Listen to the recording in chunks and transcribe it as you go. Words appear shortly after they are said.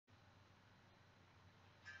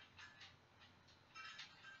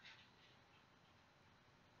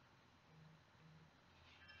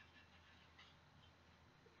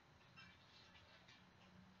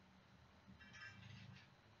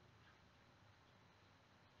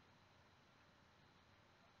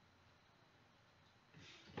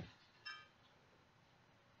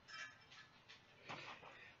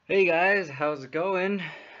Hey guys, how's it going?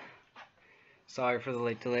 Sorry for the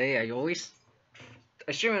late delay. I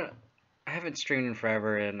stream it. I haven't streamed in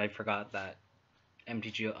forever, and I forgot that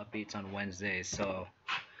MTGO updates on Wednesdays. So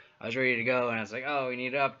I was ready to go, and I was like, "Oh, we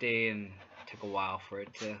need an update," and it took a while for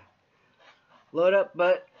it to load up,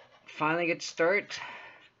 but finally get to start.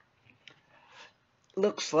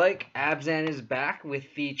 Looks like Abzan is back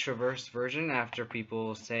with the Traverse version after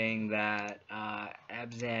people saying that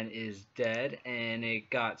Abzan is dead, and it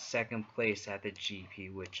got second place at the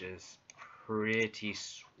GP, which is pretty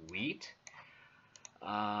sweet.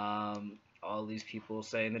 All these people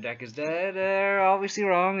saying the deck is dead are obviously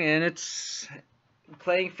wrong, and it's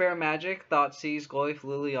playing fair magic. Thoughtseize, Goyf,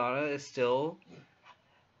 Liliana is still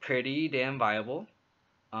pretty damn viable.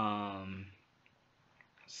 Um,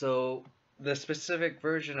 so the specific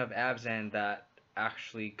version of Abzan that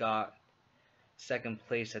actually got second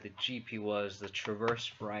place at the GP was the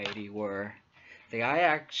Traverse variety, where the guy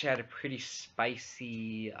actually had a pretty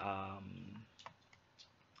spicy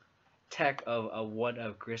tech of a one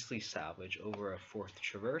of Grisly Salvage over a fourth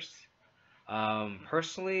Traverse.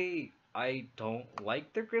 Personally, I don't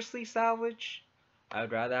like the Grisly Salvage. I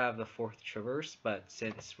would rather have the fourth Traverse, but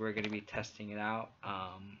since we're going to be testing it out,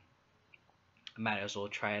 I might as well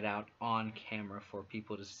try it out on camera for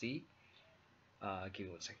people to see. Give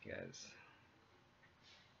me one second, guys.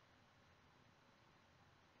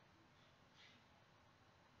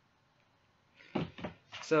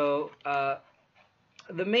 So,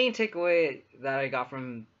 the main takeaway that I got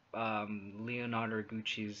from Leonardo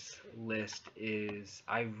Gucci's list is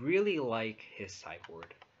I really like his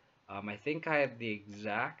sideboard. I think I have the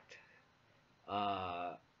exact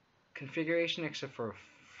uh, configuration except for a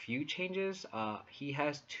few changes. He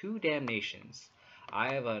has two damnations.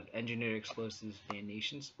 I have an engineered explosives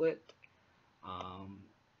damnation split. Um,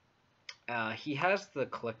 he has the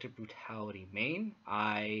collective brutality main.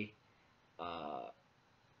 I uh,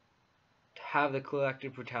 have the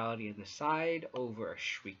collective brutality in the side over a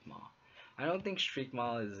Shriekmaw. I don't think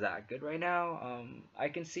Shriekmaw is that good right now. I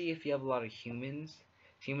can see if you have a lot of humans.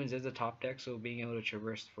 Humans is a top deck, so being able to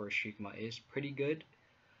traverse for a Shriekmaw is pretty good.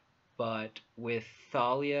 But with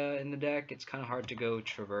Thalia in the deck, it's kind of hard to go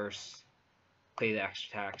traverse, play the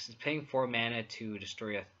extra tax. It's paying 4 mana to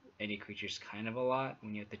destroy any creature's kind of a lot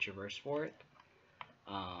when you have to traverse for it.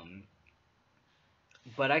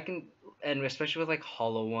 But I can, and especially with like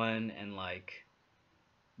Hollow One and like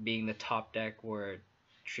being the top deck where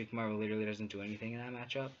Shriekmaw literally doesn't do anything in that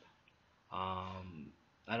matchup.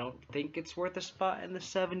 I don't think it's worth a spot in the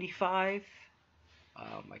 75.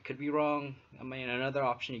 I could be wrong. I mean, another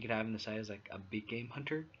option you could have in the side is like a big game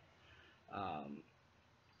hunter.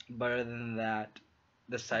 But other than that,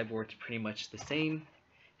 the sideboard's pretty much the same.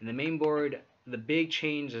 In the main board, the big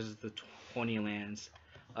change is the 20 lands.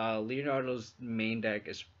 Leonardo's main deck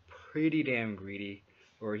is pretty damn greedy,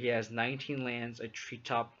 where he has 19 lands, a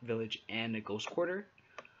treetop village, and a ghost quarter.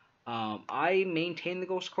 I maintain the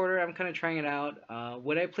ghost quarter. I'm kind of trying it out.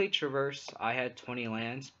 When I played Traverse, I had 20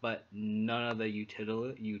 lands, but none of the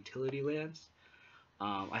utility lands.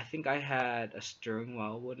 I think I had a Stirring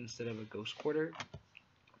Wildwood instead of a ghost quarter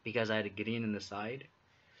because I had a Gideon in the side.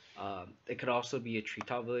 It could also be a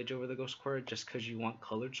treetop village over the ghost quarter just because you want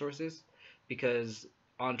colored sources. Because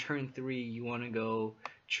on turn 3 you want to go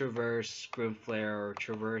Traverse Grimflare or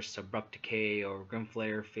Traverse Abrupt Decay or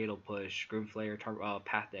Grimflare Fatal Push, Grimflare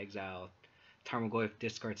Path to Exile, Tarmogoyf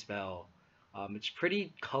Discard Spell. It's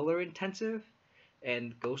pretty color intensive,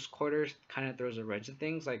 and Ghost Quarter kind of throws a wrench in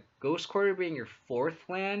things. Like Ghost Quarter being your 4th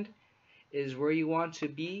land is where you want to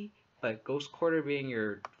be, but Ghost Quarter being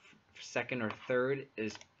your 2nd or 3rd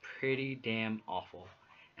is pretty damn awful.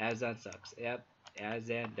 Abzan sucks. Yep,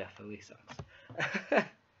 Abzan definitely sucks.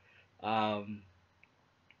 um,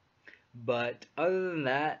 but other than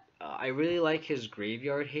that, I really like his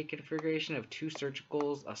graveyard hate configuration of 2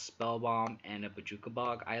 surgicals, a spell bomb, and a Bajuka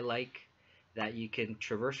Bog. I like that you can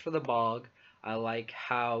traverse for the bog. I like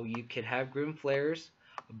how you can have Grim Flares,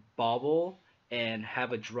 bobble, and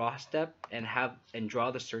have a draw step and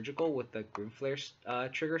draw the surgical with the Grim Flare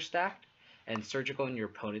trigger stacked, and surgical on your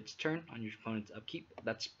opponent's turn on your opponent's upkeep.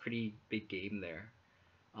 That's pretty big game there.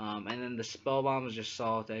 And then the spell bomb is just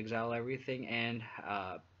solid to exile everything and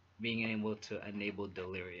being able to enable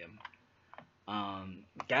delirium.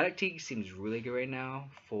 Galactic seems really good right now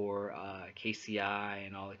for KCI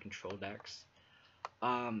and all the control decks.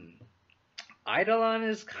 Eidolon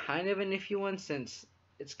is kind of an iffy one since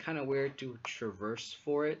it's kind of weird to traverse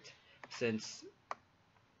for it, since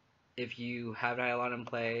if you have an Eidolon in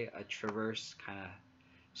play, a traverse kind of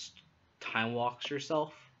time walks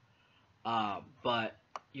yourself. But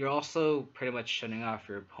you're also pretty much shutting off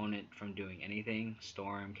your opponent from doing anything,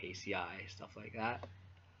 Storm, KCI, stuff like that.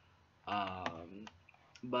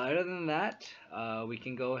 But other than that, we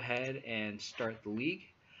can go ahead and start the league.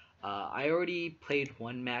 I already played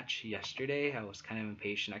one match yesterday. I was kind of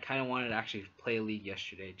impatient. I kind of wanted to actually play a league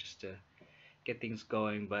yesterday just to get things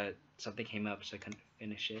going, but something came up so I couldn't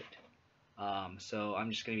finish it. So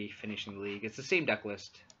I'm just going to be finishing the league. It's the same deck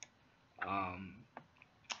list.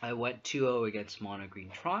 I went 2-0 against Mono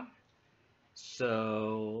Green Tron.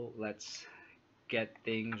 So let's get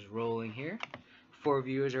things rolling here. 4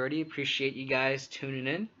 viewers already. Appreciate you guys tuning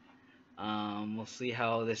in. We'll see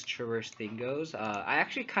how this Traverse thing goes. I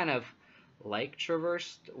actually kind of like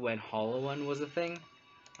Traverse when Hollow One was a thing.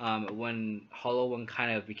 When Hollow One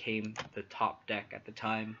kind of became the top deck at the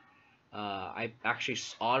time. I actually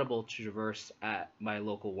audible Traverse at my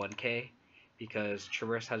local 1K because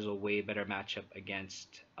Traverse has a way better matchup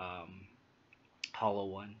against Hollow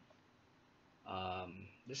One.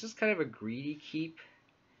 This is kind of a greedy keep.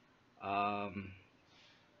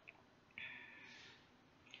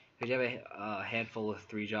 Because you have a handful of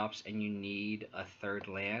 3-drops and you need a 3rd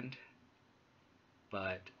land.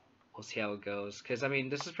 But we'll see how it goes. Because, I mean,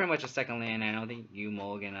 this is pretty much a 2nd land. I don't think you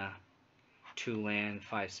mulligan a 2-land,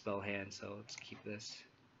 5-spell hand. So let's keep this.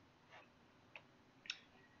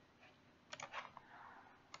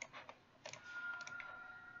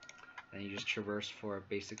 Then you just traverse for a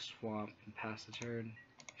basic swamp and pass the turn.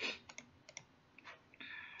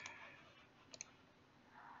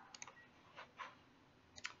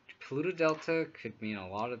 Pluto Delta could mean a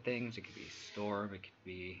lot of things. It could be Storm, it could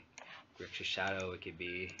be Grixis Shadow, it could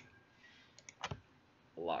be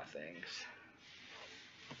a lot of things.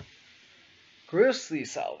 Grisly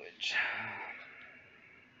Salvage.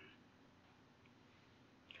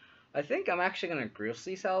 I think I'm actually going to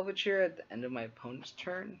Grisly Salvage here at the end of my opponent's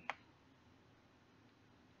turn.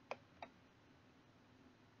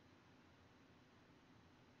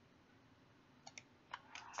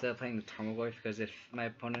 Instead of playing the Tarmogoyf, because if my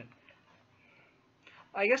opponent...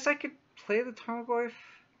 I guess I could play the Tarmogoyf.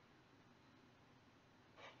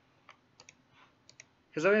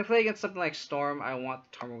 Because when I play against something like Storm, I want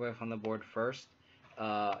the Tarmogoyf on the board first.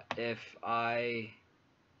 If I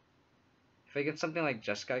get something like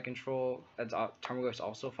Jeskai control, Tarmogoyf's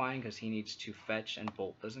also fine because he needs to fetch and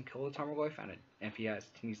Bolt doesn't kill the Tarmogoyf, and if he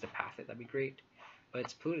needs to path it, that'd be great. But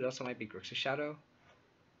it's Pluto, it also might be Grixis Shadow.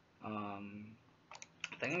 I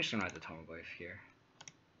think I'm just gonna ride the Tarmogoyf here.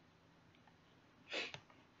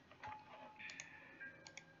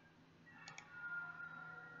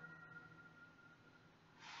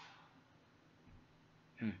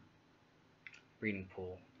 Breeding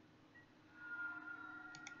Pool.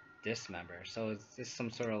 Dismember. So is this some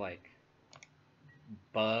sort of like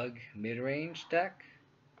bug mid-range deck?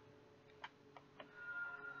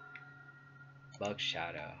 Bug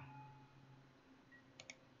Shadow.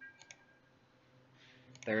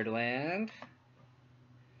 3rd land.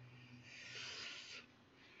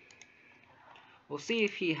 We'll see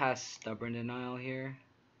if he has Stubborn Denial here.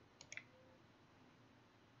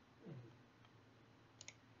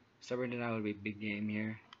 Stubborn Denial would be big game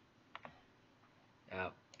here.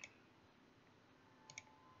 Yep.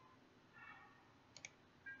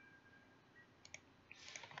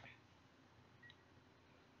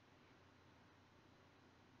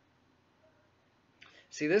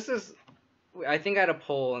 See, this is... I think I had a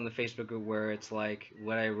poll in the Facebook group where it's like,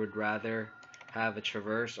 would I would rather have a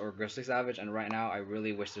Traverse or Grisly Salvage, and right now I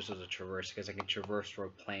really wish this was a Traverse because I can traverse for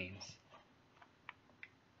planes.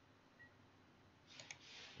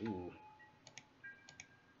 Ooh.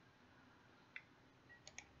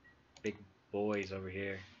 Big boys over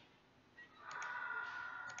here.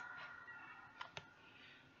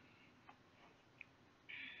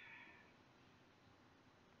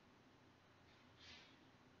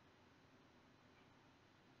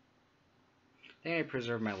 I think I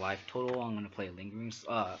preserve my life total. I'm gonna play Lingering.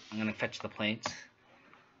 I'm gonna fetch the planes.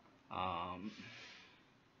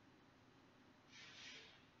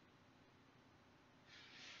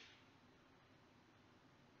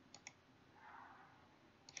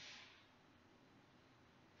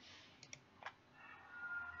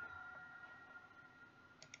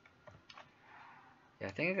 Yeah, I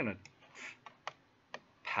think I'm gonna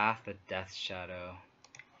path the Death Shadow.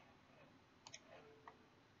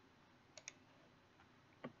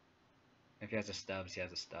 If he has a Stubbs, he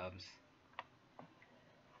has a Stubbs.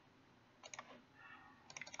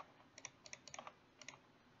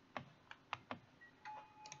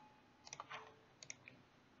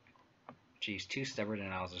 Geez, 2 Stubborn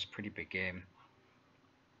Denials is a pretty big game.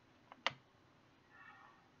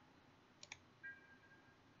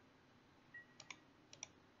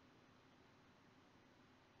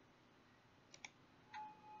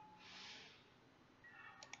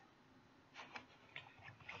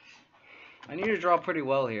 I need to draw pretty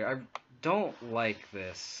well here. I don't like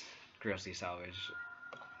this Grisly Salvage.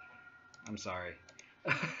 I'm sorry.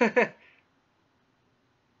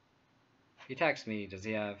 He attacks me. Does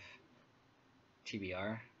he have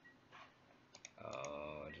TBR?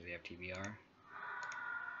 Oh, does he have TBR?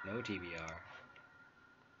 No TBR.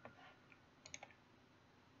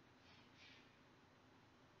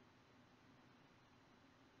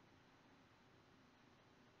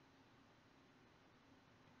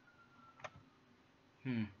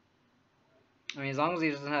 I mean, as long as he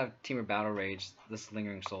doesn't have Team or Battle Rage, this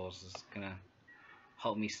Lingering Souls is gonna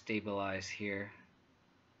help me stabilize here.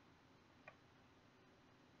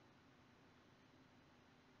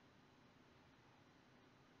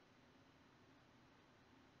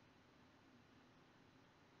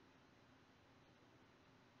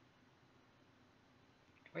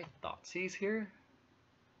 Wait, Thoughtseize here?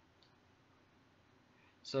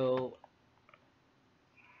 So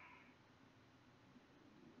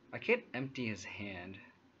I can't empty his hand.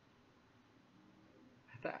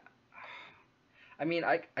 I mean,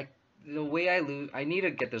 the way I lose, I need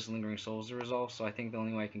to get this Lingering Souls to resolve. So I think the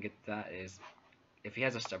only way I can get that is if he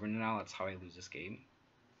has a Stubborn now. That's how I lose this game.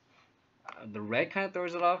 The red kind of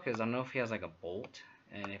throws it off because I don't know if he has like a Bolt,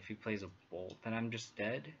 and if he plays a Bolt, then I'm just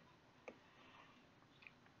dead. I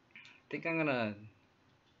think I'm gonna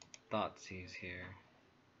Thoughtseize here.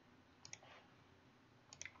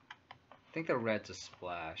 I think the red's a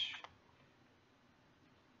splash.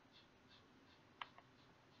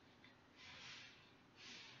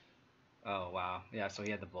 Oh wow, yeah. So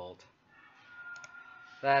he had the Bolt.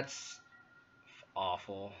 That's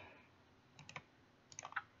awful.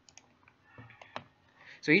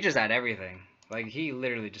 So he just had everything. Like, he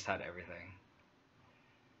literally just had everything.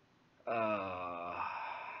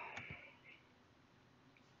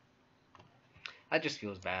 That just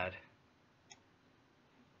feels bad.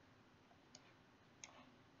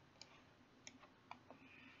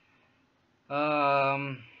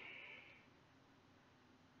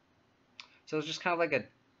 So it's just kind of like a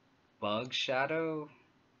Bug Shadow.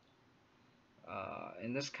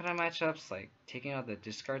 In this kind of matchups, like, taking out the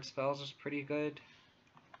discard spells is pretty good.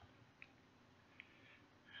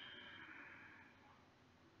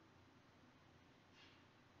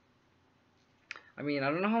 I mean, I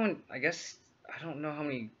don't know how many, I guess, I don't know how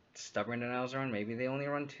many Stubborn Denials are on. Maybe they only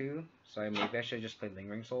run 2, so maybe I should just play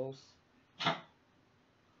Lingering Souls.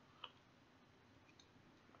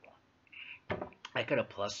 I could have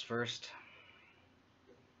plus first.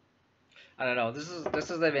 I don't know. This is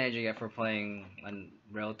the advantage you get for playing a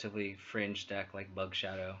relatively fringe deck like Bug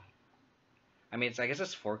Shadow. I mean, I guess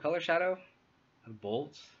it's 4-color Shadow,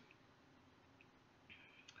 Bolts,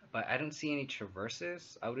 but I don't see any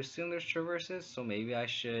Traverses. I would assume there's Traverses, so maybe I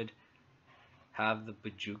should have the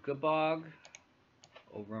Bajuka Bog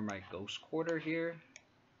over my Ghost Quarter here.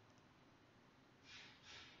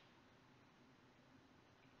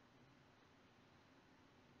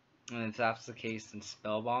 And if that's the case, then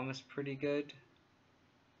Spell Bomb is pretty good.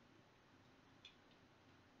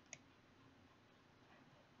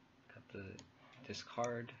 Got the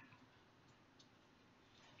discard.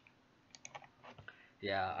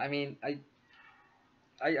 Yeah, I mean, I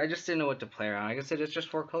just didn't know what to play around. Like I said, it's just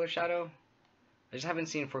 4-color Shadow. I just haven't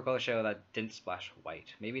seen 4-color Shadow that didn't splash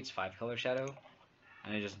white. Maybe it's 5-color Shadow,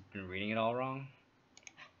 and I've just been reading it all wrong.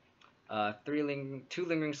 2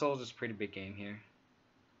 Lingering Souls is a pretty big game here.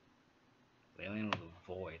 Alien with a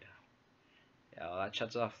Void. Yeah, well, that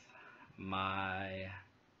shuts off my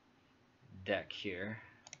deck here.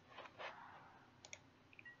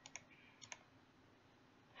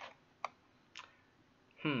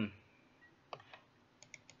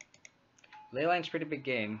 Leyline's pretty big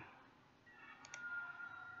game.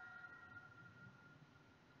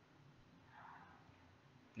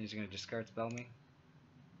 He's gonna discard spell me.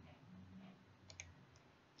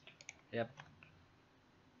 Yep.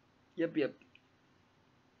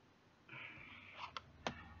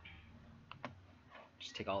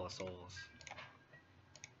 Just take all the souls.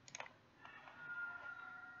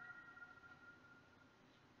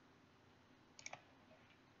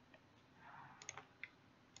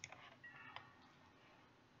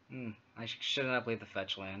 I shouldn't have played the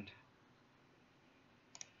fetch land.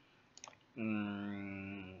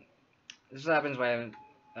 This happens when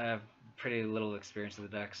I have pretty little experience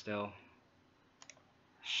with the deck still.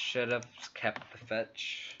 Should have kept the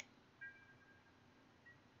fetch.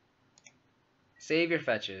 Save your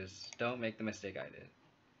fetches. Don't make the mistake I did.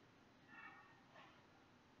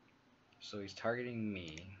 So he's targeting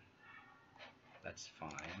me. That's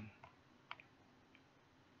fine.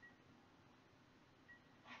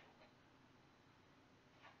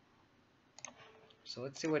 So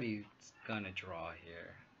let's see what he's gonna draw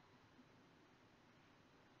here.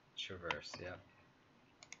 Traverse, yeah.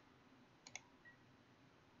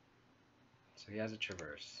 So he has a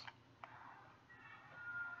Traverse.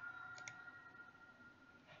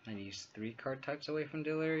 And he's 3 card types away from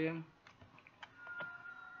Delirium.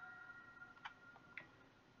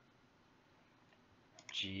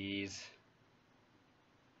 Jeez.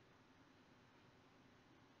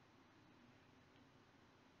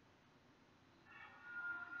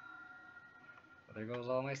 Well, there goes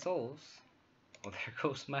all my souls. Well, there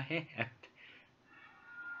goes my hand.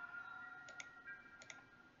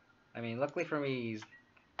 I mean, luckily for me, he's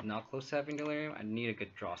not close to having Delirium. I need a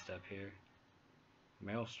good draw step here.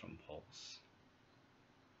 Maelstrom Pulse.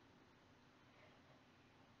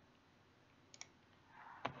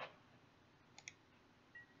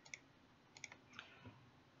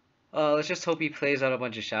 Let's just hope he plays out a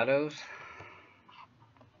bunch of shadows.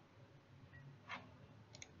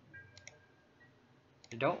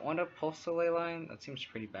 You don't want to pulse the ley line? That seems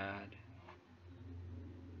pretty bad.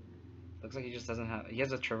 Looks like he just doesn't have... He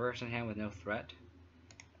has a Traverse in hand with no threat.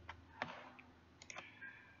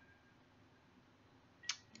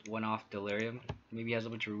 One off Delirium. Maybe he has a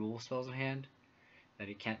bunch of rule spells in hand that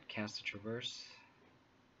he can't cast a Traverse.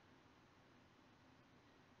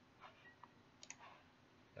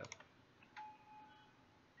 Yep.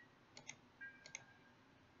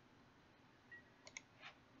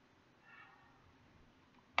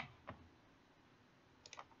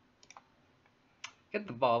 Get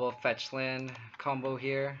the Bauble Fetch Land combo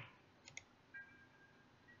here.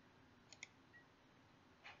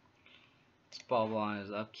 Let's Bauble on his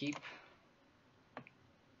upkeep.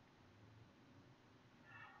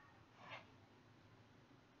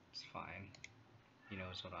 It's fine. He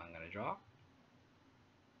knows what I'm gonna draw.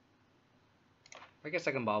 I guess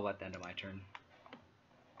I can Bauble at the end of my turn.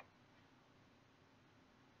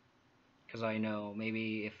 Because I know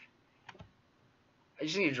maybe if... I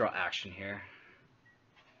just need to draw action here.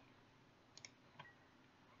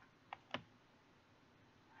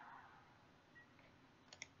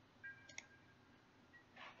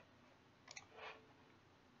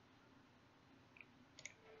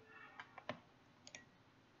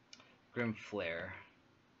 Grim Flare.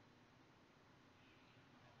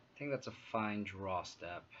 I think that's a fine draw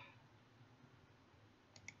step.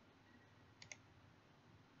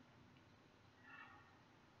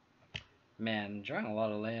 Man, I'm drawing a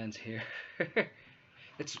lot of lands here.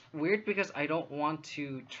 It's weird because I don't want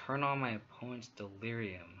to turn on my opponent's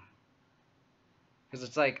Delirium. Because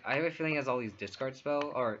it's like, I have a feeling he has all these discard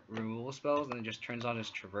spells, or removal spells, and it just turns on his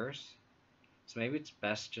Traverse. So maybe it's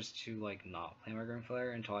best just to like not play my Grim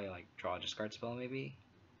Flare until I like draw a discard spell maybe.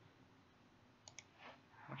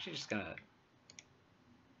 I'm actually just gonna... I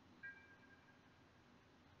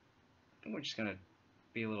think we're just gonna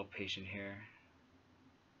be a little patient here.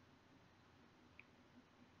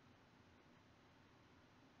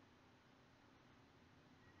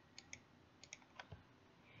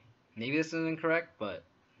 Maybe this is incorrect, but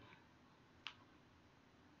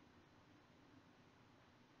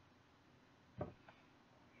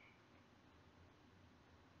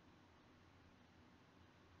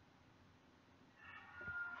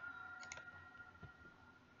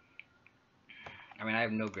I mean, I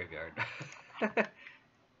have no graveyard.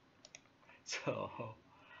 So,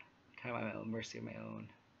 kind of at my own mercy of my own.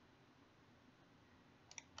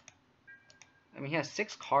 I mean, he has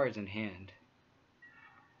 6 cards in hand.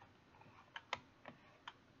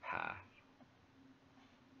 Ha.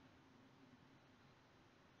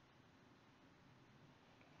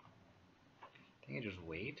 I think I just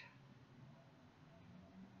wait.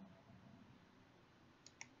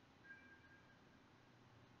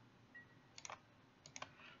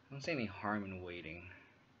 I don't see any harm in waiting.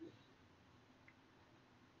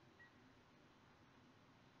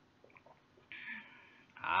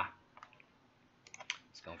 Ah.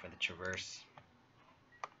 Let's go for the Traverse.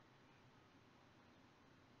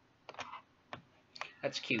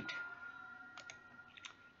 That's cute.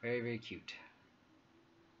 Very, very cute.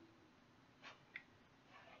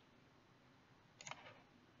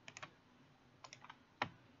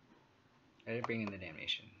 I didn't bring in the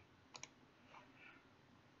Damnation.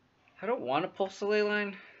 I don't want to pulse the ley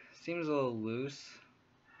line. Seems a little loose.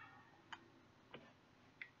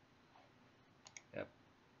 Yep.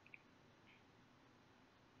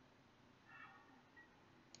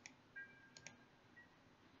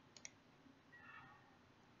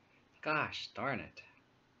 Gosh darn it.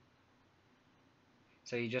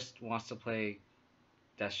 So he just wants to play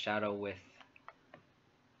Death Shadow with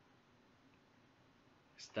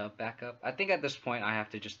stuff back up. I think at this point I have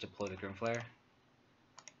to just deploy the Grim Flare.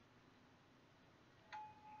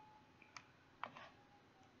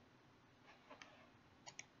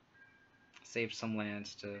 save some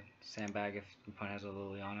lands to sandbag if the opponent has a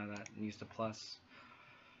Liliana that needs the plus.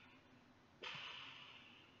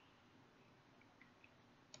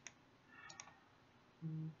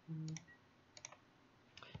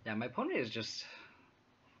 Yeah, my opponent is just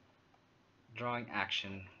drawing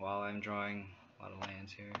action while I'm drawing a lot of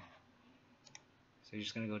lands here. So you're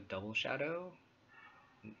just gonna go double shadow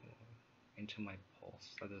into my pulse.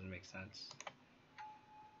 That doesn't make sense.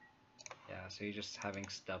 Yeah, so you're just having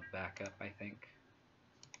stub backup, I think.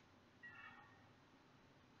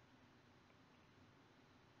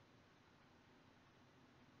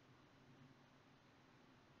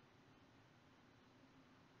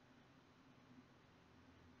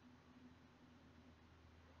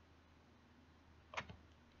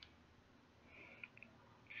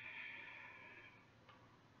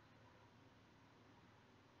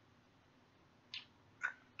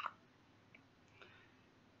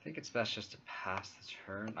 I think it's best just to pass the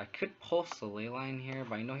turn. I could pulse the Leyline here,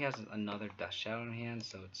 but I know he has another Death Shadow in hand,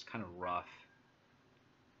 so it's kind of rough.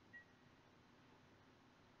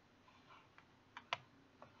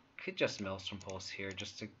 Could just Maelstrom Pulse here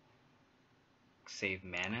just to save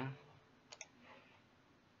mana.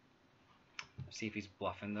 See if he's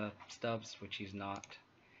bluffing the stubs, which he's not.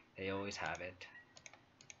 They always have it.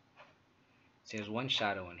 So he has one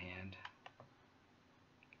shadow in hand.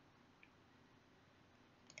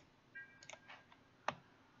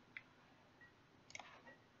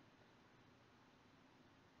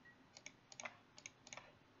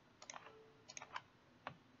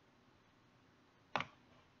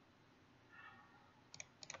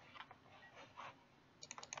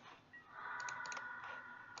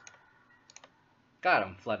 God,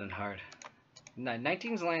 I'm flooding hard.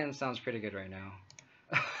 19's land sounds pretty good right now.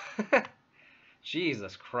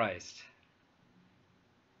 Jesus Christ.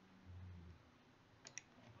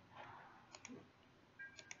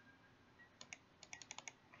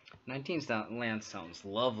 19's land sounds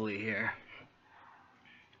lovely here.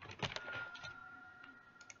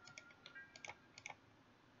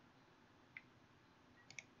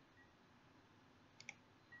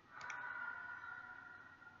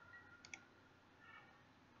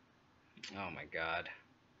 Oh my god.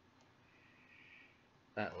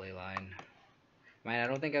 That Leyline. Man, I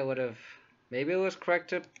don't think I would have... Maybe it was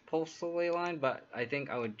correct to pulse the Leyline, but I think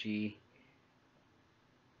I would G.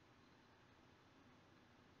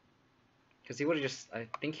 Because he would have just... I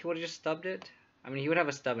think he would have just stubbed it. I mean, he would have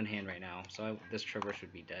a stub in hand right now, so this Traverse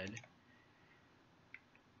would be dead.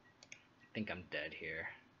 I think I'm dead here.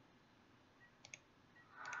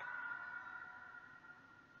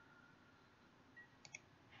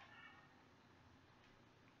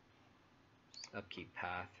 Upkeep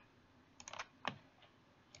path.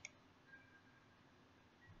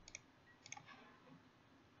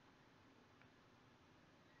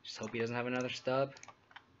 Just hope he doesn't have another stub.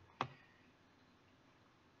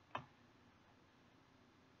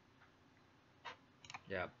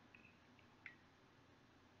 Yep.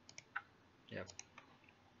 Yep.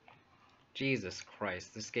 Jesus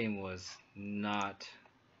Christ, this game was not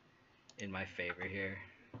in my favor here.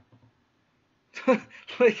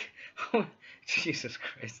 Like, oh, Jesus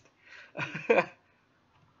Christ.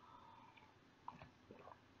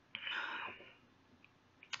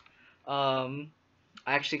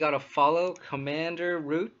 I actually got a follow, Commander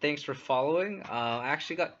Root. Thanks for following. I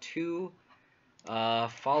actually got 2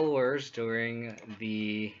 followers during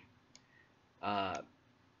the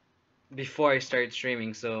before I started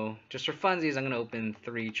streaming. So just for funsies, I'm gonna open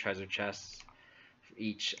 3 treasure chests for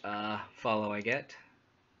each follow I get.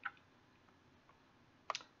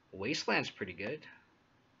 Wasteland's pretty good.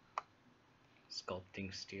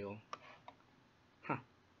 Sculpting Steel. Huh.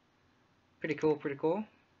 Pretty cool, pretty cool.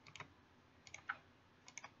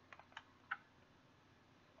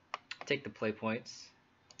 Take the play points.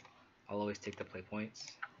 I'll always take the play points.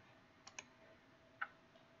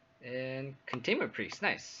 And Containment Priest,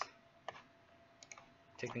 nice.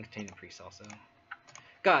 Take the Containment Priest also.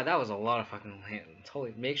 God, that was a lot of fucking lands.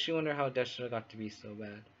 Holy, makes you wonder how Death Shadow got to be so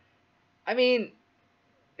bad. I mean,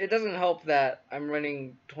 it doesn't help that I'm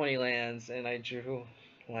running 20 lands and I drew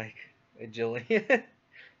like agility.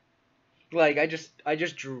 Like I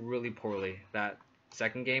just drew really poorly that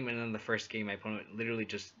second game, and then the first game my opponent literally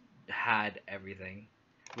just had everything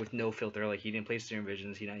with no filter. Like he didn't play Serum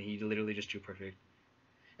Visions. He literally just drew perfect.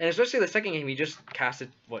 And especially the second game, he just casted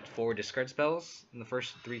what 4 discard spells in the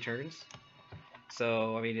first 3 turns.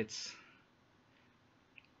 So I mean it's.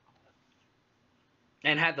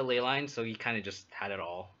 And had the Leyline, so he kind of just had it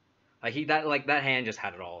all. Like that hand just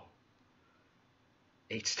had it all.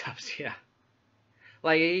 8 stubs, yeah.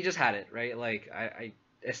 Like he just had it, right? Like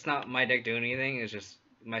it's not my deck doing anything. It's just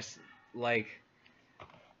like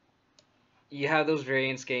you have those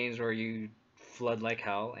variance games where you flood like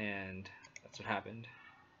hell, and that's what happened.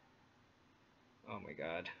 Oh my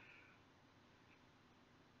god.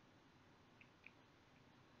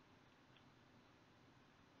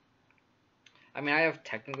 I mean, I have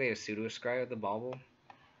technically a pseudo scry with the bauble.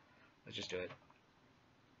 Let's just do it.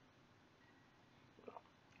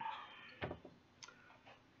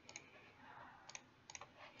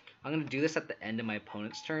 I'm gonna do this at the end of my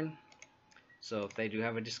opponent's turn. So if they do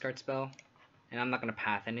have a discard spell, and I'm not gonna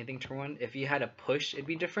path anything turn one. If you had a push, it'd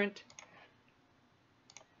be different.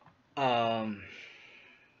 But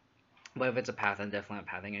if it's a path, I'm definitely not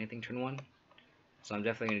pathing anything turn one. So I'm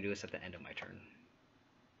definitely gonna do this at the end of my turn.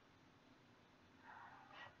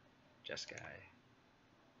 Jeskai.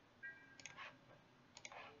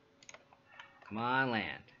 Come on,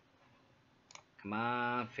 land. Come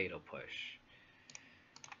on, fatal push.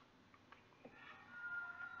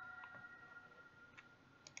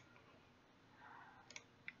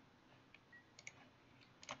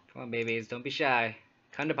 Come on, babies, don't be shy.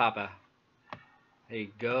 Come to Papa. There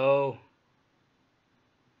you go.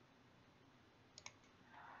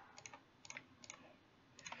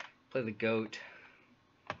 Play the goat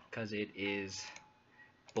because it is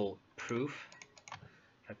bolt proof.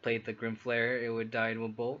 If I played the Grimflare, it would die to a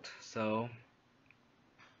bolt, so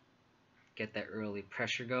get that early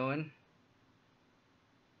pressure going.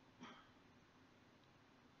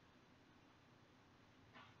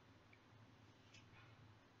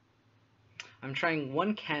 I'm trying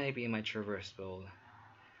one canopy in my Traverse build.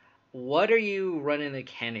 What are you running the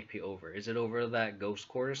canopy over? Is it over that Ghost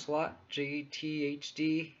Quarter slot?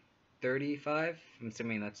 GTHD 35? I'm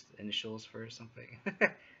assuming that's initials for something.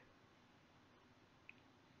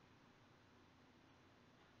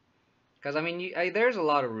 Because, I mean, there's a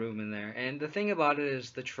lot of room in there. And the thing about it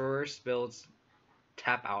is the Traverse builds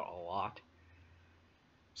tap out a lot.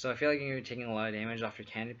 So I feel like you're taking a lot of damage off your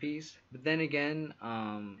canopies. But then again,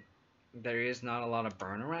 there is not a lot of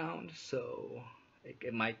burn around, so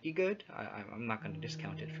it might be good. I'm not going to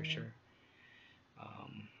discount it for sure.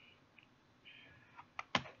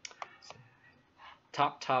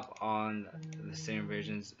 Top on the same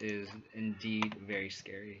versions is indeed very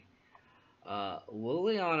scary.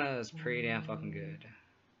 Liliana is pretty damn fucking good.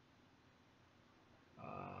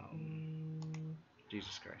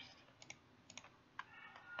 Jesus Christ.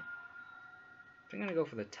 I'm gonna go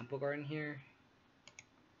for the Temple Garden here.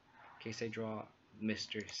 In case I draw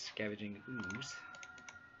Mr. Scavenging Ooze.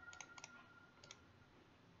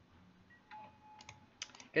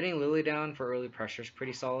 Getting Lily down for early pressure is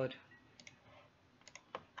pretty solid.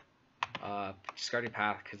 Discarding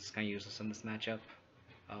Path because it's kind of useless in this matchup.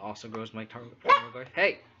 Also grows my target.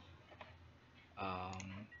 Hey!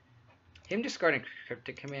 Him discarding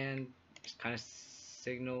Cryptic Command just kind of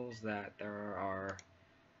signals that there are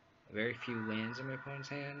very few lands in my opponent's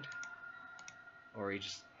hand. Or he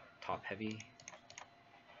just top heavy.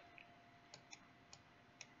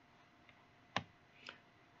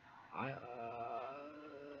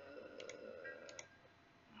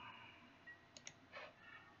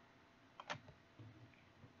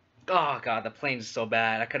 Oh god, the plane's so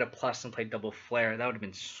bad. I could have plus and played double flare. That would have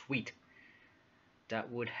been sweet. That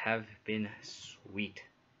would have been sweet.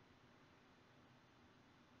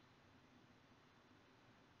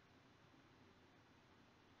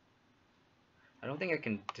 I don't think I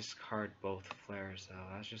can discard both flares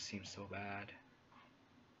though. That just seems so bad.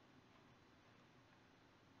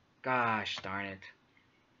 Gosh darn it.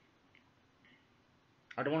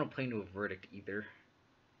 I don't want to play into a verdict either.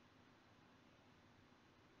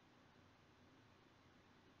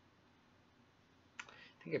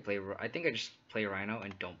 I think I just play Rhino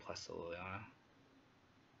and don't plus the Liliana.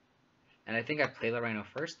 And I think I play the Rhino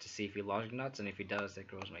first to see if he logic nuts, and if he does, that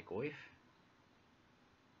grows my Goyf.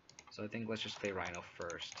 So I think let's just play Rhino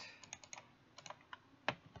first.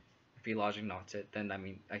 If he logic nuts it, then I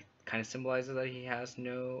mean, I kind of symbolizes that he has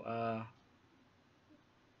no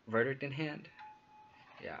verdict in hand.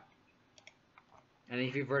 Yeah. And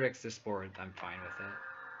if he verdicts this board, I'm fine with it.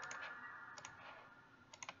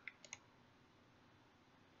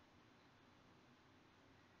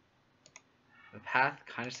 The path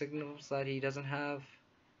kind of signals that he doesn't have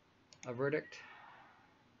a verdict.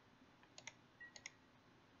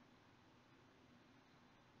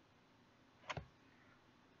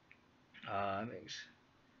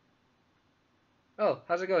 Oh,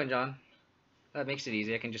 how's it going, John? That makes it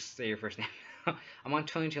easy. I can just say your first name. I'm on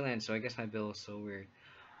 22 lands, so I guess my bill is so weird.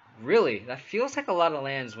 Really? That feels like a lot of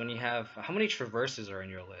lands when you have... How many Traverses are in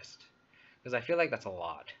your list? Because I feel like that's a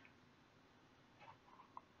lot.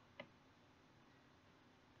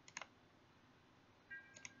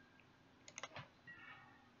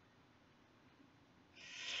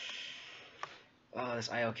 this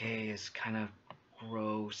IOK is kind of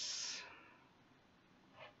gross.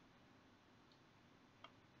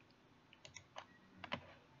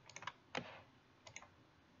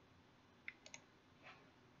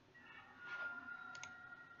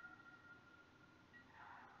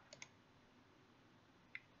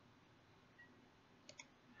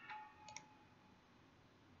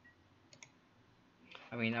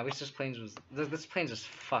 I mean, I wish this plane's just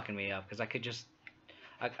fucking me up because I could just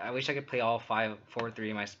I wish I could play all 4 3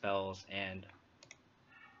 of my spells and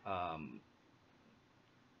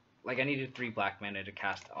like I needed 3 black mana to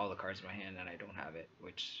cast all the cards in my hand and I don't have it,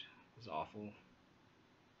 which is awful.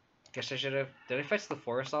 Guess I should have. Did I fetch the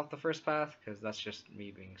forest off the first path? Because that's just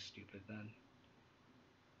me being stupid then.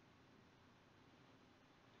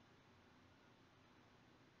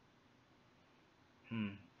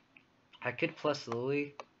 I could plus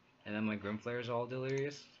Lily, and then my Grimflare is all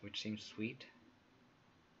delirious, which seems sweet.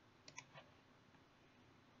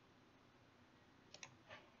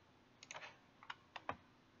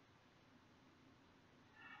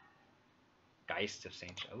 Geist of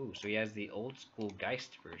Saint. Oh, so he has the old school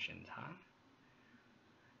Geist versions, huh?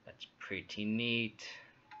 That's pretty neat.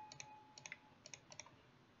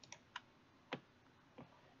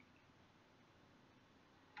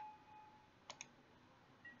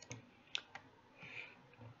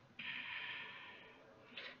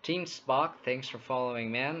 Team Spock, thanks for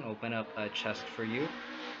following, man. Open up a chest for you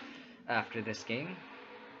after this game.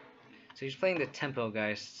 So he's playing the Tempo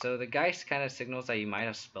Geist. So the Geist kind of signals that you might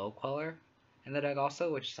have Spell Queller in the deck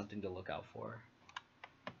also, which is something to look out for.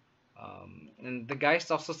 And the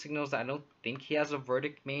Geist also signals that I don't think he has a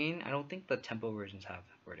Verdict main. I don't think the Tempo versions have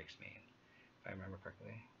Verdict's main, if I remember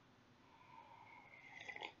correctly.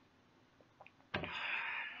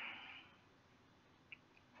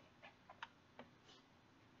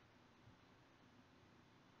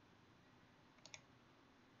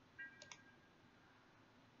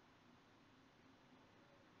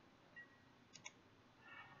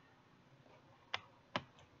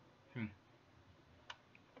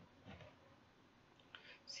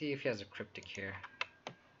 See if he has a Cryptic here.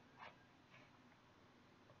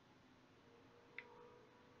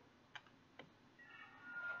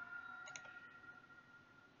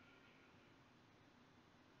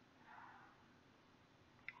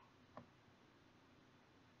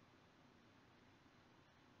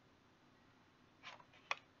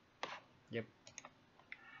 Yep.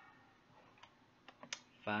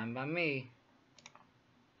 Fine by me.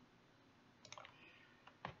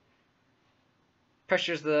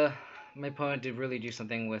 Pressures my opponent to really do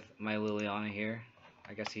something with my Liliana here.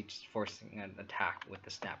 I guess he's just forcing an attack with the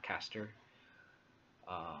Snapcaster.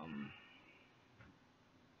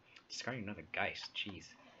 Discarding another Geist, jeez.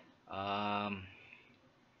 I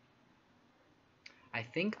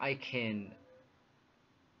think I can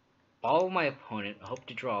follow my opponent, hope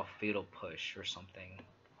to draw a Fatal Push or something.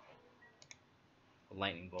 A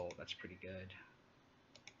Lightning Bolt, that's pretty good.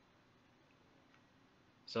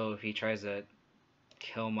 So if he tries to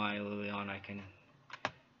kill my Liliana, I can,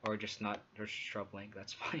 or just not, or Shrub Link,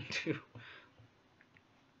 that's fine too.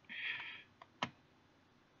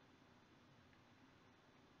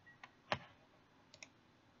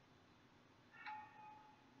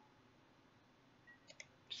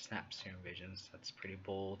 Snap Serum Visions, that's pretty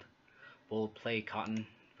bold. Bold play, Cotton,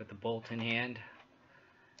 with the Bolt in hand.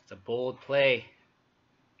 It's a bold play.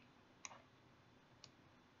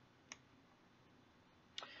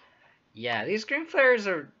 Yeah, these Grimflares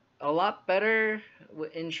are a lot better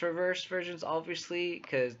in Traverse versions, obviously,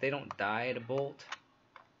 because they don't die at a Bolt.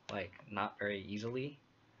 Like, not very easily.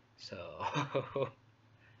 So,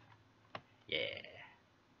 yeah.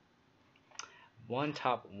 1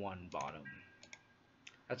 top, 1 bottom.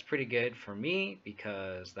 That's pretty good for me,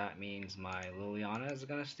 because that means my Liliana is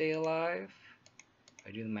going to stay alive. If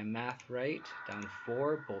I do my math right, down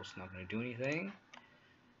 4, Bolt's not going to do anything.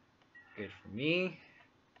 Good for me.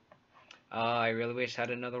 I really wish I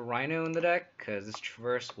had another Rhino in the deck, because this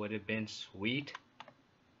Traverse would have been sweet.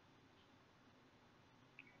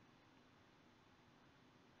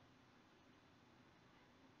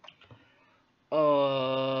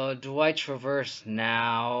 Do I Traverse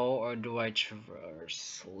now, or do I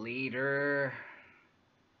Traverse later?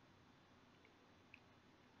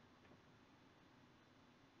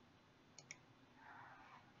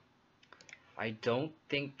 I don't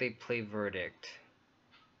think they play Verdict.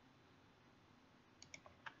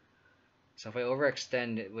 So if I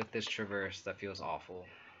overextend it with this Traverse, that feels awful.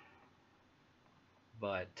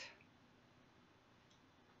 But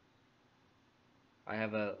I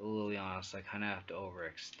have a Liliana, so I kind of have to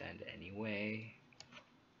overextend anyway.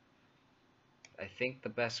 I think the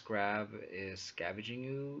best grab is Scavenging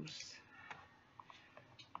Ooze.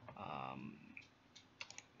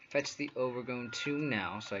 Fetch the Overgrown Tomb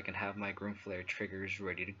now so I can have my Grimflare triggers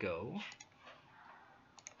ready to go.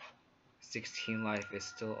 16 life is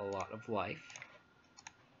still a lot of life.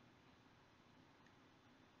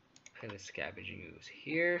 Play the Scavenging Ooze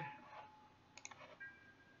here.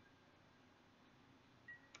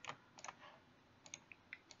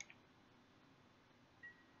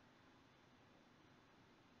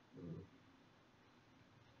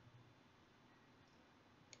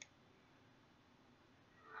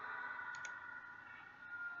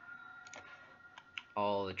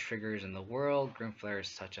 All the triggers in the world. Grimflare is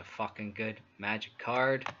such a fucking good magic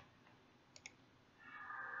card.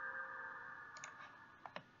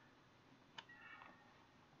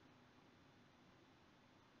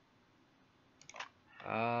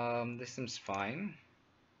 This seems fine.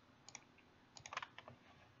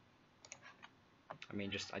 I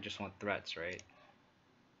mean, I just want threats, right?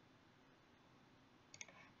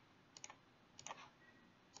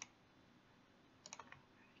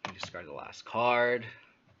 You can discard the last card.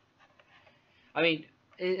 I mean,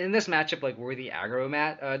 in this matchup, like, we're the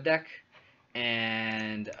aggro deck,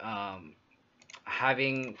 and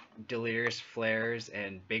having Delirious Flares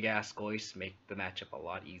and Big Ass Goists make the matchup a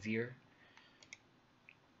lot easier.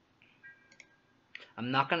 I'm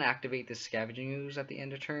not going to activate this Scavenging Ooze at the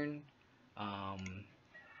end of turn,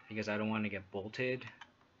 because I don't want to get bolted.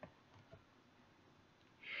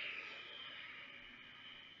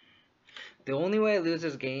 The only way I lose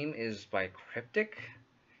this game is by Cryptic,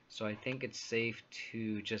 so I think it's safe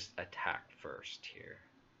to just attack first here.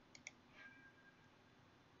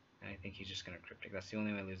 And I think he's just going to Cryptic. That's the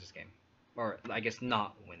only way I lose this game. Or, I guess,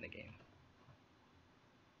 not win the game.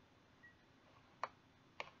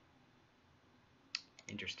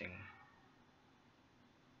 Interesting.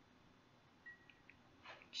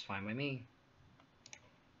 It's fine by me.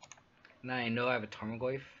 Now I know I have a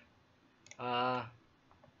Tarmogoyf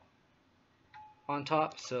on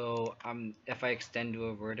top, so if I extend to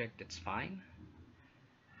a Verdict, it's fine.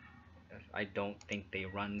 I don't think they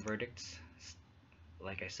run Verdicts,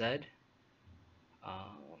 like I said.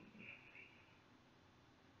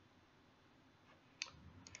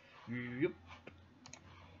 Yep.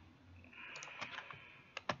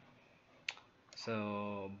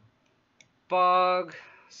 So, Bog,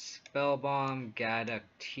 Spellbomb, Gaddock,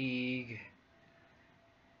 Teague.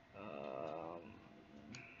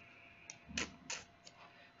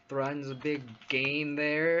 Threaten's a big gain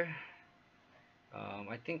there.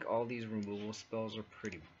 I think all these removal spells are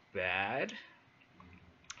pretty bad.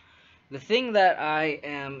 The thing that I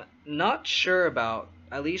am not sure about,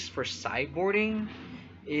 at least for sideboarding,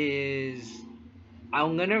 is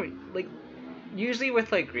I'm gonna, like, usually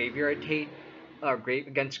with like Graveyard Tate or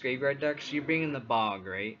against Graveyard decks, you bring in the Bog,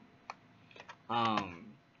 right?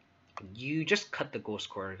 You just cut the Ghost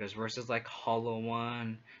Core, because versus like Hollow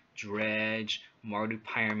One, Dredge, Mardu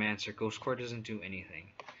Pyromancer, Ghost Core doesn't do anything.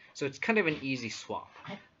 So it's kind of an easy swap.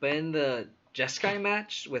 But in the Jeskai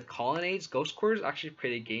match with Colonnades, Ghost Core is actually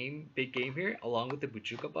pretty big game here, along with the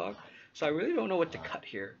Bujuka Bog. So I really don't know what to cut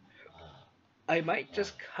here. I might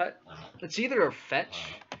just cut. It's either a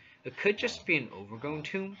fetch. It could just be an Overgrown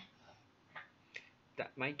Tomb.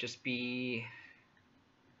 That might just be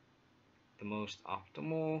the most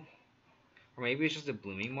optimal. Or maybe it's just a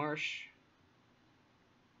Blooming Marsh.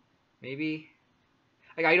 Maybe.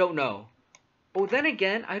 Like, I don't know. But then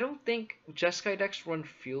again, I don't think Jeskai decks run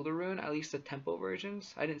Field of Ruin, at least the Tempo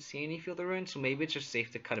versions. I didn't see any Field of Ruin, so maybe it's just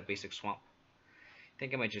safe to cut a basic Swamp. I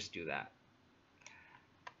think I might just do that.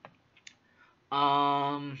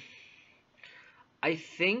 I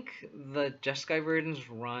think the Jeskai versions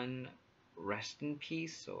run Rest in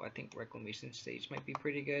Peace, so I think Reclamation Stage might be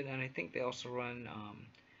pretty good, and I think they also run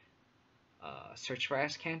Search for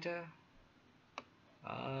Ascanta.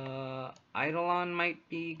 Eidolon might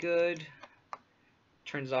be good.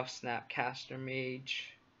 Turns off Snapcaster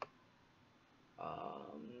Mage.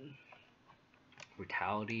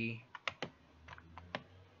 Brutality.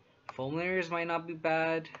 Fulminators might not be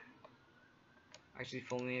bad. Actually,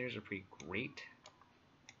 Fulminators are pretty great.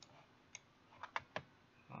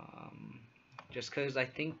 Just because I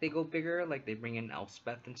think they go bigger, like they bring in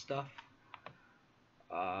Elspeth and stuff.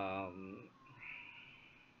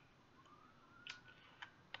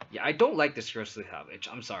 Yeah, I don't like this Grisly Salvage.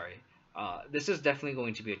 I'm sorry. This is definitely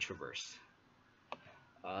going to be a Traverse.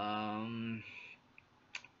 The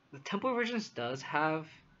Temple versions does have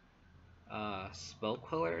Spell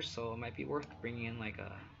Queller, so it might be worth bringing in like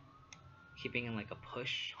keeping in like a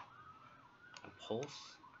push, a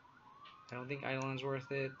pulse. I don't think Eidolon's worth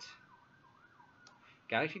it.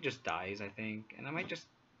 Galaxy just dies, I think, and I might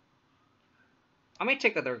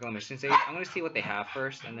take out the Reclamation Sage. I'm gonna see what they have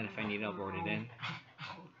first, and then if I need it, I'll board it in.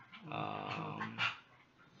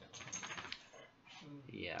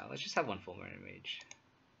 Yeah, let's just have one full Murder Mage.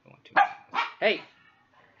 I want two. Hey!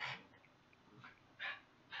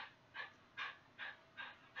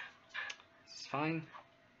 This is fine.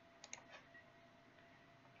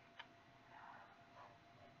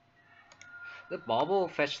 The Bauble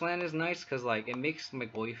fetch land is nice because like it makes my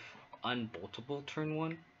Goyf unboltable turn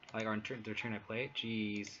 1. Like on the turn I play it.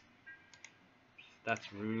 Jeez.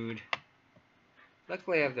 That's rude.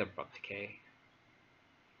 Luckily I have the Abrupt Decay.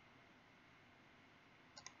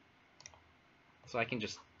 So I can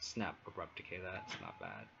just snap Abrupt Decay that. It's not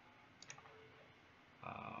bad.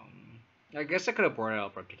 I guess I could have boarded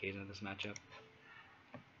out Abrupt Decays in this matchup.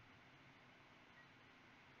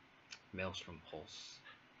 Maelstrom Pulse.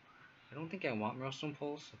 I don't think I want Maelstrom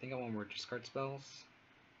Pulse. I think I want more discard spells.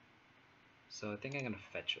 So I think I'm going to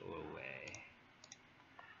fetch away.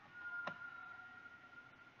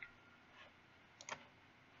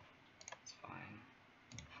 It's fine.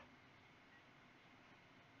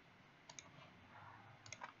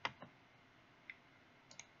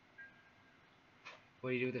 What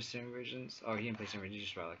do you do with the Sim versions? Oh, he didn't play Sim versions,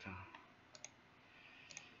 just Relic, huh?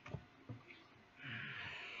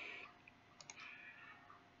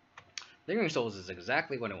 Lingering Souls is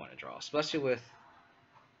exactly what I want to draw, especially with...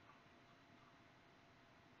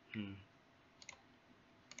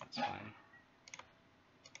 That's fine.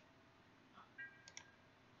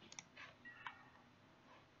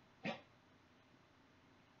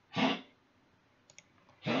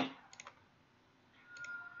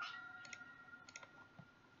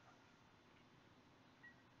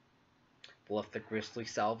 Bluff the Grisly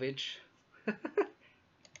Salvage.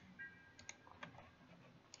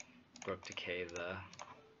 Brook Decay the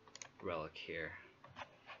Relic here.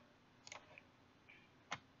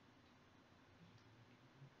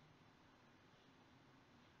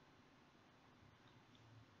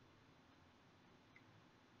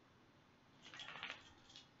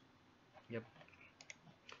 Yep.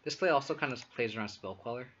 This play also kind of plays around Spell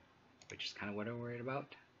Queller, which is kind of what I'm worried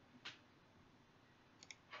about.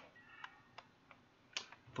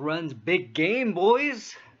 Thrun's big game,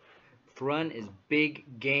 boys! Thrun is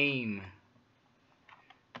big game.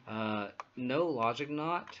 No Logic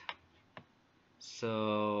Knot.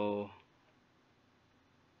 So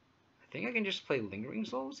I think I can just play Lingering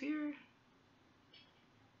Souls here.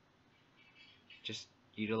 Just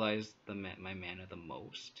utilize my mana the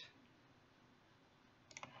most.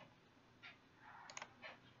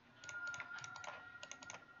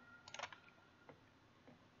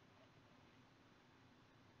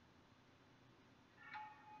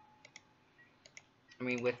 I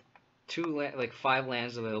mean, with 5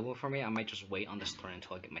 lands available for me, I might just wait on this turn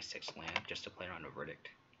until I get my 6th land, just to play around a Verdict.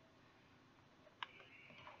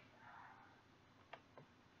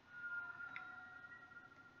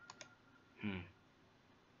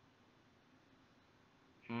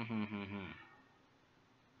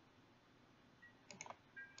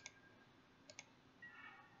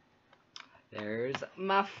 There's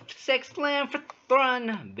my 6th land for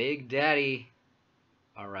Thrun, Big Daddy.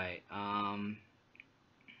 Alright, I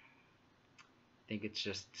think it's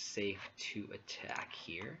just safe to attack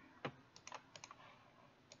here.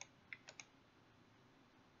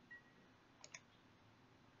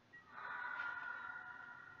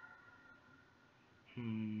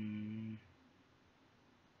 And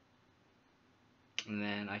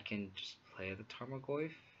then I can just play the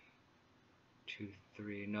Tarmogoyf. 2,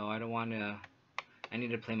 3. No, I don't want to. I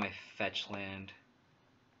need to play my fetch land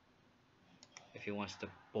if he wants to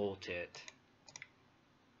bolt it.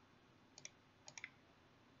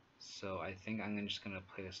 So I think I'm just going to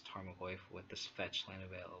play this Tarmogoyf with this fetch land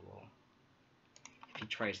available. If he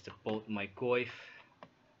tries to bolt my Goyf,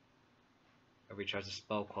 or if he tries to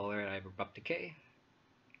Spell Queller, I have Abrupt Decay.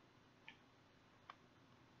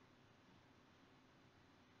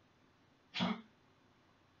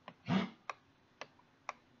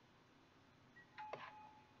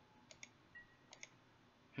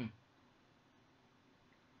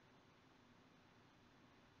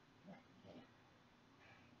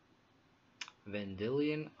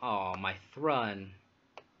 Vendilion. Oh, my Thrun.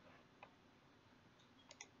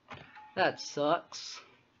 That sucks.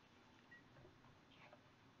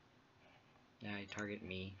 Now you target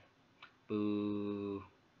me. Boo.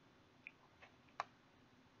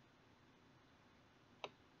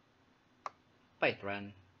 Bye,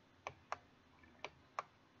 Thrun.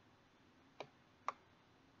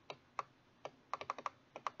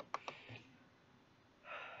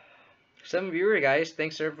 Some viewer guys,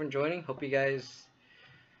 thanks everyone for joining. Hope you guys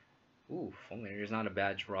Ooh, Fulminator is not a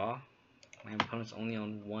bad draw. My opponent's only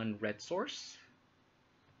on one red source.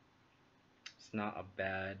 It's not a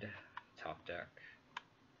bad top deck.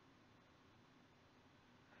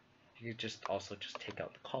 You could just also just take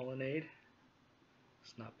out the Colonnade.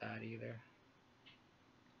 It's not bad either.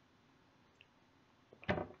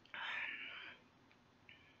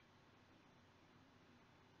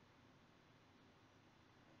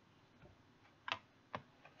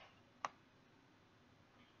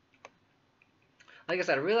 Like I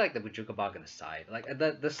said, I really like the Bojuka Bog on the side. Like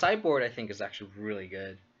the sideboard, I think is actually really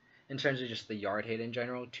good in terms of just the yard hit in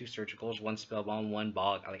general. 2 surgicals, 1 spellbomb, 1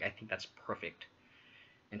 bog. Like I think that's perfect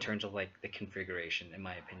in terms of like the configuration, in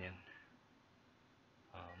my opinion.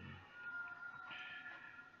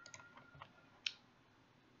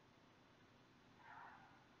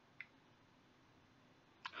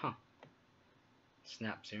 Huh.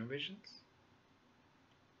 Snap Serum Visions?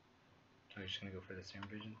 I'm just gonna go for the Serum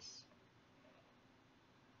Visions.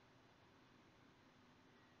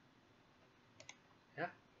 Yeah.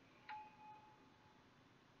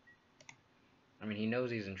 I mean, he knows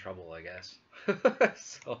he's in trouble, I guess.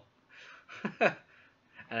 So,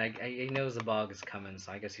 and he knows the bog is coming,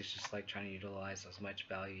 so I guess he's just like trying to utilize as much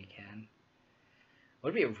value he can.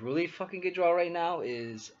 What would be a really fucking good draw right now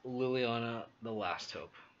is Liliana, the Last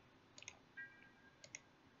Hope.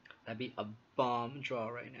 That'd be a bomb draw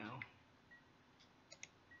right now.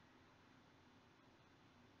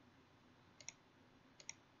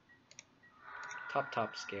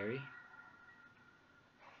 Top scary.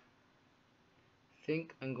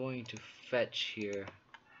 Think I'm going to fetch here.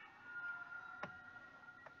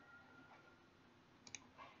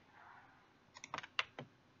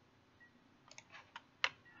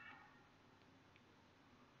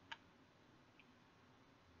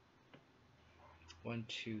 One,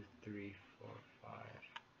 two, three, four,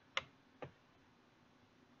 5.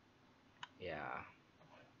 Yeah.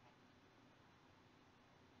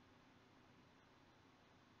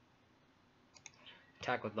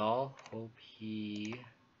 Attack with all. Hope he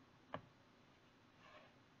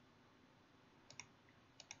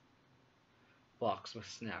blocks with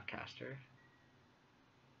Snapcaster.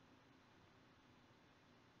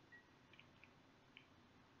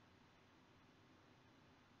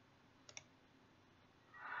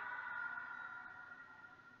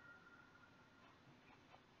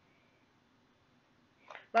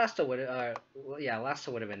 Lasta would Lasta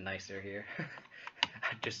would have been nicer here.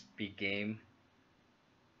 I'd just be game.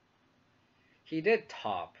 He did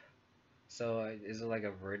top. So is it like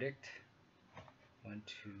a verdict? 1,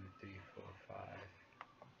 2, 3, 4, 5.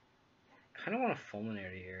 Kind of want a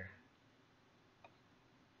Fulminator here.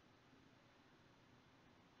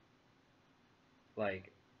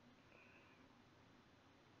 Like,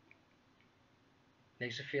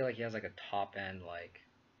 makes you feel like he has like a top end like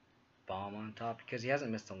bomb on top because he hasn't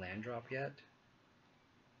missed a land drop yet.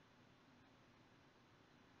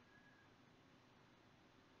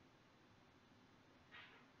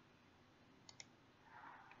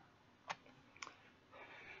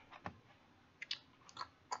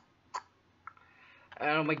 I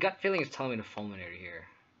don't know, my gut feeling is telling me to Fulminator here.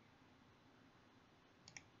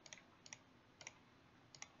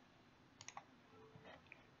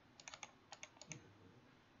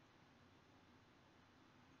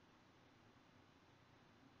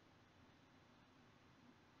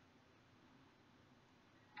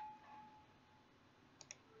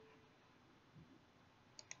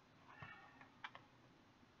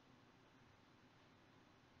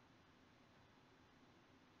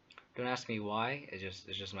 Don't ask me why. It's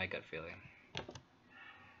just my gut feeling. 6,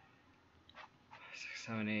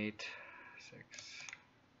 7, 8, 6.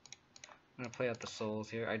 I'm gonna play out the souls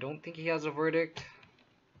here. I don't think he has a verdict.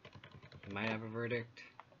 He might have a verdict.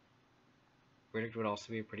 Verdict would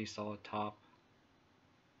also be a pretty solid top.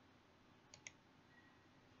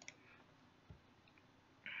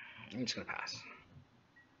 I'm just gonna pass.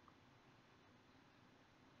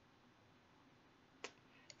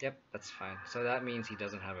 Yep, that's fine. So that means he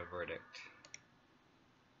doesn't have a verdict.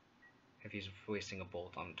 If he's wasting a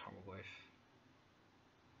bolt on Tarmogoyf.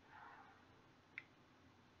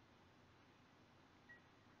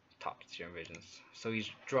 Topped Serum Visions. So he's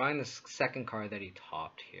drawing the second card that he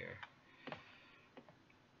topped here.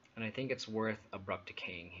 And I think it's worth Abrupt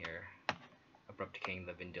Decaying here. Abrupt Decaying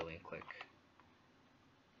the Vendilion Click.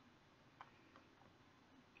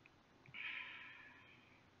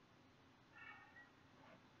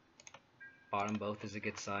 Bottom both is a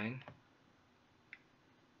good sign.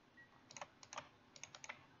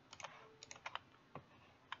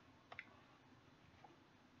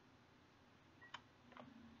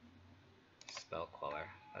 Spell Queller,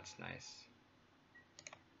 that's nice.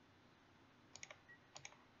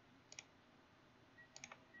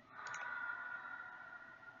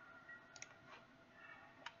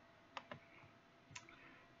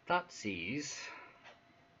 Thoughtseize.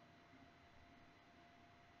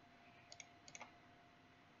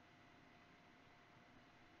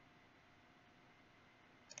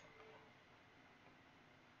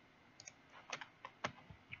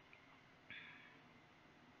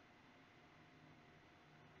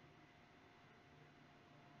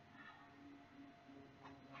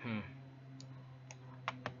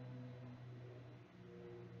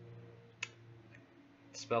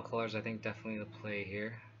 Spell colors, I think, definitely the play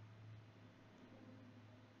here.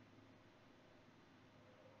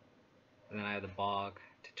 And then I have the Bog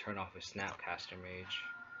to turn off a Snapcaster Mage.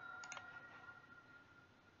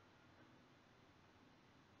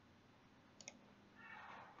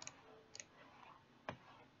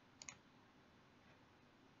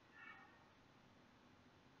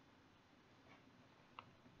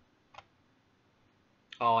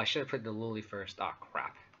 Oh, I should have put the Lily first. Ah, oh,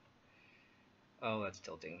 crap. Oh, that's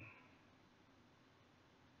tilting.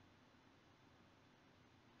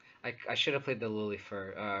 I should have played the Lily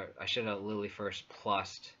first. I should have Lily first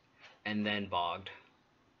plus, and then bogged.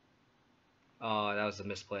 Oh, that was a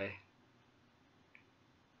misplay.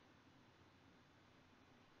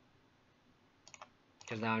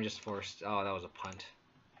 Because now I'm just forced. Oh, that was a punt.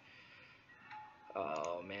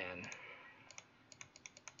 Oh man.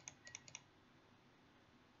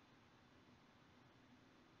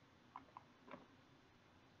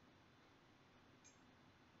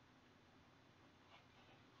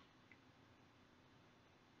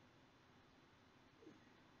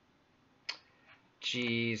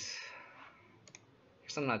 Jeez.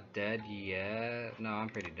 Guess I'm not dead yet. No, I'm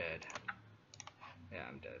pretty dead. Yeah,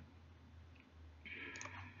 I'm dead.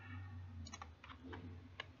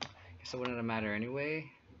 Guess it wouldn't matter anyway.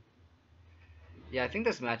 Yeah, I think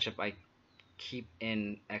this matchup I keep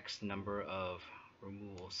in X number of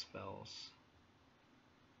removal spells.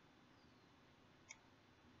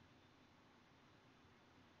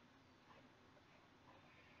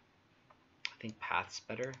 I think Path's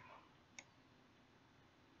better.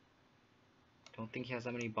 Don't think he has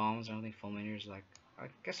that many bombs. I don't think Fulminator's like. I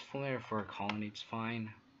guess Fulminator for a Colonnade's fine.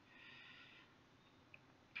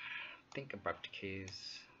 I think Abrupt Decays.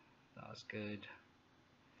 That was good.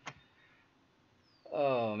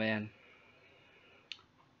 Oh man.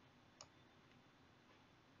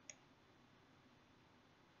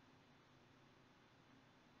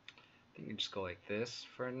 I think you just go like this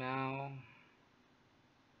for now.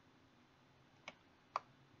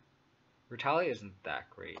 Retaliate isn't that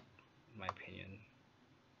great, in my opinion.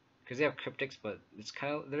 Because they have cryptics, but it's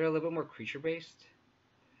kind of they're a little bit more creature based.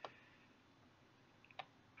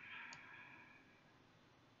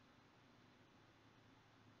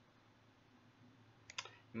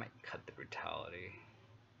 You might cut the brutality.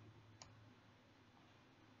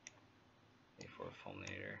 For a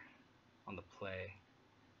Fulminator on the play.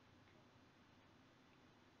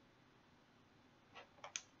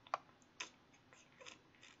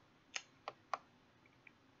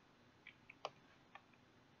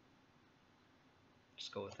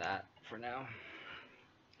 Just go with that for now.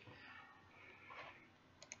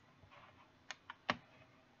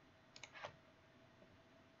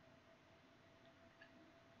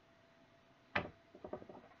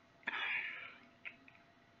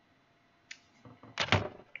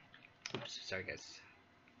 Oops, sorry guys.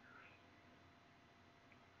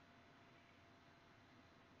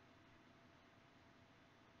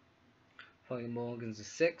 Falling Mulligan's a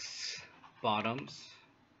 6. Bottoms.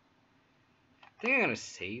 I think I'm gonna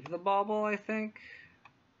save the bauble, I think.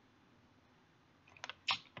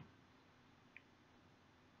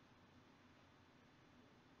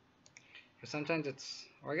 Because sometimes it's,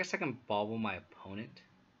 or I guess I can bauble my opponent.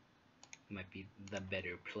 It might be the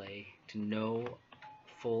better play to know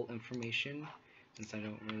full information, since I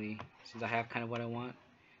don't really, since I have kind of what I want.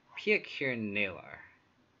 Piakir Nalar.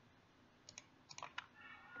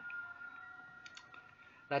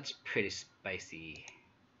 That's pretty spicy.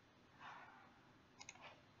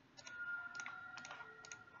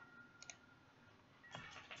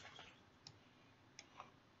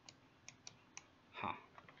 Huh.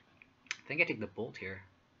 I think I take the bolt here.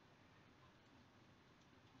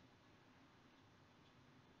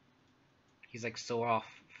 He's like so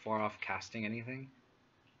far off casting anything.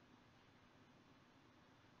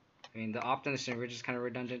 I mean, the Optimus Ridge is kind of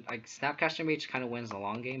redundant. Like Snapcaster Mage kind of wins the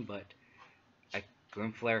long game, but like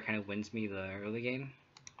Grimflare kind of wins me the early game.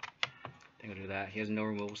 I think I'll do that. He has no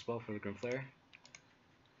removal spell for the Grimflare.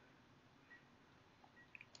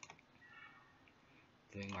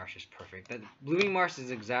 Blooming Marsh is perfect. That Blooming Marsh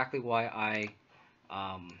is exactly why I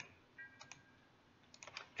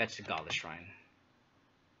fetched the Godless Shrine.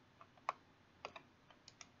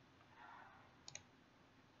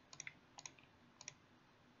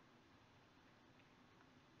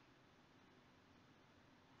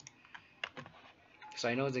 So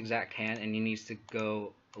I know his exact hand, and he needs to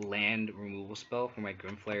go land removal spell for my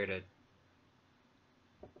Grimflayer to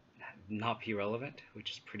not be relevant, which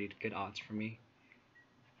is pretty good odds for me.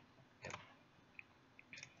 Yep.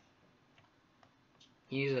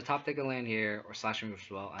 He uses a top deck of land here or slash removal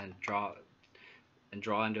spell and draw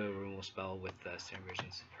into a removal spell with the Standard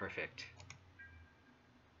Visions. Perfect.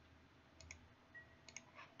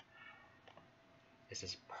 This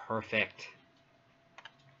is perfect.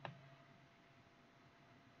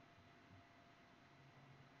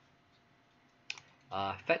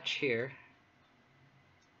 Fetch here,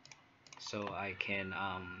 so I can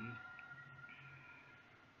I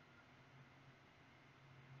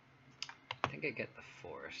think I get the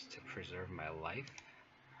forest to preserve my life.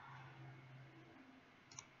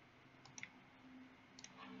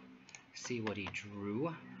 See what he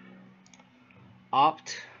drew.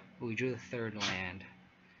 Opt. Oh, he drew the third land.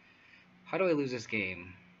 How do I lose this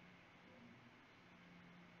game?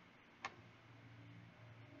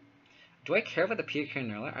 Do I care about the Pia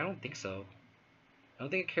Nerler? I don't think so. I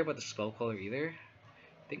don't think I care about the Spellcaller either.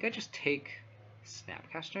 I think I just take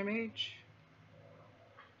Snapcaster Mage.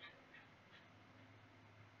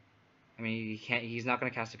 I mean, he's not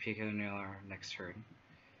gonna cast a Pia Nerler next turn.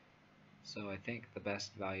 So I think the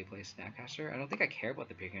best value play is Snapcaster. I don't think I care about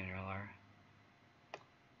the Pia Nerler.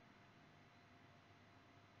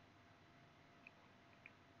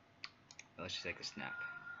 Let's just take the snap.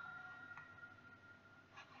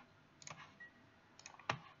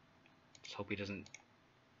 Just hope he doesn't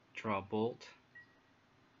draw a bolt.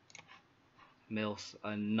 Mills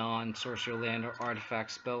a non-sorcerer land or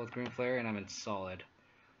artifact spell with Grimflayer, and I'm in solid.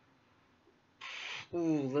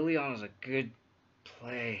 Ooh, Liliana's a good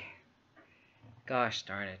play. Gosh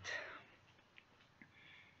darn it.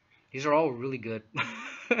 These are all really good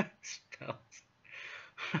spells.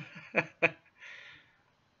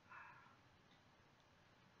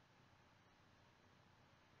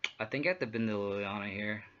 I think I have to bin the Liliana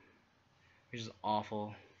here, which is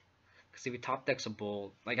awful. Because if he top decks a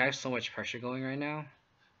bolt, like I have so much pressure going right now.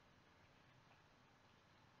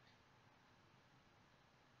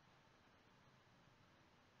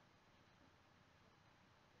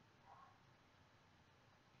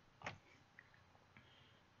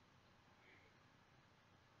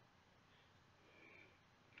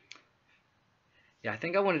 Yeah, I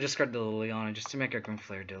think I want to discard the Liliana just to make our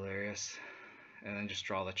Grimflayer delirious. And then just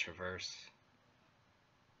draw the Traverse.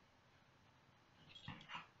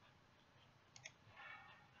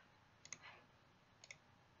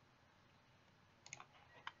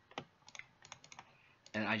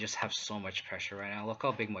 And I just have so much pressure right now. Look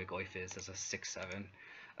how big my Goyf is as a 6/7.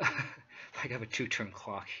 Like I have a 2-turn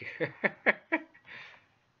clock here.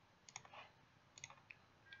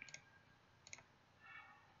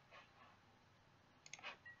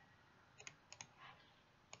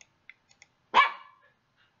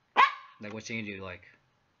 Like what's he gonna do? Like,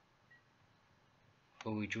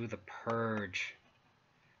 oh, we drew the Purge.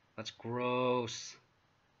 That's gross.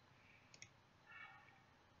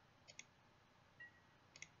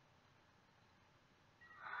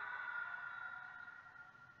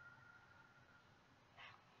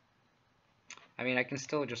 I mean, I can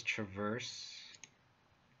still just traverse.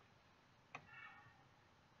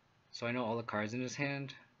 So I know all the cards in his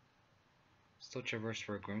hand. Still traverse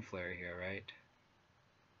for a Grimflayer here, right?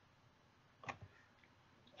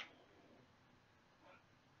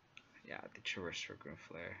 Yeah, the traverse for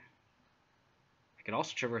Grimflayer. I can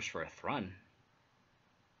also traverse for a Thrun.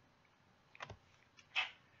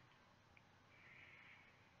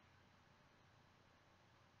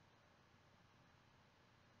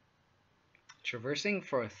 Traversing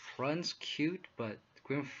for a Thrun's cute, but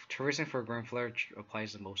traversing for a Grimflayer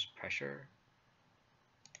applies the most pressure.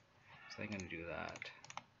 So I'm going to do that.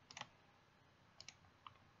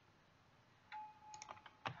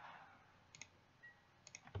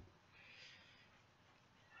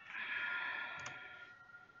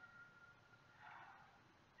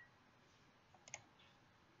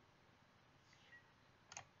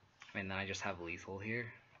 And then I just have lethal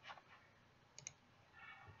here.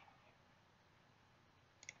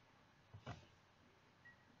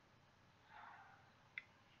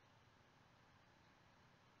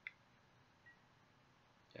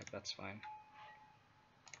 Yep, that's fine.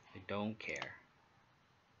 I don't care.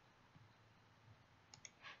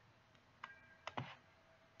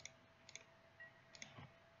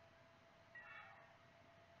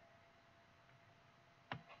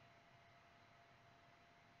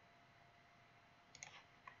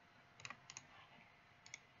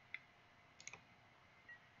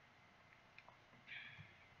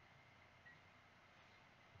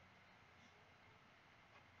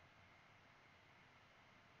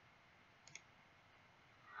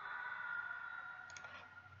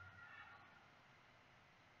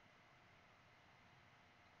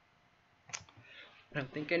 I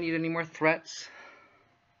don't think I need any more threats.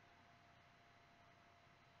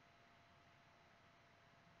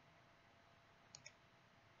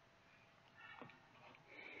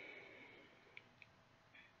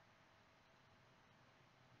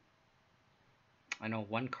 I know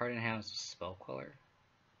one card in hand is a spell queller.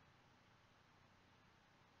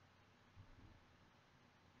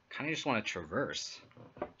 Kind of just want to traverse.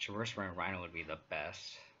 Traverse for a Rhino would be the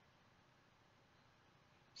best.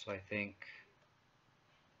 So I think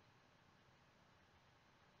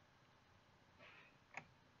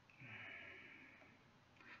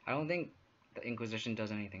I don't think the Inquisition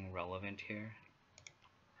does anything relevant here.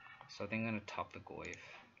 So I think I'm gonna top the Goyf.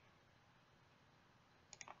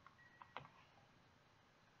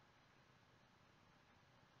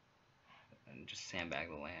 And just sandbag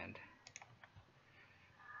the land.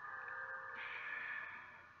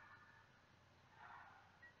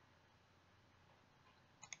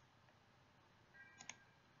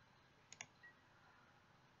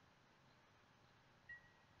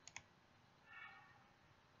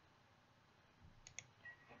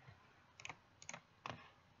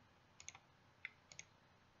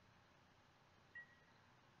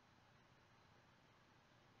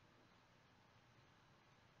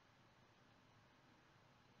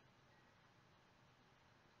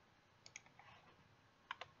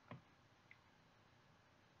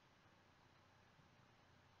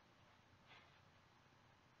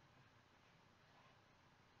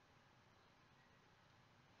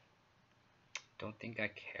 Don't think I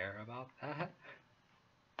care about that.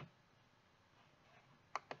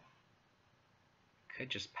 Could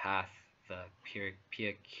just path the Pia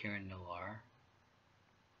Kiran Nalar.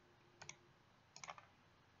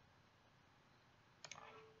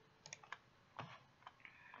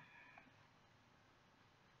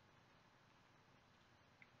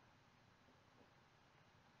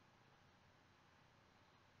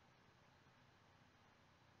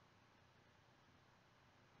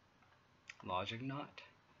 Logic Knot.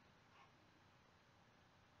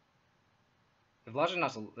 If Logic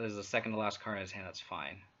Knot is the second to last card in his hand, that's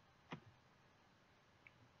fine.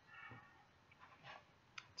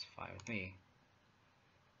 It's fine with me.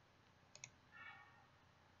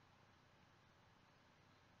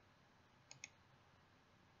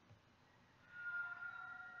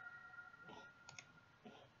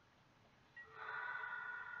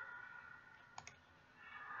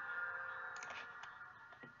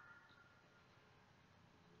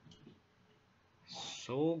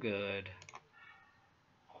 So good.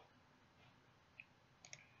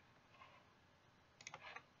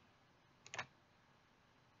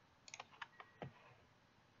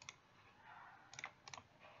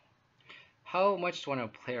 How much do I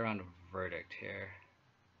want to play around a Verdict here?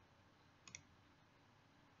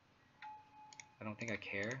 I don't think I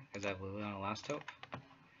care because I have Lily on a last hope.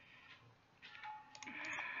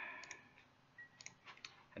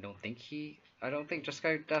 I don't think Just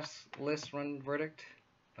Guy Death's list run Verdict,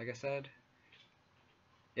 like I said.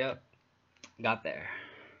 Yep, got there.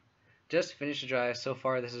 Just finished the drive. So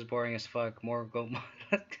far, this is boring as fuck. More go.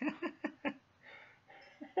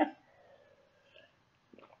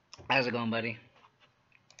 How's it going, buddy?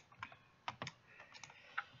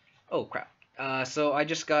 Oh crap. So I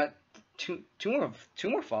just got two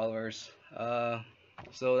more followers.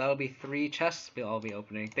 So that'll be 3 chests I'll be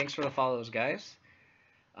opening. Thanks for the follows, guys.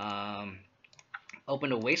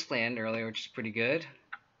 Opened a Wasteland earlier, which is pretty good.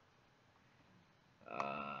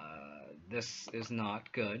 This is not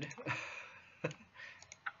good.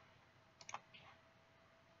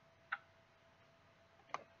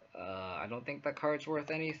 I don't think that card's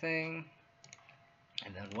worth anything.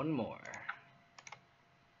 And then one more.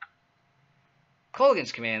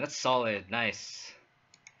 Colgan's Command, that's solid, nice.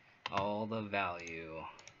 All the value.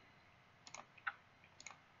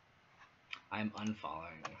 I'm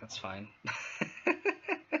unfollowing, that's fine.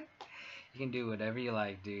 You can do whatever you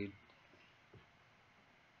like, dude.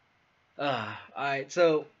 Alright,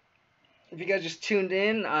 so if you guys just tuned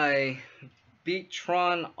in, I beat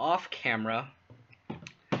Tron off camera.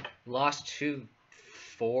 Lost to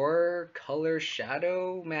 4 Color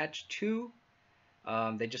Shadow match 2.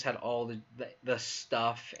 They just had all the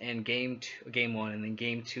stuff in game 1, and then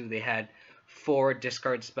game 2 they had 4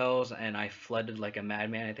 discard spells, and I flooded like a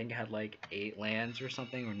madman. I think I had like 8 lands or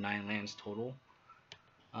something, or 9 lands total.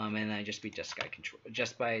 And I just beat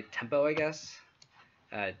just by tempo, I guess.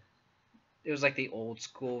 It was like the old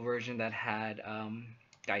school version that had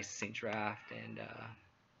Dice Saint Draft and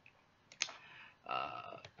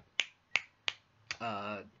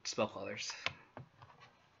spell callers.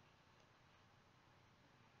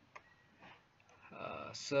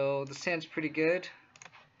 So the stand's pretty good.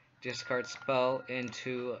 discard spell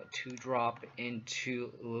into 2-drop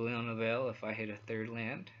into Liliana Vale if I hit a 3rd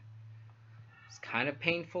land. It's kind of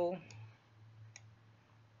painful.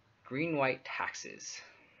 Green-white taxes.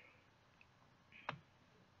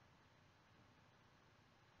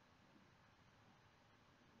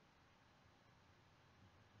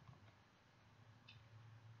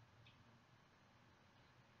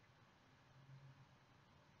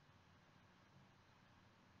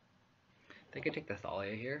 They could take the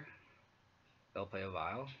Thalia here. They'll play a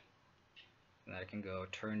Vial. And I can go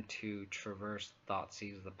turn 2, Traverse,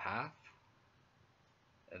 Thoughtseize the Path.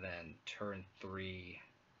 And then turn 3,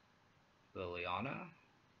 Liliana.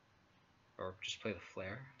 Or just play the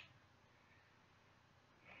Flare.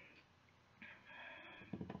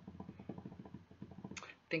 I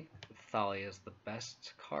think Thalia is the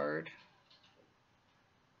best card.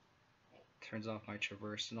 Turns off my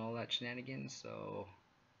Traverse and all that shenanigans, so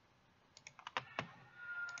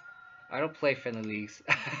I don't play friendly leagues.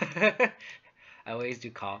 I always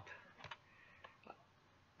do comp.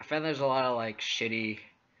 I find there's a lot of like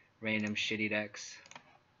random shitty decks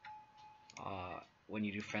when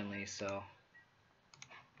you do friendly, so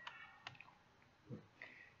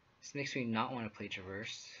this makes me not want to play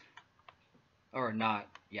Traverse. Or not,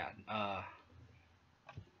 yeah,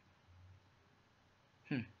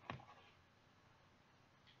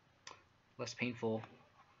 less painful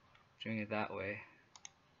doing it that way.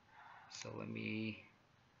 So let me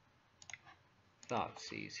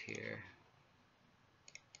Thoughtseize here.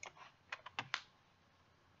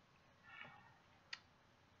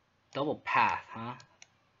 Double path, huh?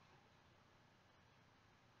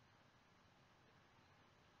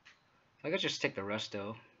 I could just take the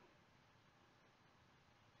Resto.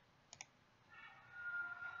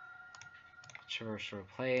 Traverse for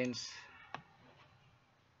planes.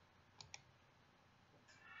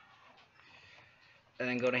 And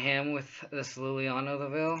then go to ham with this Liliana the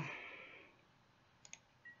Veil.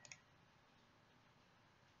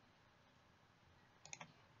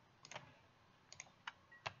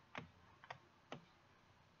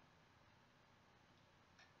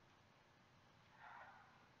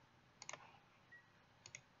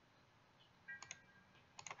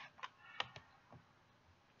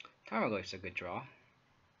 Tarmogoyf's a good draw.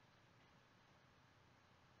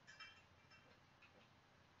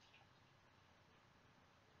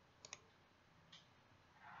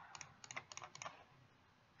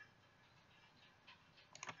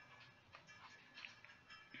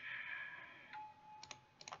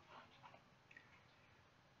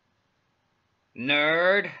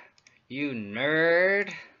 Nerd! You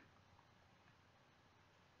nerd!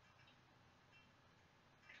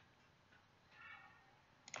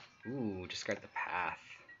 Ooh, discard the path.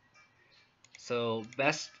 So,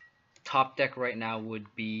 best top deck right now would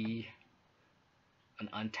be an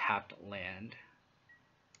untapped land.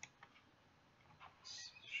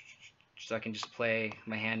 So I can just play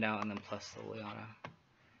my hand out and then plus the Liliana.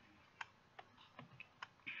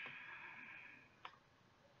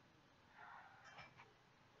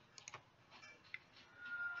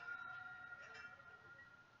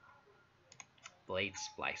 Blade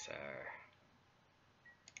Splicer.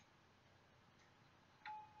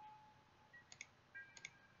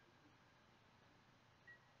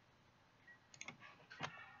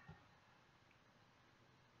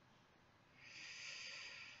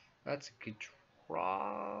 That's a good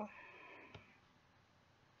draw.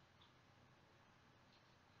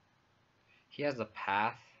 He has a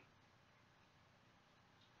path.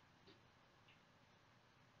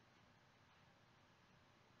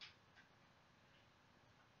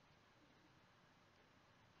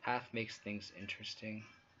 Path makes things interesting.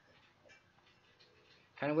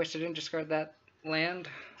 Kind of wish I didn't discard that land.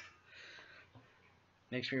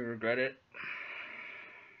 Makes me regret it.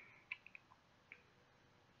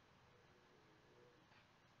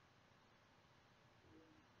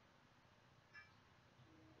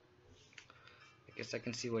 I guess I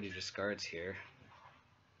can see what he discards here.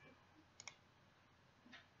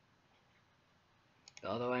 The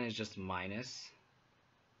other line is just minus.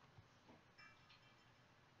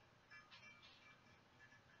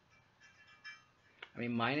 I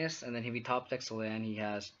mean minus, and then if he top decks a land, he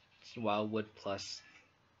has Wildwood plus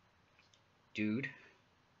Dude.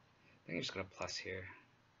 I think I'm just gonna plus here.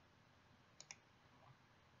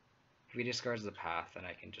 If he discards the path, then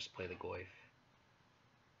I can just play the Goyf.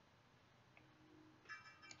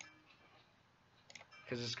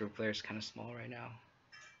 Because this group player is kind of small right now.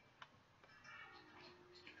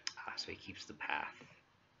 So he keeps the path.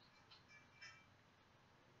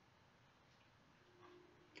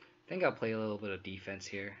 I think I'll play a little bit of defense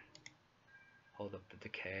here. Hold up the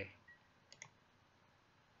decay.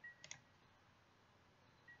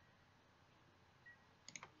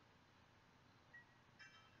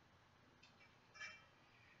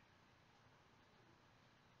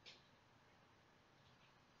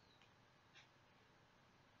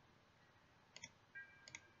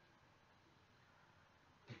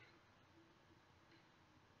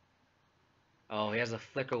 Oh, he has a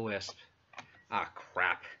Flicker Wisp. Ah,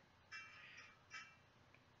 crap.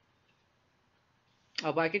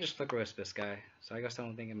 Oh, but I could just Flicker Wisp this guy, so I guess I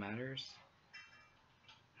don't think it matters.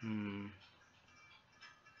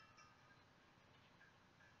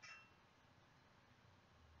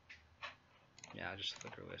 Yeah, I'll just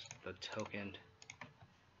Flicker Wisp the token,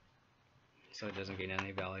 so it doesn't gain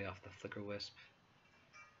any value off the Flicker Wisp.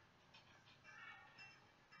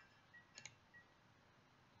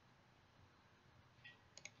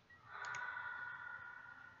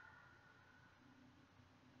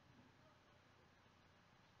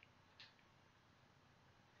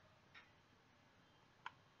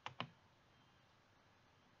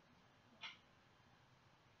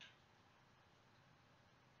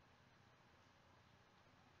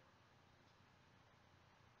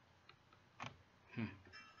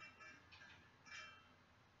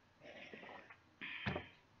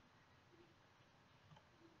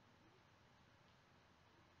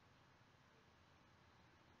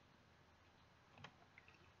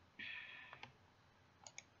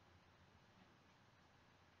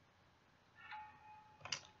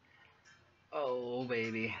 Oh,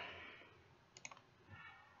 baby.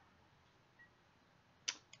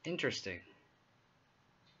 Interesting.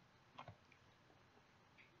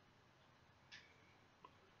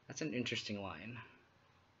 That's an interesting line.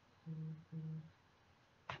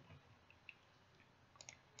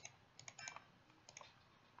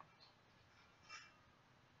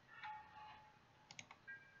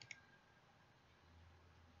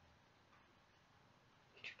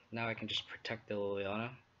 Now I can just protect the Liliana.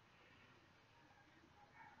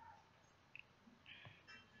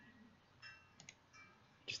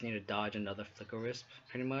 Just need to dodge another Flicker Wisp,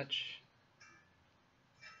 pretty much.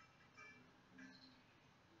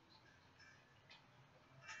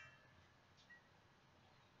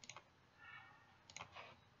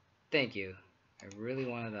 Thank you. I really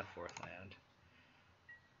wanted that 4th land.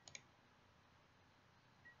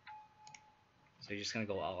 So he's just gonna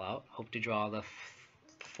go all out. Hope to draw the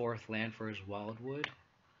 4th land for his Wildwood.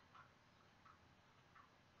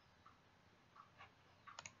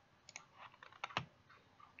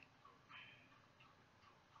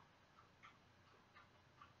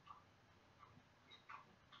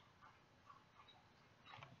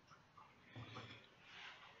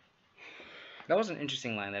 That was an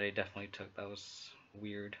interesting line that I definitely took. That was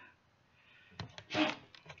weird. I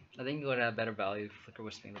think you would have better value Flicker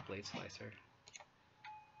Wisping the Blade Slicer.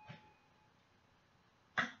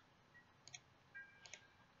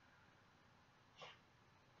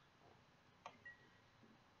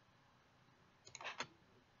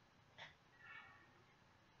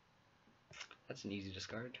 That's an easy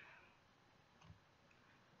discard.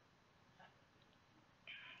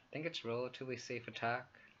 I think it's relatively safe attack.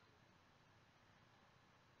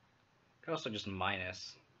 Could also just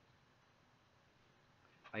minus.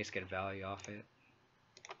 I just get value off it.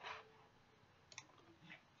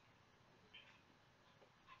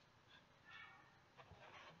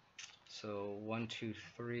 So 1, 2,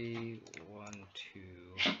 3, 1, 2,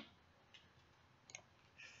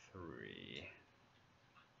 3.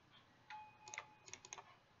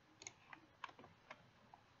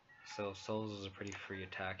 So Souls is a pretty free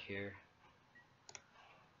attack here.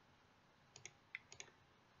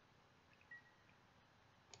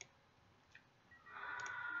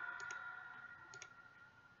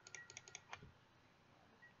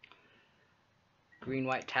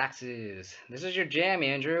 Green-white taxes. This is your jam,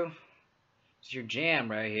 Andrew. This is your jam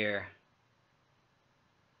right here.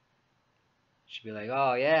 Should be like,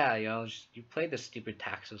 oh yeah, you know, you played the stupid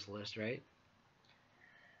taxes list, right?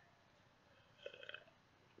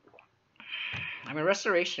 I mean,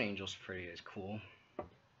 Restoration Angel's pretty cool.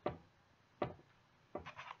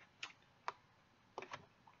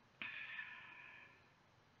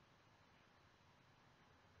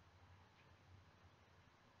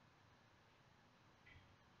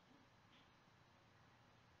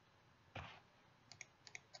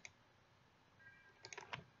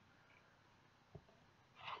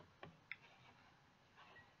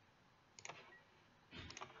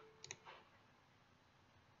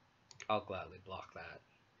 I'll gladly block that.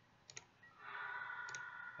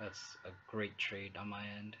 That's a great trade on my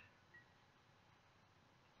end.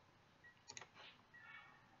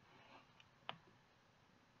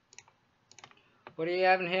 What do you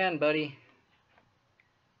have in hand, buddy?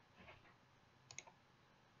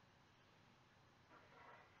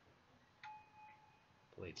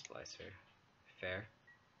 Blade Slicer. Fair.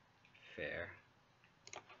 Fair.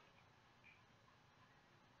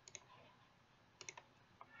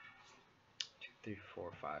 2, 3,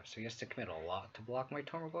 4, 5. So he has to commit a lot to block my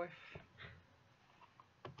Tormaglyph.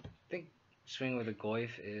 I think Swing with a Goyf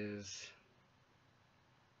is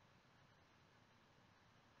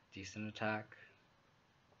decent attack.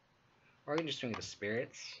 Or I can just swing with the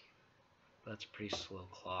Spirits. That's a pretty slow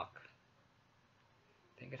clock.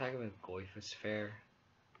 I think attacking with Goyf is fair.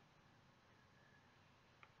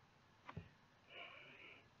 If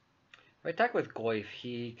I attack with Goyf,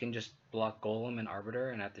 he can just block Golem and Arbiter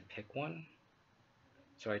and I have to pick one.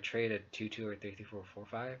 So I trade a 2-2 or 3-3-4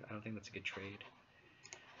 4-5. I don't think that's a good trade.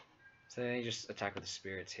 So then you just attack with the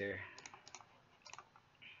Spirits here.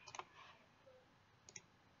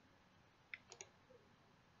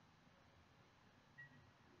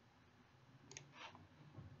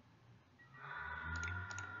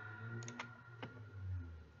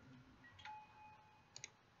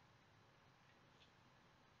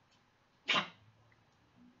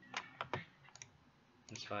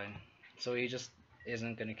 It's fine. So he just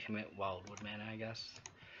isn't going to commit Wildwood mana, I guess.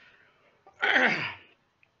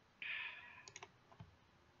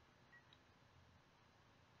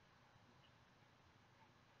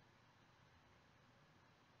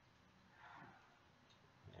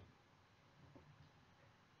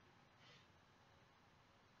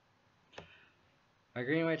 My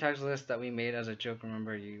green white tax list that we made as a joke,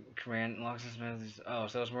 remember, you ran Locks and Smithies. Oh,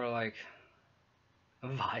 so it's more like a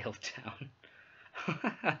Vile Town.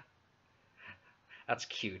 That's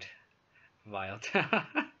cute. Vile Town.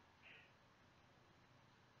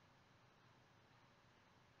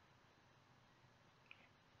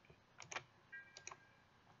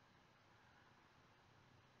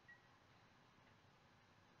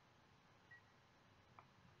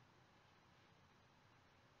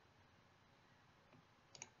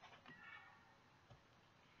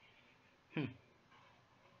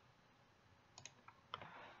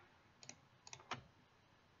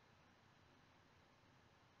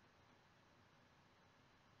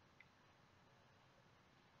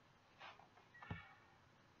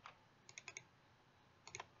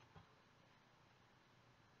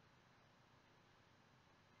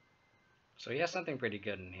 So he has something pretty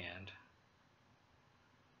good in hand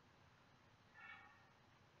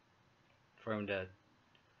for him to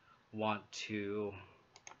want to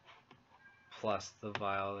plus the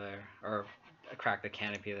Vial there, or crack the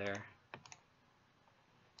Canopy there.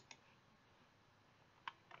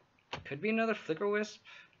 Could be another Flicker Wisp.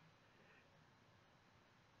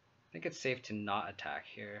 I think it's safe to not attack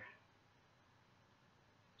here.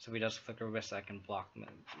 So if he does Flicker Wisp, I can block them.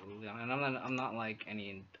 And I'm not like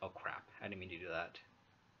any. Oh crap! I didn't mean to do that.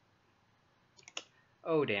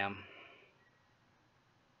 Oh damn.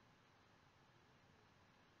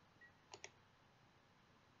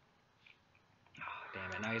 Oh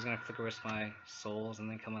damn it! Now he's gonna Flicker Wisp my souls and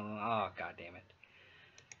then come along. Oh god damn it!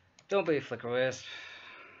 Don't be Flicker Wisp.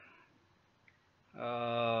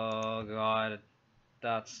 Oh god,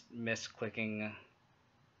 that's misclicking.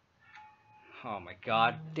 Oh my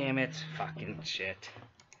god, damn it. Fucking shit.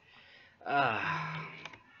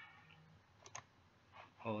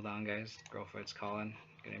 Hold on guys, girlfriend's calling.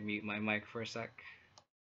 Gonna mute my mic for a sec.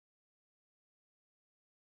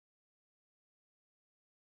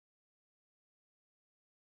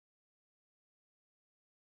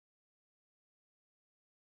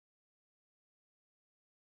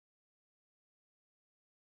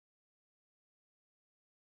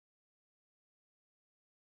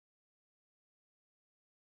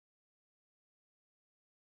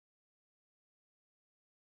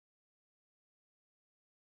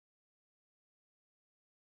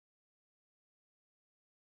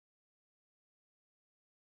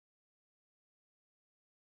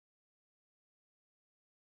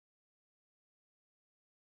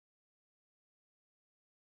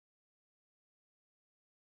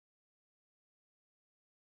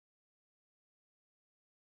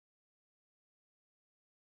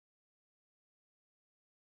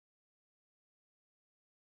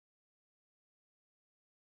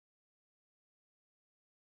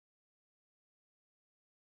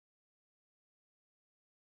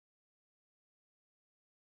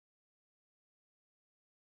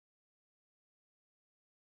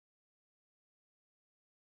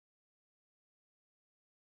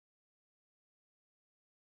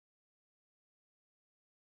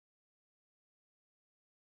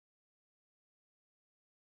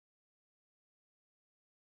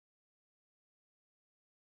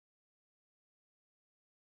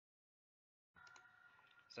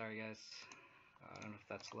 Sorry guys, I don't know if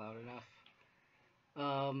that's loud enough.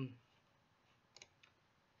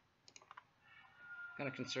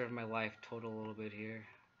 Gonna conserve my life total a little bit here.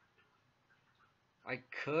 I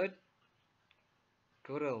could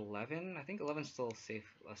go to 11. I think 11 is still a safe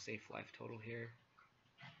life total here.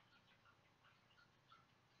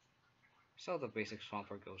 Still the basic Swamp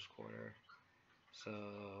or Ghost Quarter. So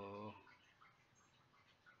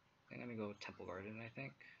I'm gonna go Temple Garden, I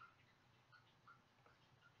think.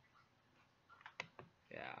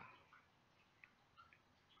 Yeah.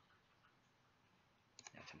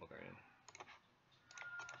 Yeah, Temple Garden.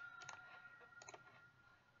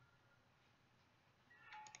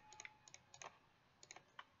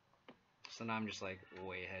 So now I'm just like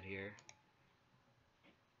way ahead here.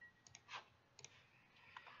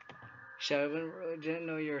 Shadow, didn't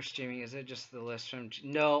know you were streaming. Is it just the list from?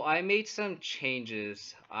 No, I made some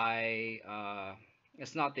changes.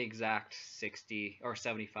 It's not the exact 60 or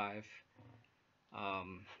 75.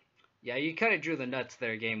 Yeah, you kind of drew the nuts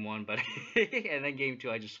there, game one, but and then game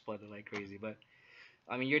two, I just split it like crazy. But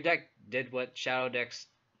I mean, your deck did what Shadow decks.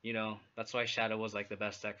 That's why Shadow was like the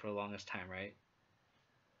best deck for the longest time, right?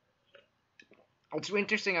 It's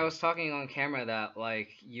interesting. I was talking on camera that like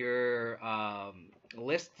your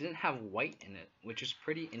list didn't have white in it, which is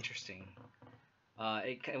pretty interesting.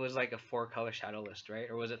 It was like a 4-color Shadow list, right?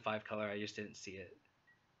 Or was it 5-color? I just didn't see it.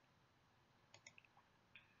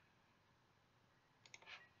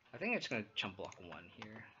 I think it's gonna chump block 1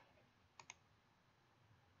 here.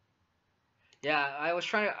 Yeah, I was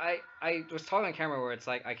talking on camera where it's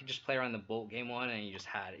like I could just play around the bolt game one and you just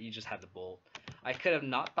had the bolt. I could have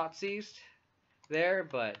not thought seized there,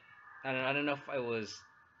 but I don't know if it was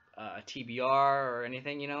a TBR or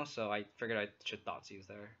anything, so I figured I should thought seize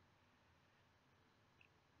there.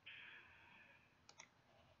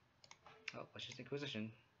 Oh, let's just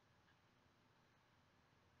Inquisition.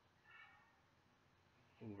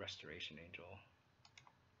 Ooh, Restoration Angel.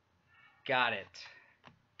 Got it.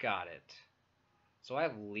 Got it. So I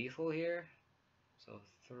have lethal here. So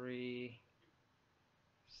 3.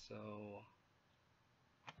 So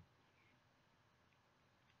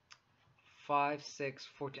 5, 6,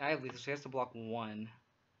 14. I have lethal, so he has to block 1.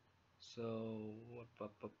 So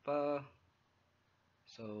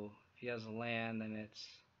so if he has a land, then it's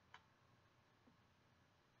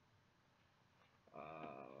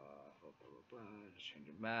just change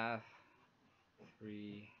the math.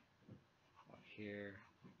 3 block here.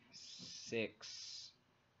 6,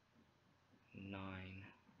 9.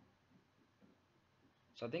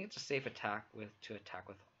 So I think it's a safe attack to attack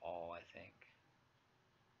with all, I think.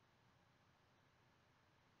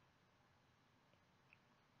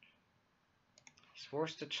 He's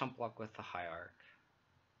forced to chump block with the Hierarch.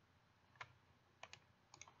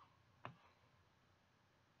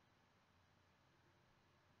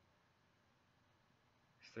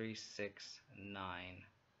 3, 6, 9.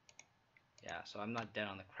 Yeah, so I'm not dead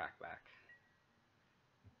on the crackback.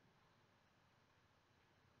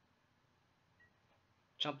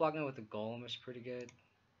 Chump blocking with the Golem is pretty good.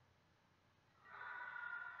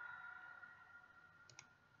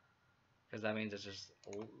 Because that means it's just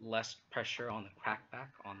less pressure on the crackback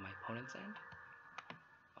on my opponent's end.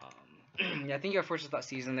 Yeah, I think you're forced to thought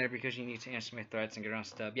season there because you need to answer my threats and get around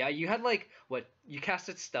stub. Yeah, you had like you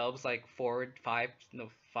casted stubs like 5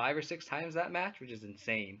 or 6 times that match, which is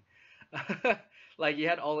insane. Like you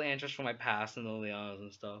had all the answers from my past and the Leonas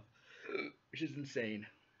and stuff, which is insane.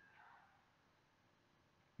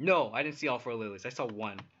 No, I didn't see all 4 lilies. I saw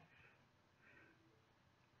 1.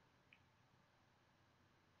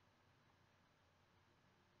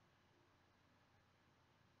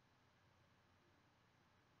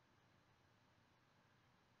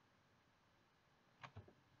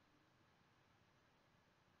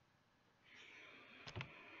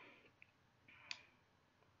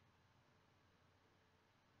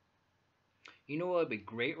 You know what would be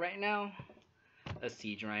great right now? A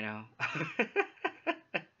siege rhino.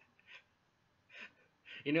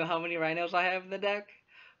 You know how many rhinos I have in the deck?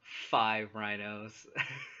 5 rhinos.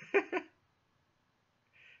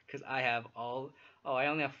 Because I have all. Oh, I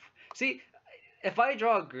only have. See, if I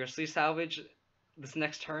draw a Grisly Salvage this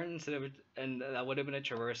next turn instead of and that would have been a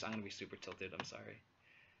Traverse, I'm gonna be super tilted. I'm sorry.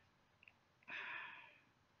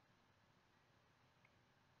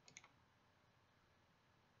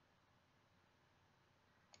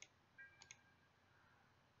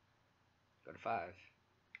 Go to 5.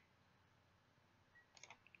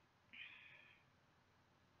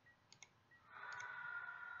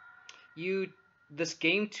 This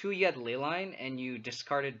game 2 you had Leyline and you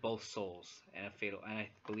discarded both souls and I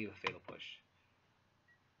believe a fatal push.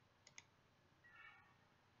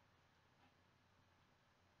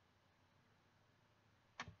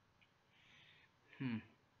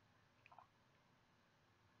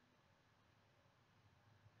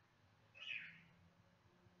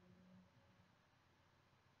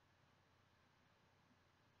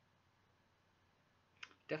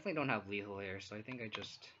 Definitely don't have lethal here, so I think I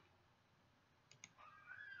just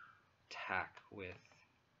attack with?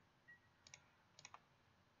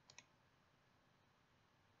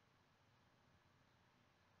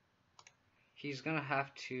 He's gonna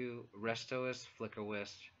have to Restoist, Flicker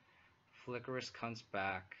Wisp. Flicker Wisp comes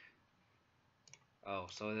back. Oh,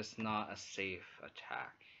 so it's not a safe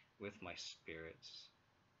attack with my spirits.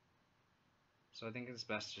 So I think it's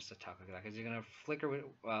best just attack like that, because you're gonna Flicker,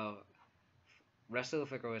 rest of the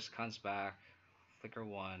Flicker Wisp comes back, Flicker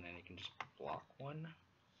 1, and you can just block 1.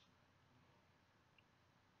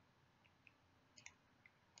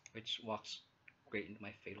 Which walks great into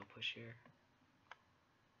my Fatal Push here.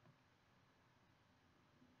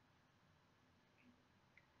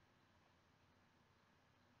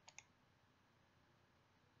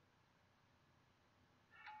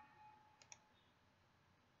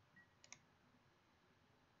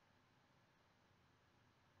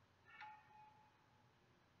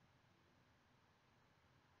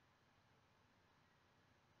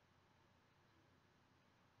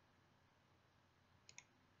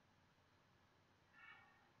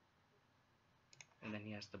 And then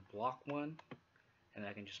he has to block 1, and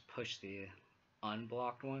I can just push the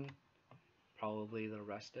unblocked one, probably the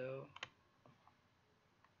Resto.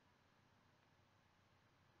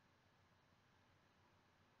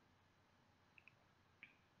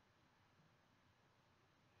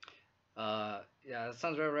 Yeah, that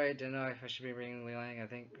sounds about right. Don't know if I should be bringing Leyline. I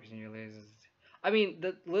think your lasers. I mean,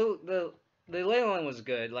 the Leyline was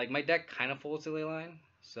good. Like, my deck kind of folds to Leyline,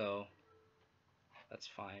 so that's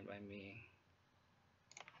fine by me.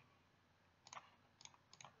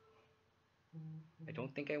 I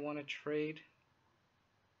don't think I want to trade.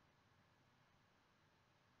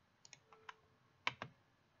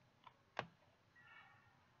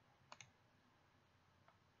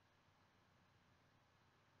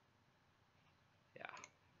 Yeah.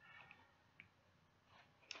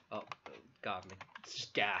 Oh, God, it's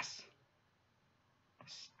just gas.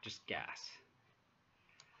 It's just gas.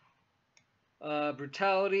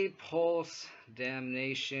 Brutality, Pulse,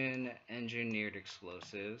 Damnation, Engineered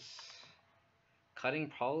Explosives.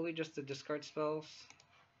 Cutting probably just the discard spells.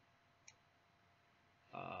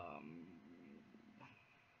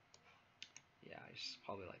 Yeah, it's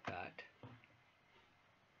probably like that.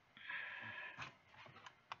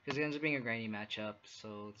 Because it ends up being a grindy matchup,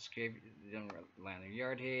 so it's great. They don't land their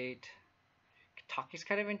Yard Hate. Kataki's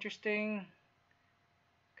kind of interesting,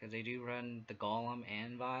 because they do run the Golem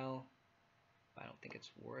and Vile. But I don't think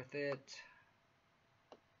it's worth it.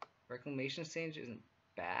 Reclamation Sage isn't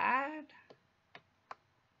bad.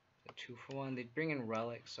 So 2-for-1. They bring in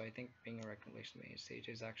Relics, so I think being a Reclamation Sage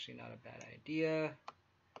is actually not a bad idea.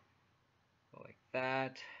 Go like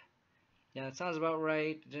that. Yeah, that sounds about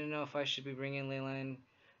right. Didn't know if I should be bringing Leyline.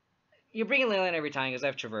 You're bringing Leyline every time because I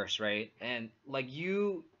have Traverse, right? And like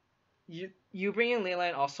you bringing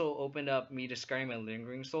Leyline also opened up me discarding my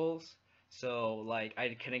Lingering Souls. So like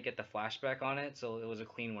I couldn't get the flashback on it, so it was a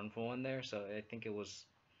clean 1-for-1 there. So I think it was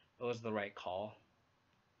the right call.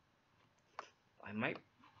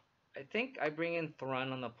 I think I bring in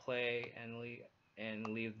Thrun on the play and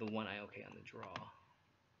leave the one IOK on the draw.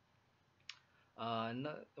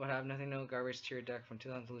 What have nothing, no garbage to your deck from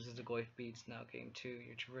 2000 loses to Goif Beats. Now game 2.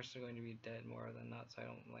 Your Traverse are going to be dead more than not, so I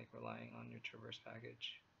don't like relying on your Traverse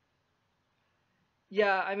package.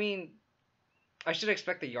 Yeah, I mean, I should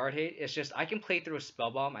expect the Yard Hate. It's just I can play through a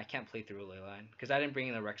Spell Bomb. I can't play through a Leyline because I didn't bring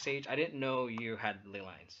in the Rex Sage. I didn't know you had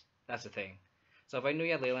Leylines. That's the thing. So if I knew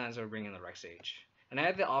you had Leylines, I would bring in the Rex Sage. And I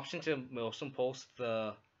had the option to Wilson Pulse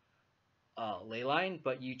the Leyline,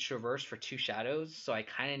 but you Traverse for 2 shadows, so I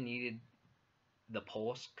kind of needed the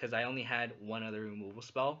Pulse because I only had one other removal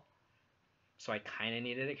spell. So I kind of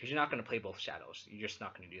needed it because you're not going to play both shadows. You're just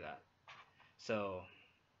not going to do that. So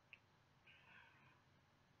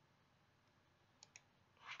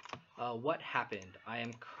what happened? I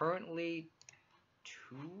am currently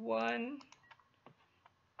 2-1.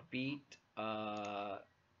 Beat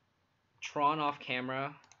Tron off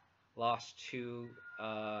camera. Lost to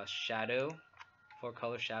Shadow,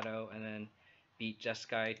 4-color Shadow, and then beat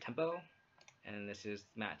Jeskai Tempo. And this is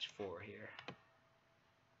match 4 here.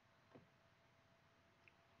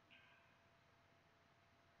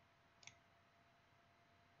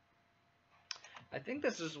 I think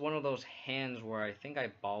this is one of those hands where I think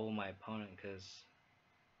I bobble my opponent because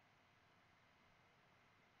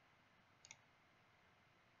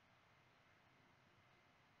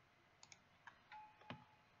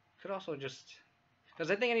could also just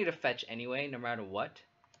because I think I need to fetch anyway, no matter what,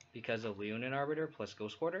 because of Leonin Arbiter plus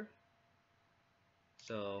Ghost Quarter.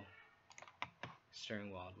 So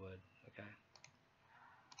Stirring Wildwood, okay.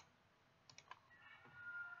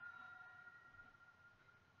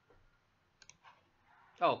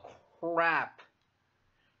 Oh, crap.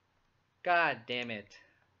 God damn it.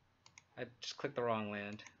 I just clicked the wrong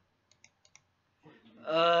land.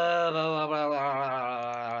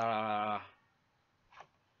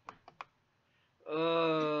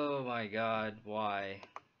 Oh my god, why?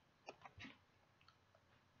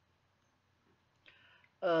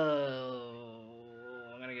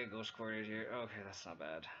 Oh, I'm gonna get ghost quarters here. Okay, that's not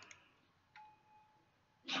bad.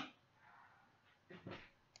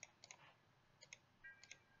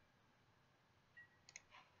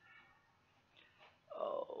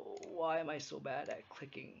 Oh, why am I so bad at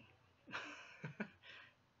clicking?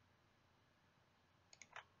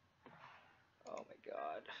 Oh my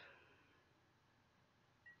god.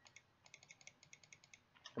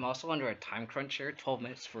 I'm also under a time crunch here. 12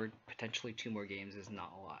 minutes for potentially 2 more games is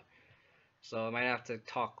not a lot. So I might have to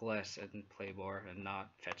talk less and play more and not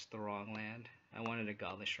fetch the wrong land. I wanted a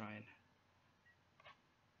Godless Shrine.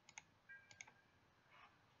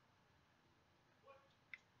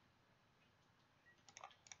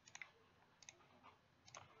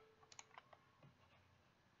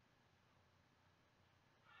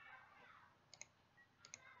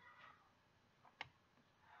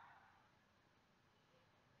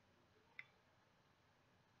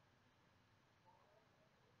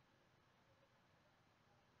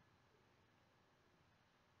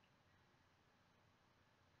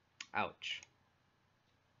 Ouch.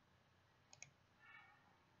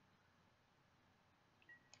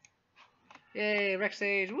 Yay, Rex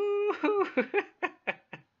Sage! Woo!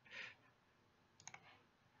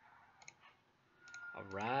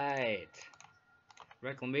 Alright.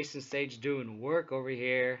 Reclamation Sage doing work over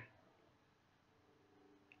here.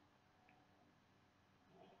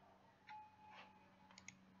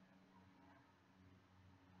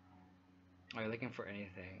 Are you looking for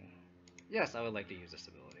anything? Yes, I would like to use this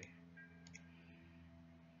ability.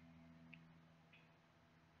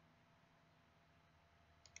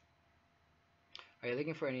 Are you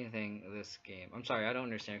looking for anything in this game? I'm sorry, I don't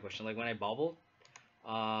understand your question. Like when I bobbled,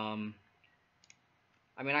 I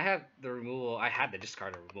mean, I have the removal. I had the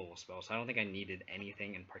discard or removal spell, so I don't think I needed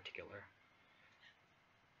anything in particular.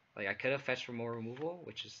 Like I could have fetched for more removal,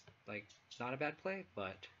 which is like not a bad play,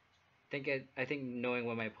 but I think knowing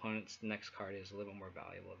what my opponent's next card is a little more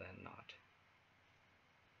valuable than not.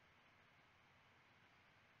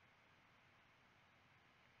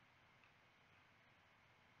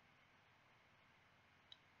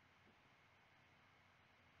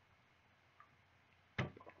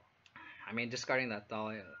 I mean, discarding that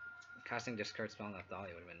Dahlia, casting discard spell on that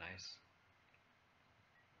Dahlia would have been nice.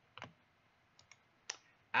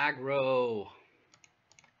 Aggro.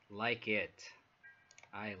 Like it.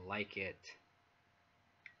 I like it.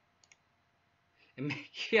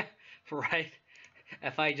 Yeah, right.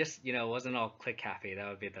 If I just, wasn't all click happy, that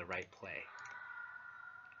would be the right play.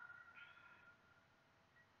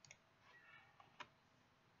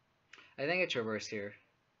 I think I traverse here.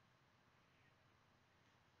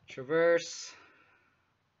 Traverse,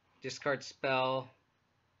 discard spell,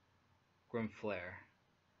 Grim Flare.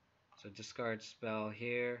 So discard spell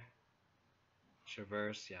here,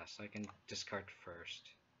 traverse, yes, I can discard first.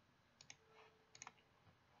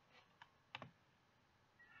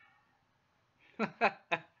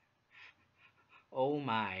 Oh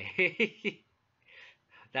my.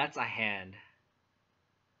 That's a hand.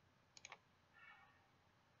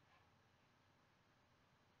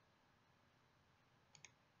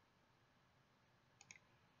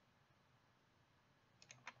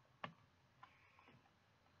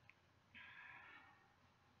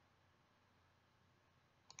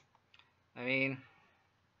 I mean,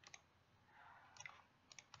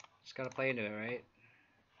 just gotta play into it, right?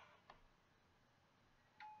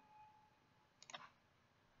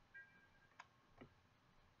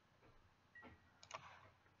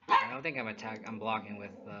 I don't think I'm blocking with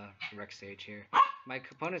Rex Sage here. My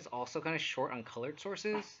opponent's also kind of short on colored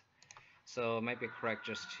sources, so it might be correct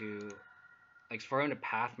just to, like, for him to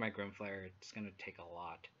path my Grimflare, it's gonna take a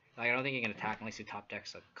lot. Like, I don't think he can attack unless he top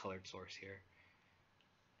decks a colored source here.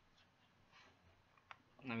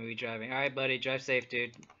 I'm gonna be driving. Alright, buddy, drive safe,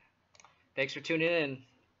 dude. Thanks for tuning in.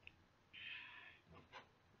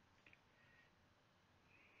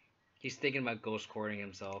 He's thinking about ghost courting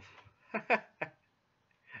himself. I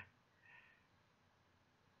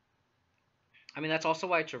mean, that's also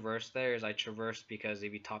why I traverse there, is I traverse because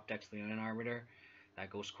if you top decks Leonin Arbiter,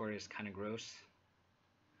 that ghost court is kind of gross.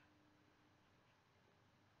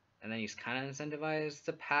 And then he's kind of incentivized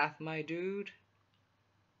to path my dude.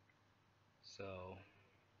 So...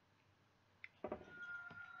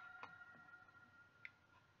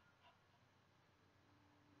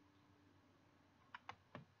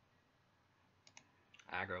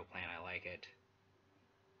 aggro plan. I like it.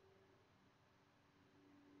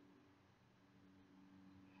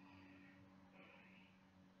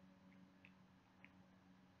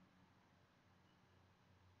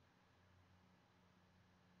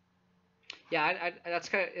 Yeah, that's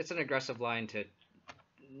kind of, it's an aggressive line to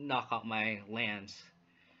knock out my lands.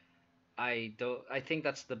 I think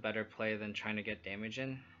that's the better play than trying to get damage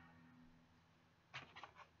in.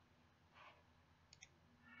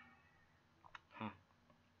 Huh.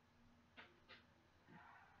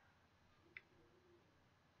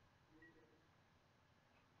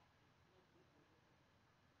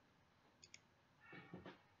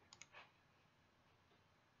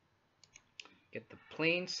 Get the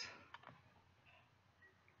planes.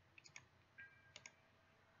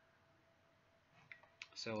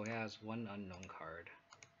 So he has one unknown card.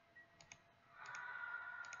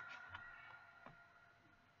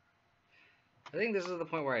 I think this is the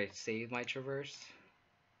point where I save my Traverse.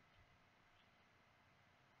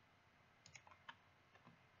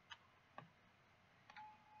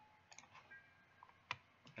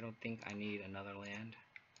 I don't think I need another land.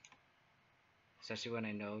 Especially when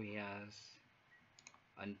I know he has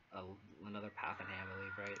another path in hand, I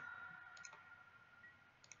believe, right?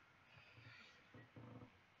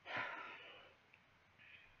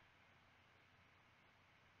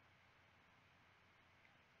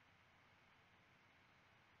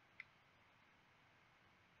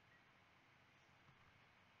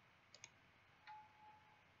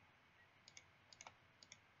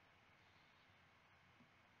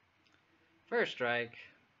 First strike.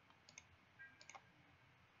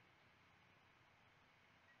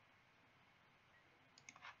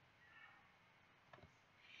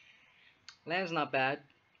 Land's not bad.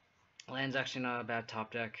 Land's actually not a bad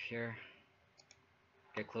top deck here.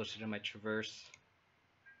 Get closer to my Traverse.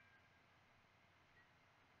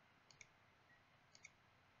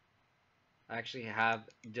 I actually have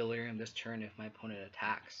Delirium this turn if my opponent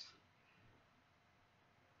attacks.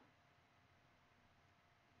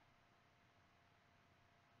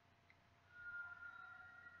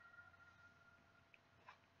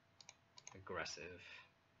 Aggressive.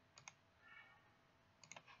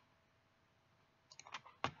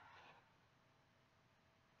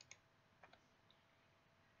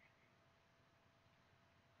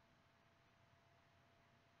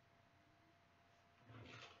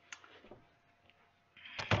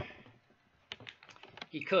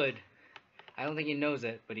 He could. I don't think he knows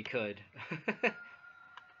it, but he could.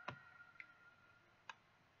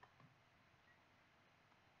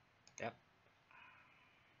 Yep.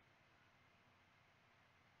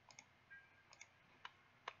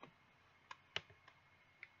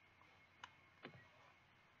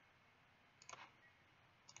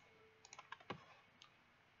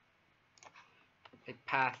 It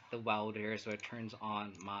passed the Wilder, so it turns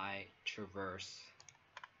on my Traverse.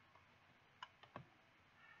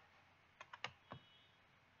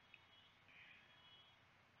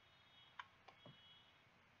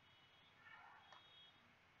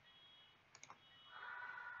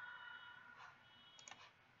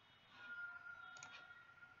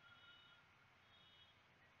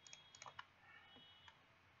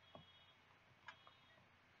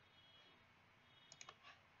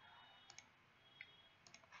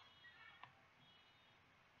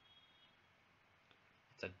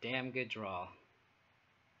 It's a damn good draw.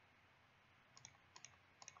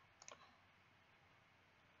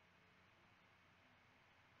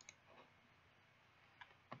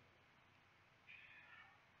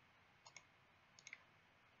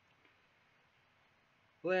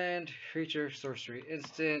 Land, creature, sorcery,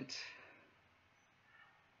 instant.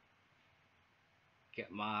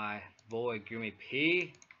 Get my Void Groomy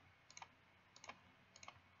P.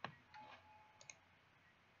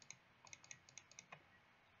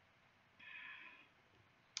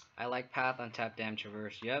 I like path on tap damn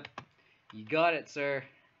Traverse. Yep. You got it, sir.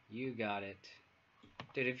 You got it.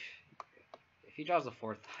 Dude, if he draws a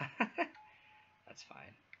fourth, that's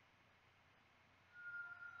fine.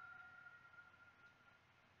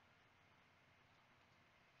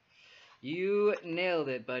 You nailed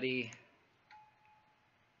it, buddy.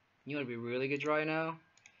 You want to be really good draw now?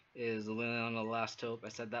 Is Lily on the last hope. I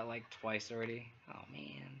said that like twice already. Oh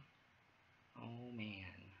man. Oh man.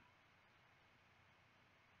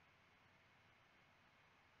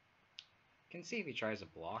 Can see if he tries to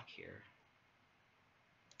block here.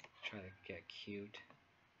 Try to get cute.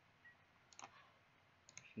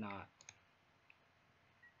 If not.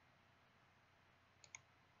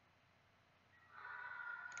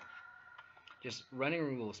 Just running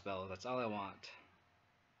removal spell, that's all I want.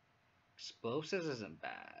 Explosives isn't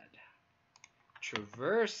bad.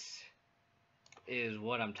 Traverse is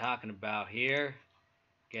what I'm talking about here.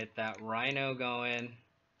 Get that rhino going.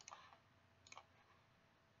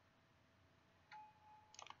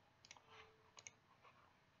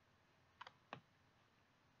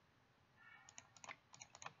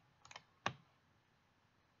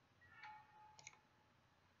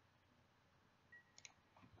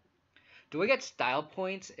 Do I get style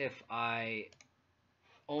points if I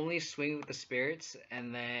only swing with the spirits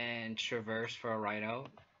and then traverse for a rhino?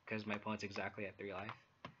 Because my opponent's exactly at 3 life.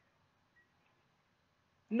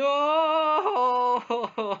 No!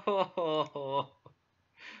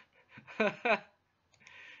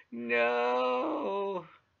 No!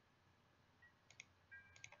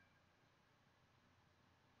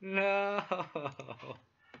 No!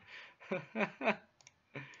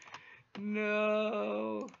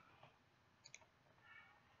 No!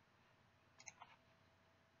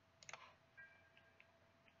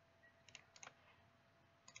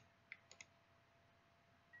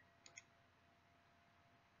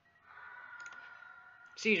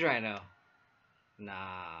 Siege Rhino. Nah,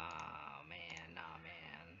 man. Nah,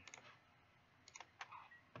 man.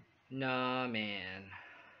 Nah, man.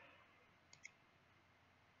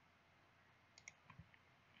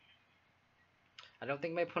 I don't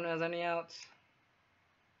think my opponent has any outs.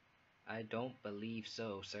 I don't believe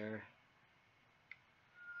so, sir.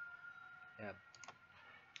 Yep.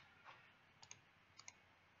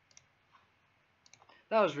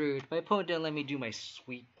 That was rude. My opponent didn't let me do my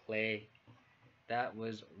sweet play. That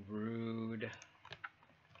was rude.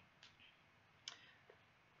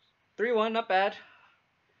 3-1, not bad.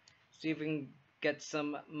 See if we can get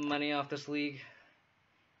some money off this league.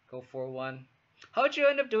 Go 4-1. How'd you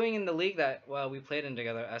end up doing in the league that we played in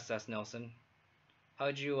together, SS Nelson?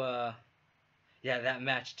 How'd you yeah, that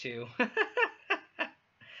match too.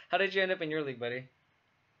 How did you end up in your league, buddy?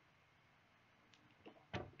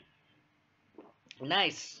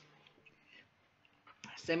 Nice.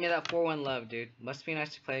 Send me that 4-1 love, dude. Must be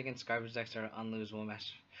nice to play against garbage decks that are unlosable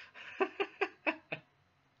match.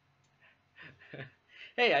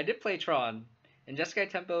 Hey, I did play Tron. And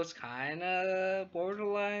Jeskai Tempo is kind of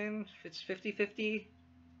borderline. It's 50-50.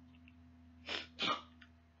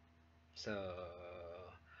 So,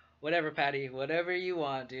 whatever, Patty. Whatever you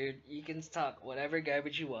want, dude. You can talk whatever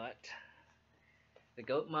garbage you want. The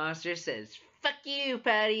Goat Monster says, fuck you,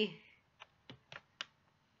 Patty.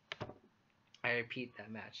 I repeat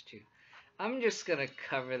that match, too. I'm just gonna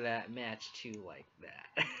cover that match, too, like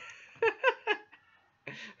that.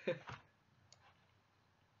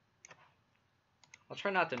 I'll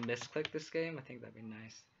try not to misclick this game. I think that'd be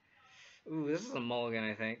nice. Ooh, this is a mulligan,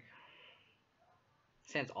 I think.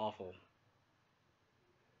 Sounds awful.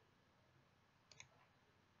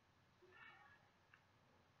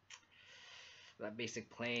 That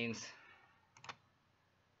basic plains.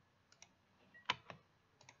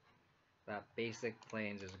 That basic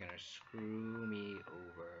plains is gonna screw me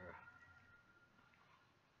over.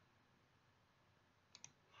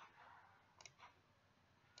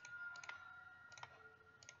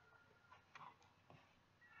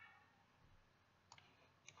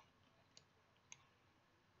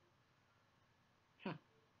 Huh.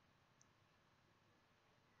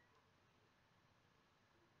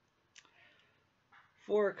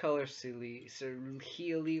 Four color Sahili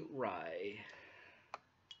Rye.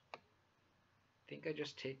 Think I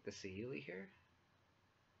just take the Sahili here?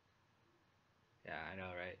 Yeah, I know,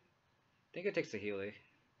 right? Think I take Sahili.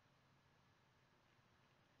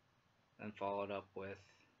 Then followed up with...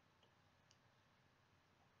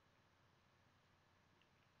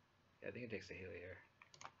 Yeah, I think it takes Sahili here.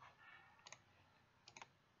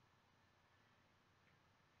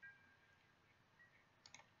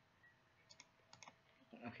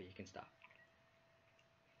 Okay, you can stop.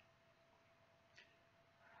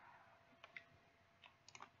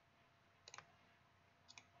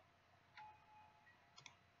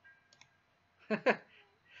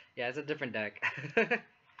 Yeah, it's a different deck. And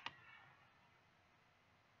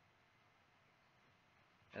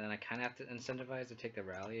then I kind of have to incentivize to take the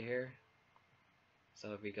rally here.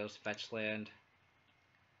 So if he goes fetch land,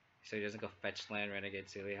 so he doesn't go fetch land, Renegade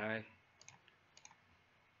Sealy High.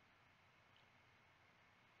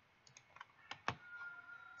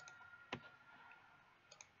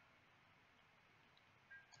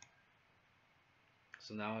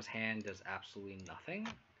 So now his hand does absolutely nothing.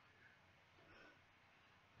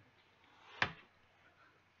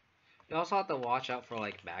 You also have to watch out for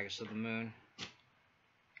like Baggage to the Moon.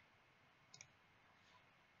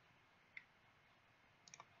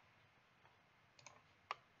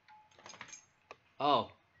 Oh,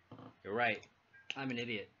 you're right. I'm an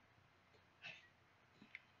idiot.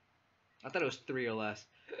 I thought it was 3 or less.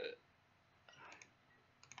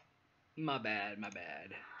 My bad, my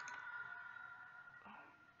bad.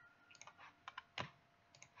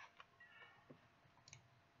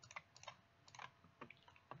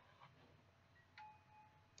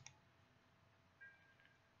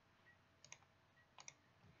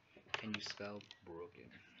 Can you spell broken?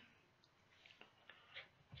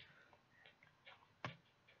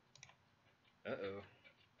 Uh-oh.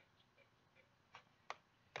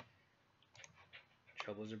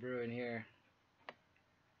 Troubles are brewing here.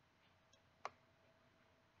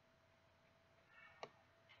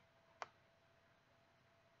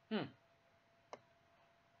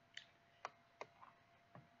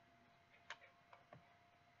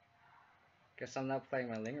 Guess I'm not playing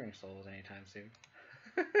my Lingering Souls anytime soon.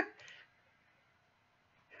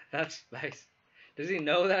 That's nice. Does he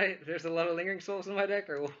know that there's a lot of Lingering Souls in my deck,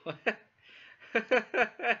 or what?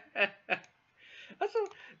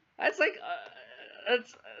 That's like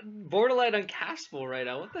that's borderline uncastable right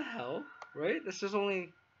now. What the hell, right? This is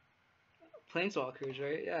only Planeswalkers,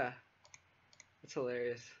 right? Yeah, that's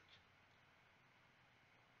hilarious.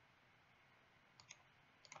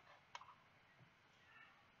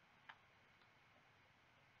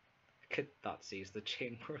 I could not seize the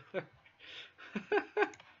Chain Whirler.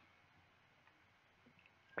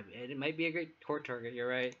 It might be a great court target. You're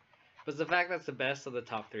right, but the fact that's the best of the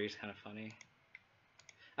top three is kind of funny.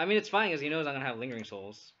 I mean, it's fine because he knows I'm gonna have Lingering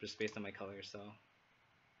Souls just based on my colors. So,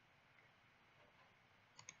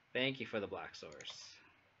 thank you for the black source.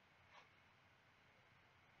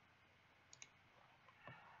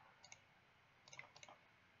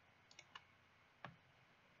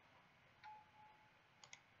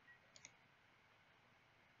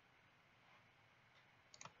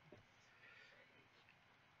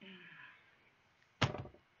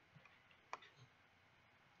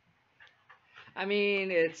 I mean,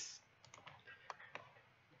 it's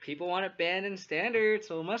people want it banned in standard,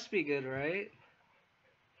 so it must be good, right?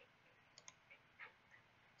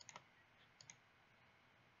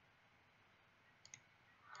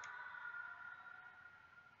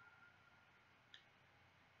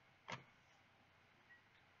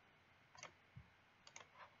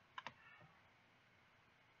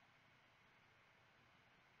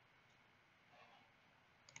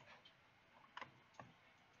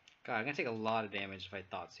 God, I'm gonna take a lot of damage if I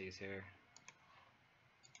Thoughtseize here.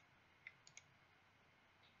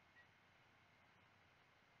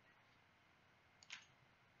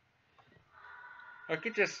 I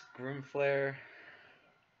could just Grimflare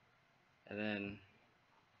and then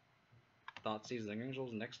Thoughtseize Lingering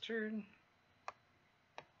Souls next turn.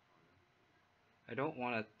 I don't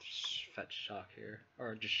want to fetch Shock here,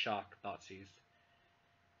 or just Shock Thoughtseize.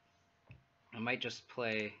 I might just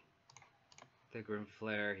play the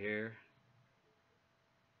Grimflare here.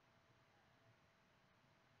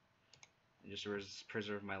 And just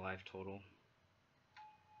preserve my life total.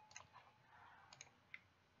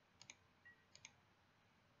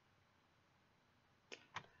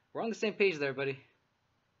 We're on the same page there, buddy.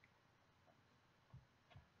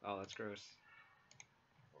 Oh, that's gross.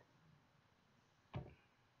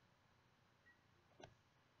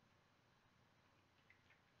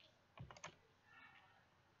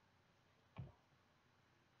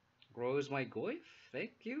 Grows my Goyf?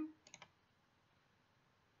 Thank you.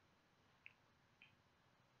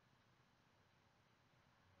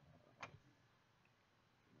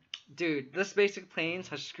 Dude, this basic planes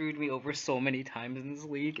has screwed me over so many times in this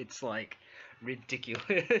league. It's like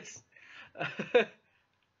ridiculous.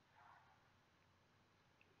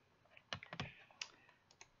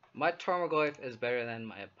 My Tarmogoyf is better than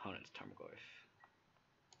my opponent's Tarmogoyf.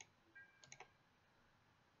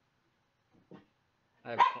 I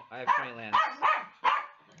have 20 lands.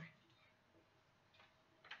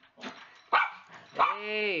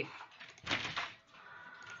 Hey!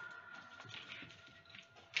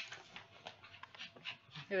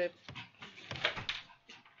 Hey, babe.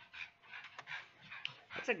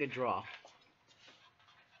 That's a good draw.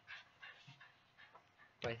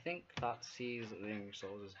 But I think Thoughtseize Lingering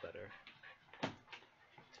Souls is better.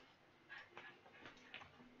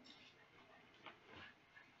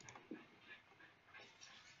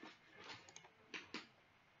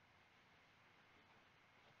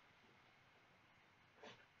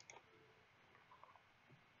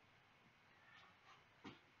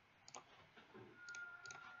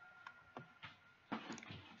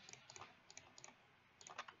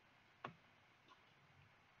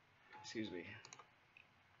 Excuse me.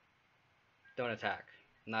 Don't attack.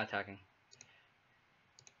 I'm not attacking.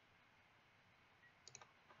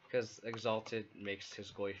 Because Exalted makes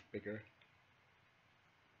his Goyf bigger.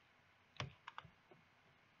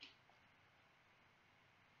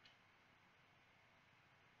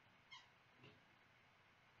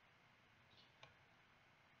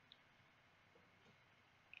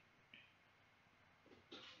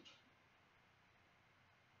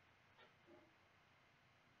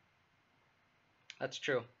 That's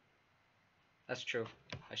true. That's true.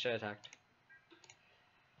 I should have attacked.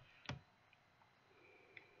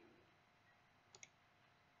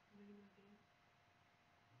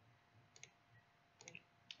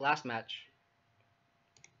 Last match.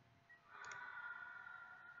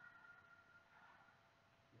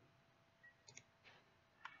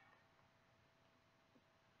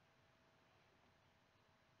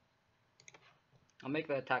 I'll make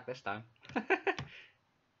the attack this time.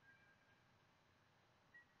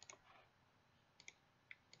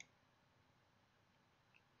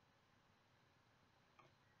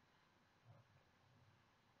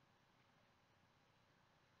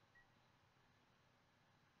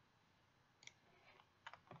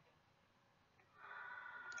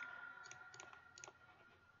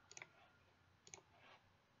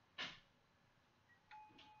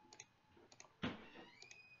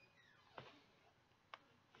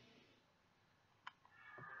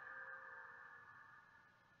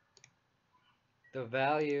 The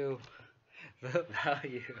value. The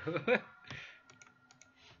value.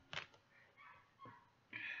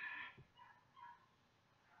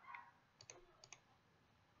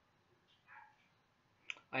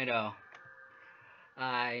 I know.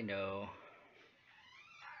 I know.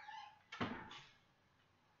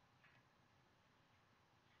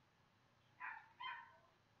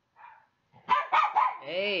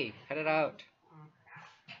 Hey, cut it out.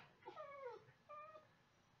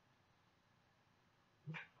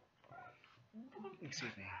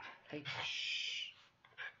 Excuse me. Hey, shh.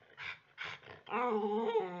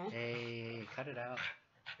 Hey, cut it out.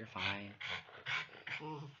 You're fine.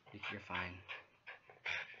 You're fine.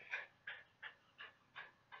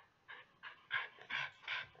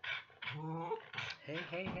 Hey,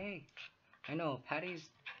 hey, hey. I know, Patty's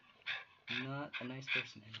not a nice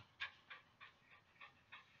person. I know.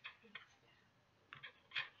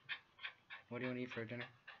 What do you want to eat for dinner?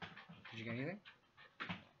 Did you get anything?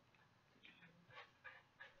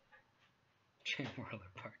 Jim Whirler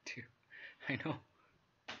Part 2. I know.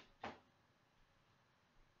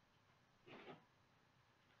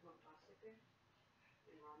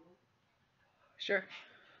 Sure.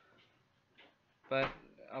 But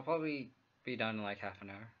I'll probably be done in like half an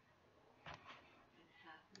hour.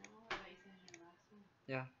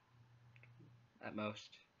 Yeah. At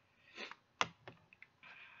most.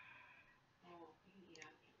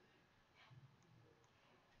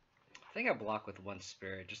 I think I block with one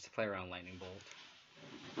spirit just to play around Lightning Bolt.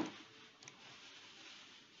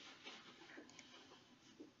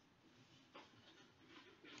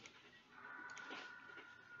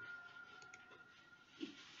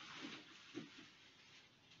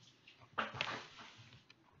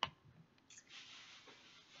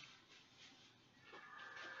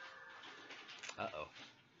 Uh-oh.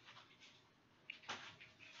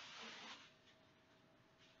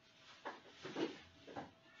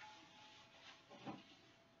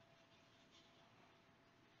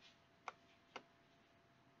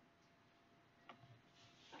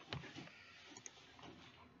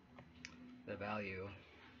 The value.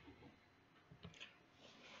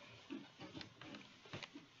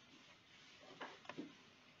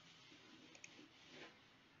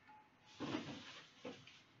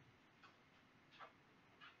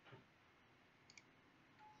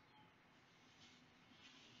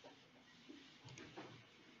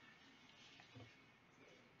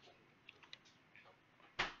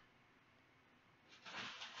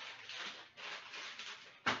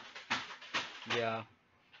 Yeah.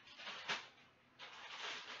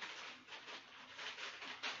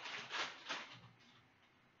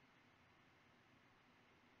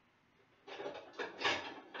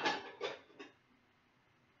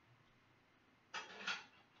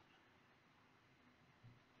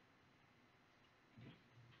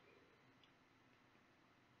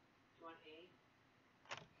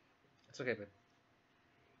 It's okay, babe.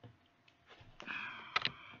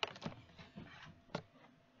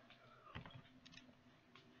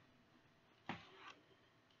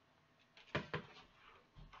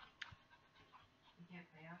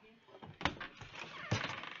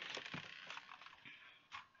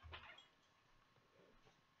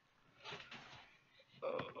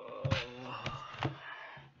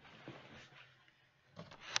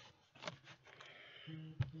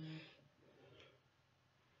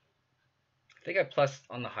 I think I plus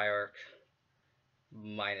on the Hierarch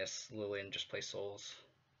minus Lillian, just play Souls.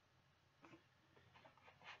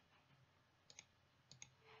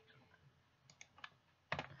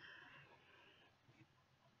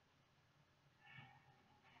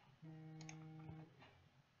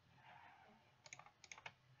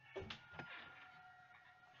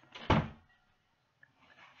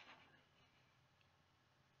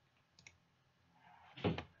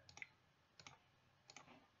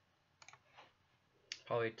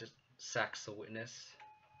 Probably just sacks the witness.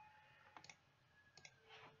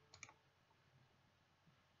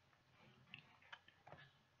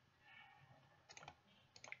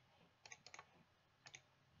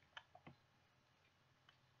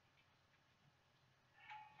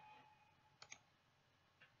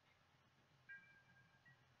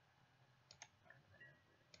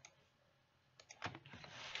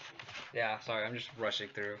 Yeah, sorry, I'm just rushing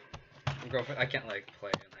through. My girlfriend, I can't like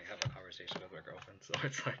play and like have a conversation with my girlfriend, so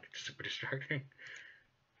it's like super distracting.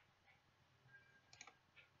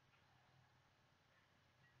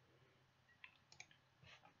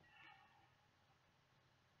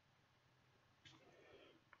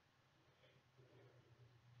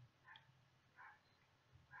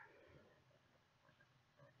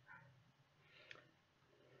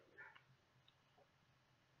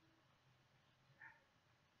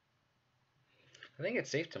 I think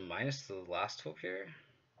it's safe to minus the last hope here,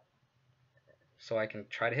 so I can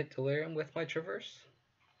try to hit Delirium with my Traverse,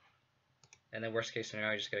 and then worst case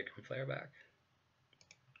scenario, I just get a Grim Flare back.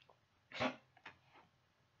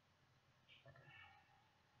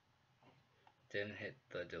 Didn't hit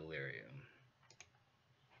the Delirium.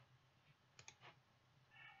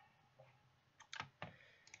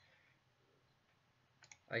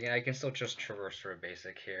 Again, I can still just Traverse for a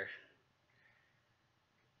basic here.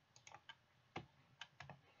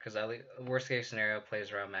 Because worst case scenario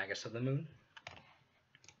plays around Magus of the Moon.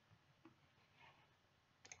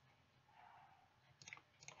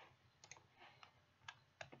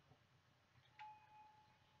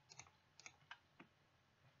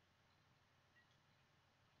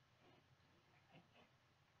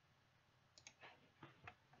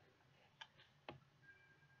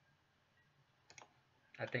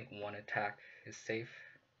 I think one attack is safe.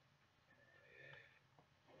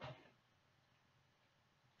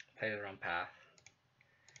 Play it around path.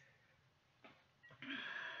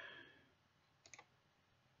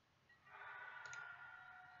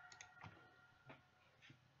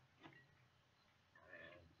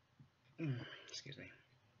 Excuse me.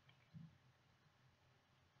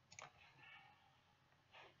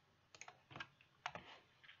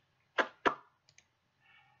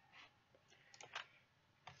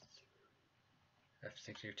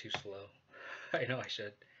 F6, you're too slow. I know I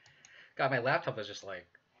should. God, my laptop is just like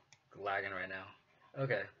lagging right now.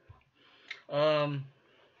 Okay.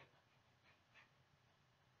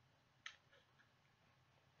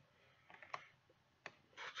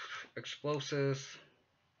 Explosives,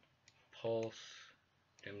 Pulse,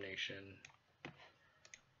 Damnation.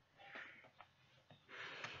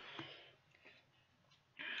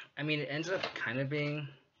 I mean, it ends up kind of being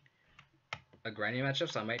a grinding matchup,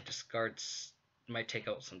 so I might might take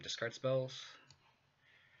out some discard spells.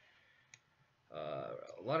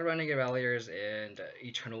 A lot of Renegade Valiers and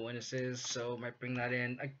Eternal Witnesses, so might bring that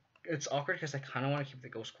in. It's awkward because I kind of want to keep the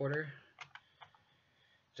Ghost Quarter,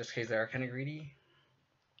 just in case they are kind of greedy.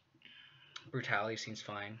 Brutality seems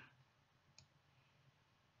fine.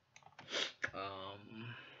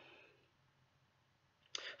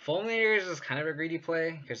 Fulminators is kind of a greedy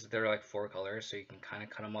play because they're like 4 colors, so you can kind of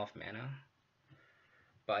cut them off mana.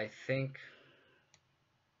 But I think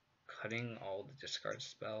cutting all the discard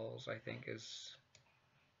spells, I think, is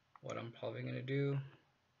what I'm probably going to do.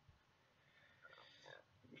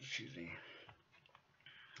 Excuse me.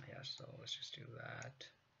 Yeah, so let's just do that.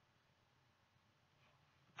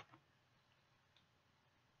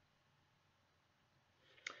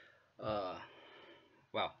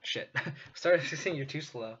 Wow, shit. Started saying you're too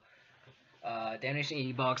slow. Damnation,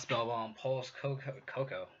 E-Box, Spellbomb, Pulse,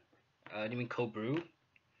 Coco. Do you mean Co-Brew?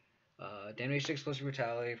 Damnation, Explosive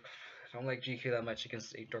Brutality. I don't like GQ that much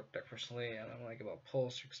against a Dork deck personally. I don't like about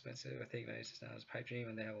Pulse, they're expensive. I think Nice now is Pipe Dream,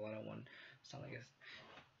 and they have a lot on one. It's not like it's...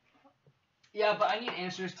 Yeah, but I need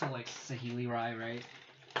answers to like Saheeli Rai, right?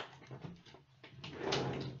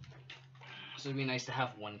 So it'd be nice to have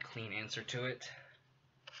one clean answer to it.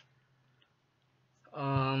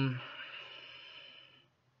 I'm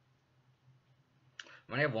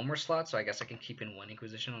gonna have one more slot, so I guess I can keep in one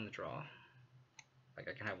Inquisition on the draw. Like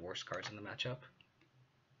I can have worse cards in the matchup.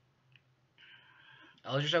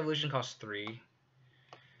 Eldritch Evolution costs 3.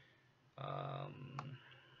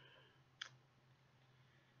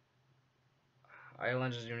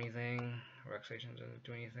 Island doesn't do anything. Relaxation doesn't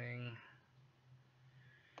do anything.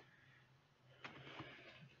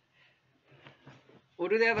 What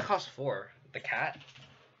do they have the cost for? The cat?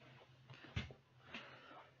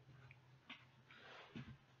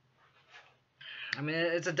 I mean,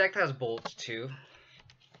 it's a deck that has bolts too.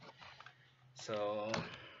 So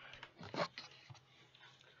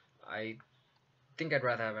I think I'd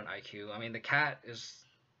rather have an IQ. I mean, the cat is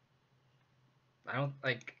I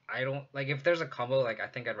don't like if there's a combo like I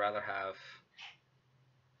think I'd rather have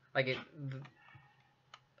like it.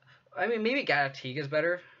 I mean maybe Galatig is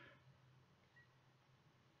better.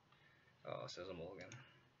 Oh, it says a mulligan.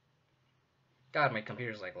 God, my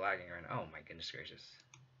computer's like lagging right now. Oh my goodness gracious.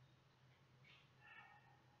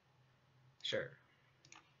 Sure.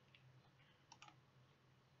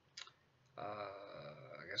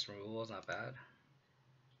 I guess removal is not bad.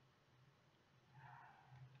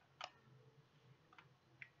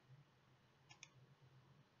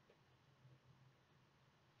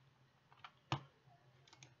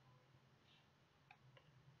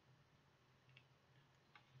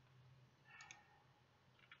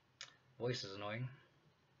 Voice is annoying.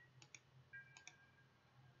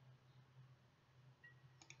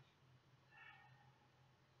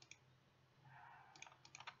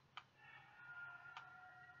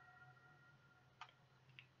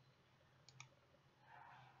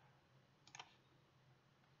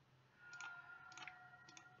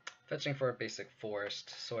 Fetching for a basic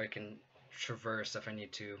forest so I can traverse if I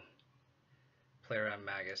need to play around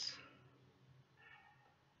Magus.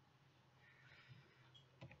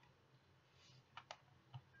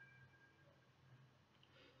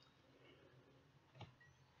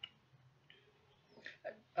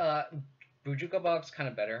 Uh, Bujuka Box kind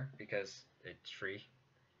of better because it's free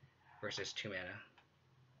versus 2 mana.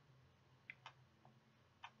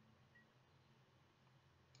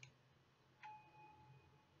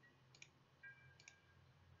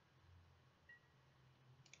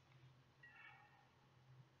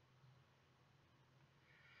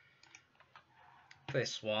 Play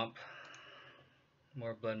Swamp.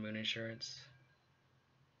 More Blood Moon Insurance.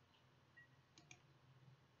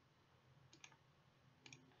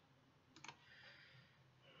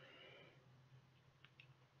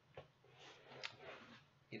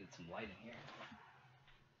 Needed some light in here.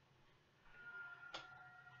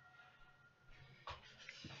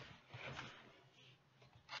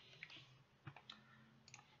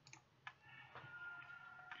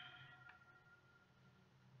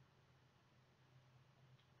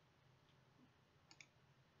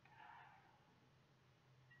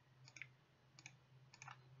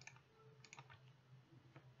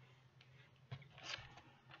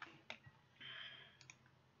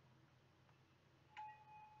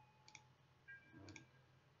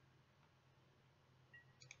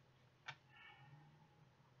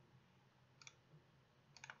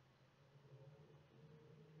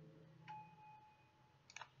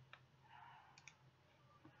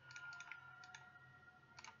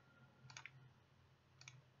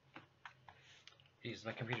 Jeez,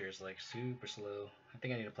 my computer is like super slow. I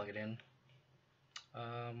think I need to plug it in.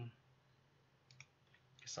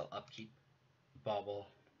 Guess I'll upkeep Bauble.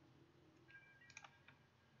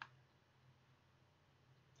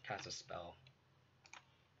 Cast a spell.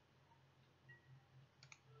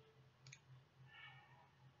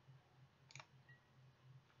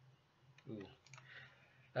 Ooh.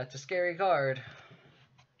 That's a scary card.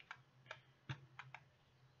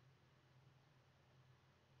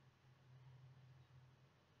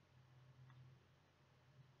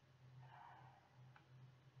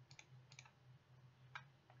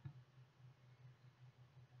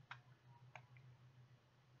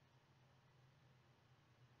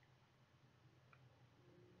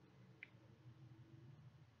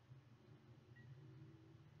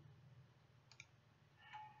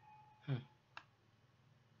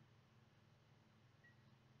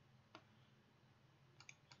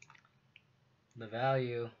 The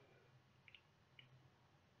value.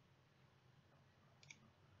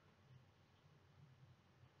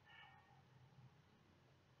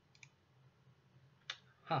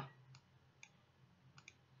 Huh.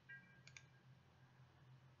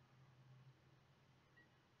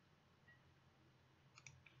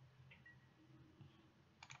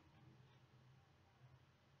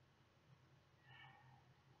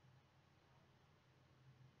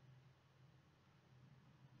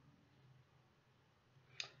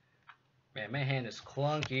 Man, my hand is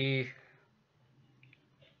clunky.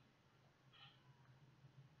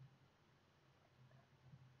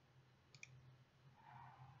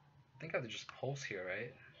 I think I have to just pulse here,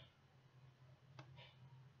 right?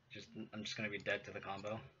 I'm just gonna be dead to the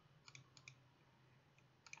combo.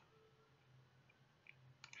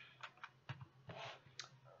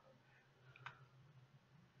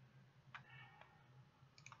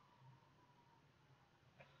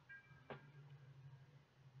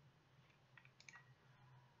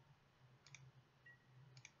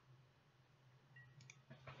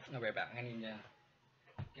 I'll be right back. I need to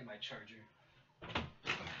get my charger.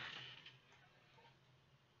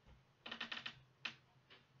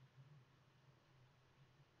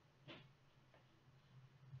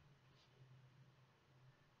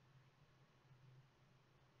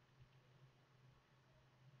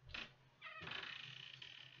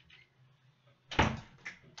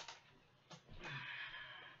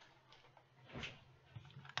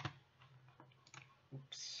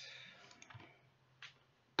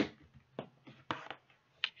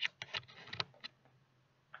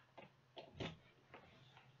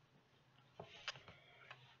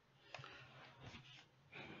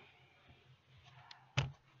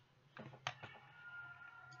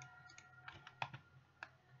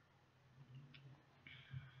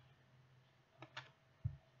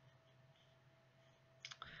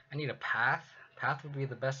 I need a Path. Path would be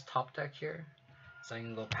the best top deck here. So I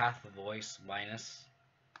can go Path of Voice minus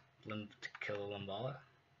to kill a Limbala.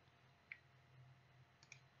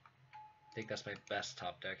 I think that's my best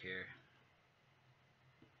top deck here.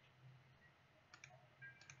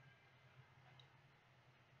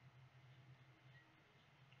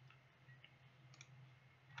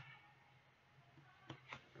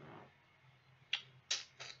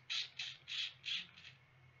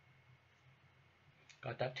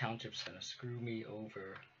 God, that township's gonna screw me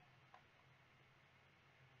over.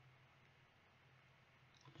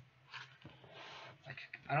 Like,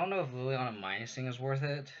 I don't know if Liliana minusing is worth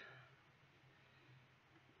it.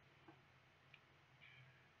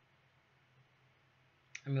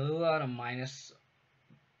 I mean, Liliana minus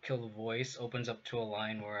kill the voice opens up to a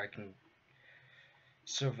line where I can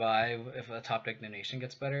survive if a top deck donation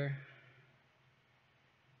gets better.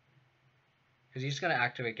 Because he's gonna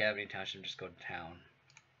activate Gavin Township and just go to town.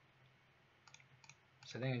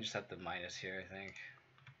 So I think I just have to minus here, I think.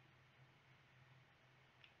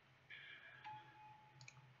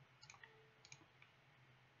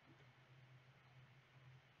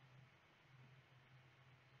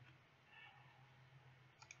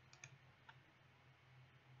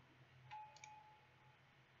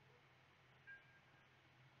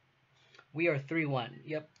 We are 3-1.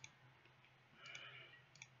 Yep.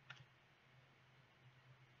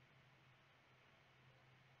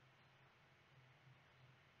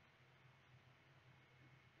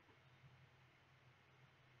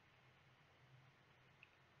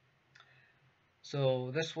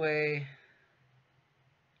 So this way,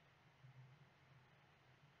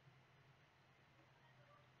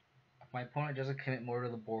 my opponent doesn't commit more to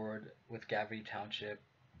the board with Gavity Township.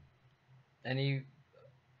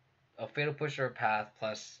 A Fatal Push or a Path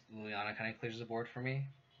plus Liliana kind of clears the board for me.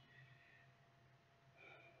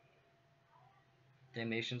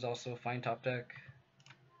 Damnation's also a fine top deck.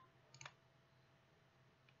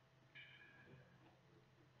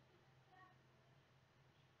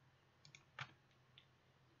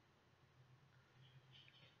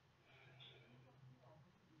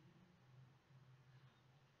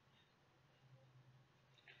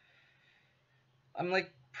 I'm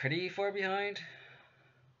like pretty far behind.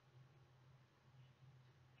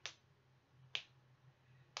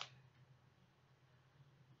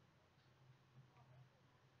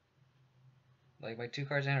 Like my 2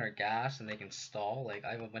 cards in are gas and they can stall. Like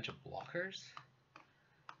I have a bunch of blockers.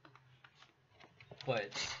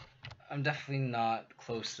 But I'm definitely not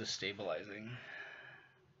close to stabilizing.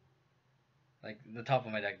 Like the top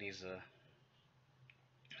of my deck needs to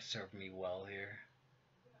serve me well here.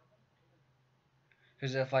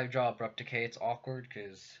 Because if I draw Abrupt Decay, it's awkward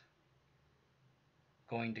because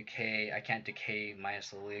going Decay, I can't Decay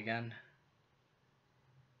minus Lily again.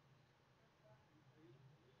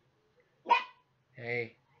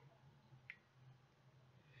 Hey.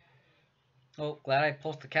 Oh, glad I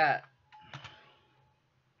pulsed the cat.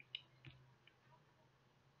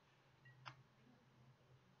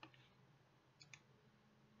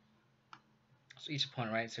 So each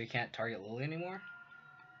opponent, right? So you can't target Lily anymore?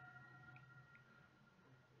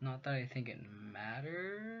 Not that I think it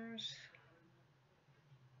matters.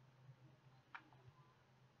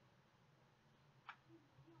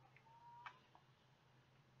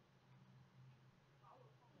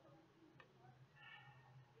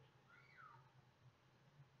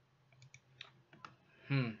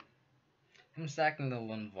 I'm stacking the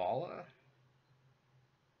Linvala.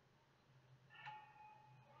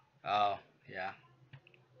 Oh, yeah.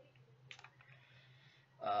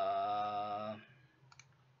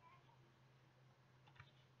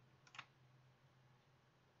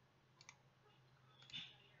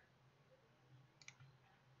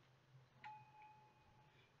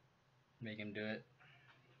 Make him do it.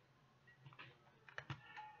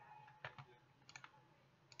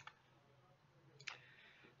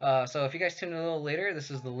 So if you guys tune in a little later,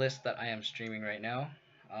 this is the list that I am streaming right now.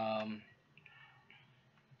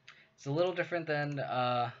 It's a little different than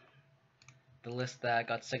the list that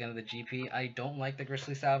got second to the GP. I don't like the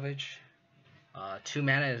Grisly Salvage. 2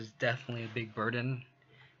 mana is definitely a big burden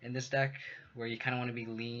in this deck, where you kind of want to be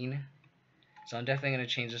lean. So I'm definitely going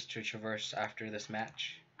to change this to Traverse after this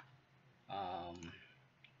match.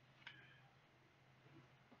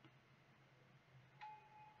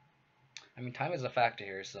 I mean, time is a factor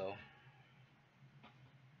here, so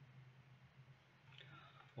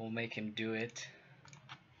we'll make him do it.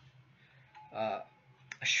 A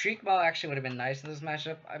Shriek Ball actually would have been nice in this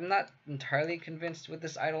matchup. I'm not entirely convinced with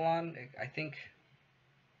this Eidolon. I think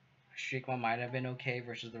Shriek Ball might have been okay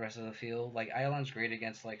versus the rest of the field. Like, Eidolon's great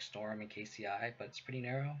against like Storm and KCI, but it's pretty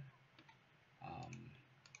narrow.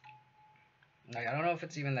 Like, I don't know if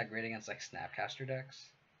it's even that great against like Snapcaster decks.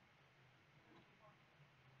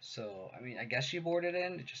 So, I mean, I guess you board it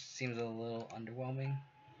in. It just seems a little underwhelming.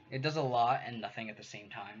 It does a lot and nothing at the same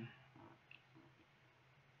time.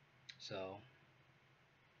 So,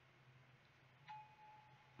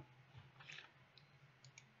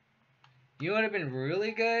 you know what would have been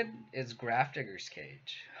really good is Grafdigger's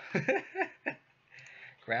Cage.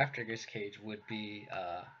 Grafdigger's Cage would be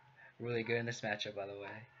really good in this matchup, by the way.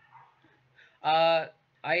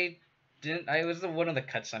 I didn't. I was one of the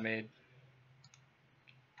cuts I made.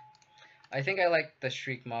 I think I like the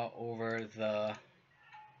Shriekmaw over the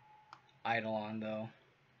Eidolon, though.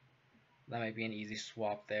 That might be an easy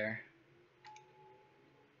swap there.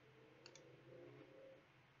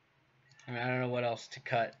 I mean, I don't know what else to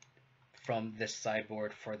cut from this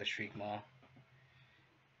sideboard for the Shriekmaw.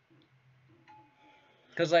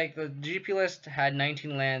 Because, like, the GP list had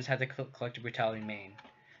 19 lands, had to collect a Brutality main.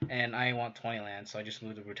 And I want 20 lands, so I just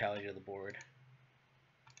moved the Brutality to the board.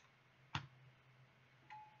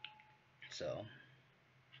 So.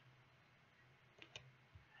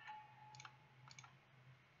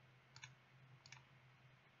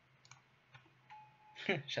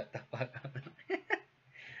 Shut the fuck up.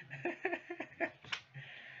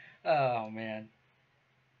 Oh, man.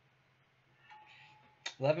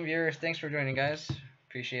 11 viewers. Thanks for joining, guys.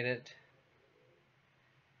 Appreciate it.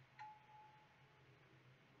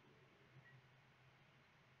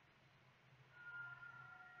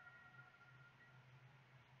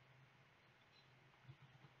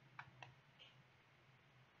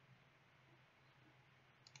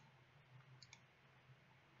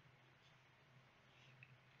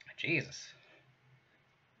 Jesus.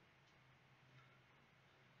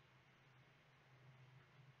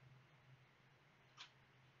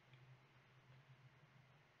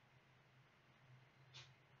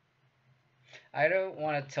 I don't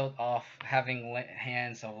want to tilt off having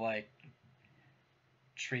hands of, like,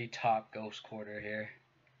 Treetop Ghost Quarter here.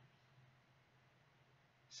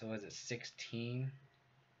 So is it 16?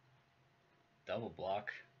 Double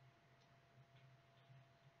block.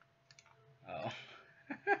 Oh.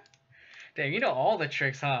 Damn, you know all the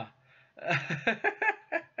tricks, huh?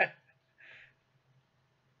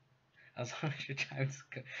 As long as your time's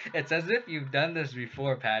good. It's as if you've done this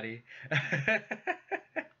before, Patty.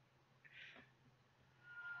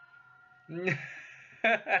 Yeah,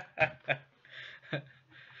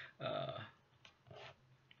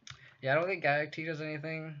 I don't think Galaxy does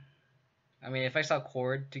anything. I mean, if I saw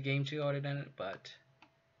Cord to game 2, I would have done it, but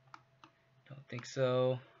don't think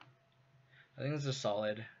so. I think this is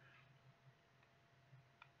solid.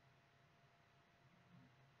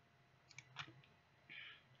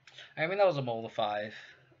 I mean, that was a mold of 5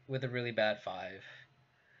 with a really bad 5.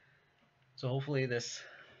 So hopefully this,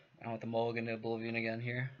 I don't want the mulligan to Oblivion again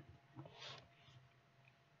here.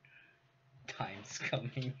 Time's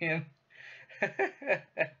coming in.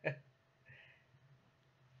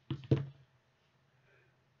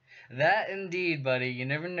 That indeed, buddy. You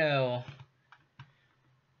never know.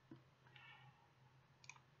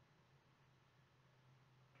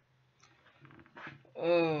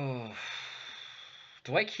 Oh.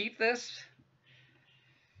 Do I keep this?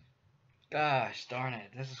 Gosh darn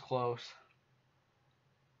it. This is close.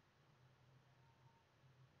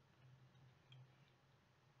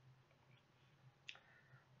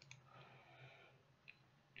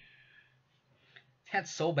 That's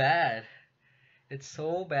so bad. It's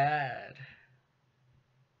so bad.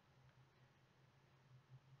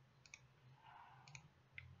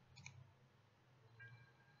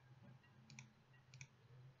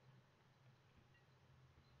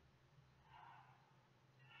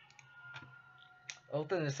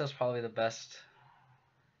 Ultimate is still probably the best.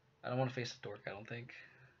 I don't want to face a dork, I don't think.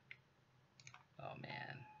 Oh,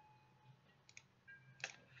 man.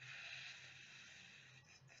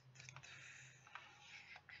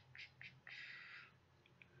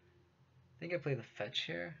 I think I play the fetch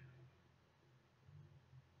here.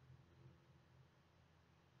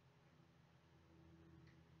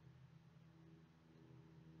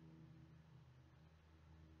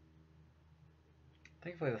 I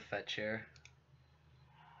think I play the fetch here.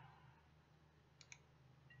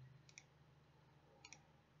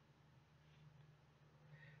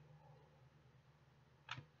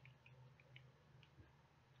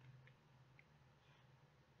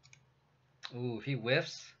 Ooh, if he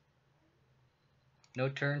whiffs, no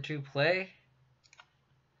turn 2 play,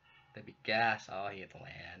 that'd be gas. Oh, he hit the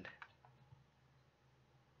land.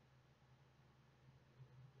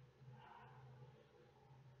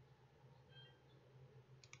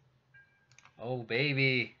 Oh,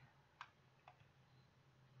 baby.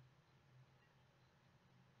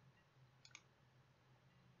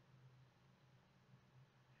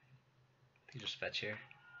 fetch here.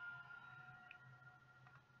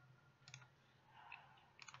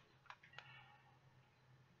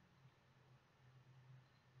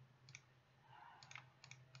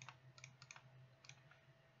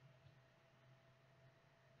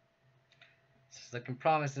 This is looking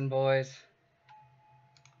promising, boys.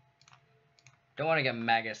 Don't want to get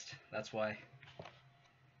Magist, that's why.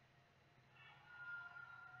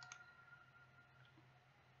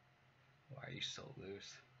 Why are you so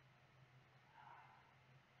loose?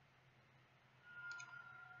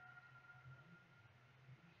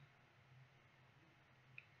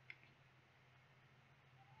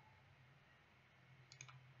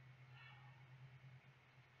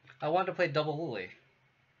 I want to play double Lily.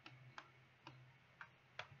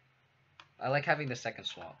 I like having the second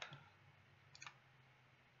swamp.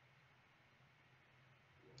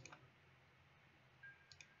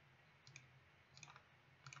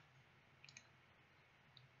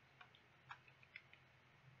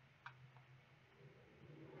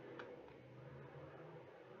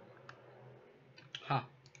 Huh.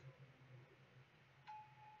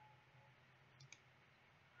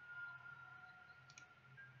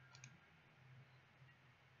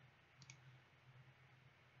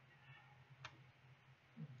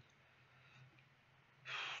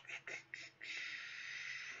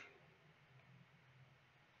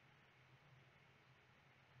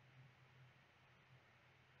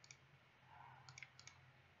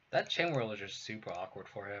 That chain whirl is just super awkward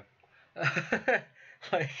for him.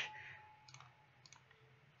 Like,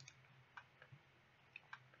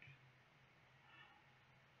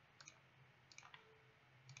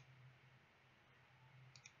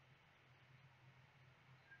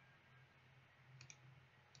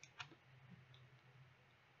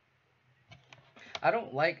 I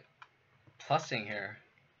don't like plussing here.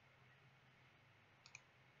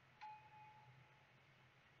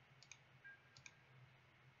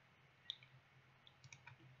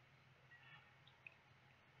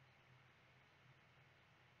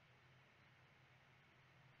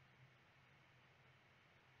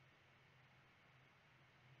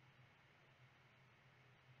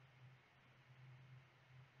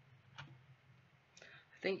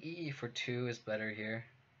 I think EE for 2 is better here.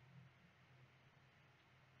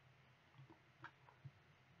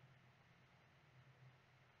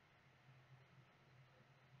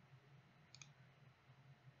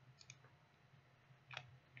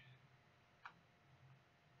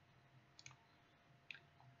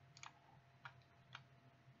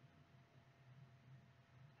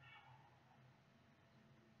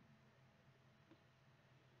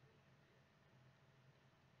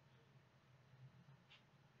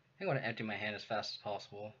 I want to empty my hand as fast as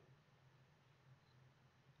possible.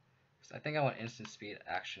 So I think I want instant speed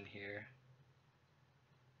action here.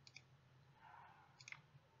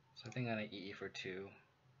 So I think I'm going to EE for 2.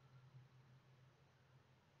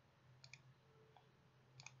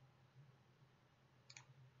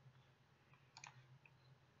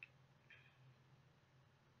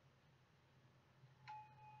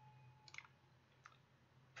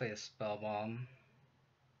 Play a spell bomb.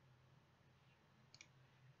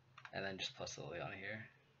 And then just plus Lily on here.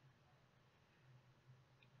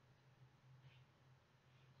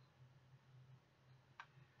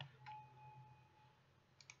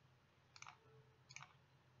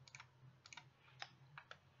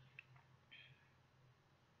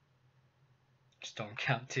 Storm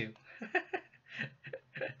count 2.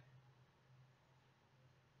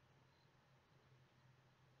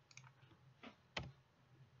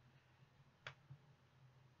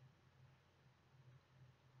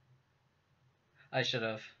 I should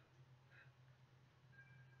have.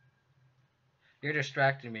 You're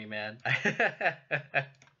distracting me, man. You're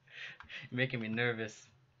making me nervous.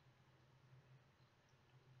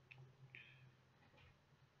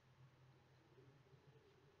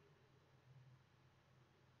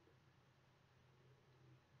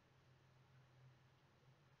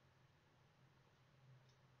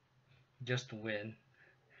 Just win.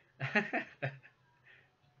 It's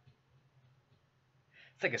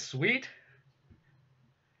like a sweet.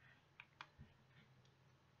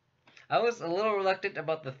 I was a little reluctant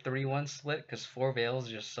about the 3-1 split because 4 Veils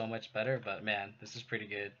is just so much better, but man, this is pretty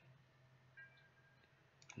good.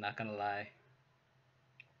 Not gonna lie.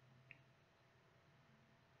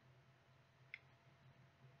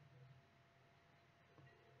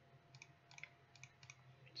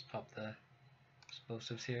 Let's pop the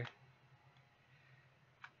explosives here.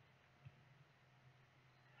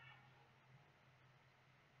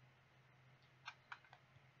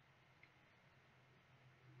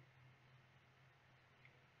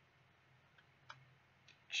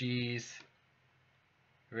 Jeez.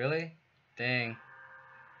 Really? Dang.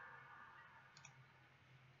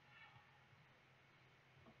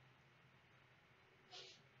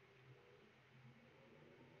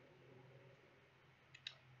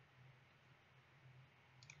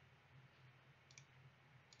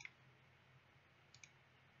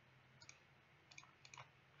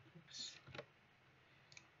 Oops.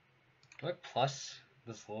 Do I plus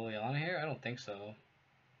this Liliana here? I don't think so.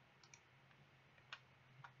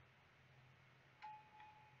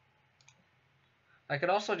 I could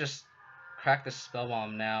also just crack the Spell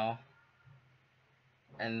Bomb now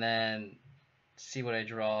and then see what I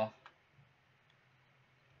draw.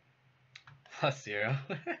 +0.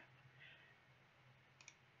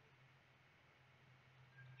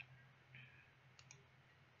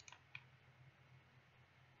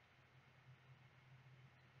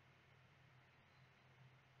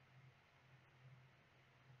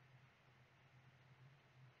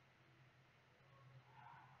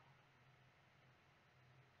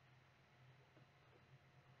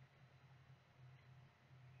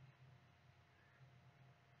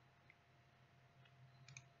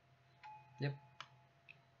 Yep.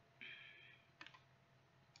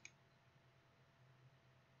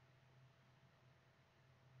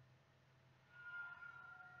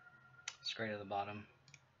 Straight to the bottom.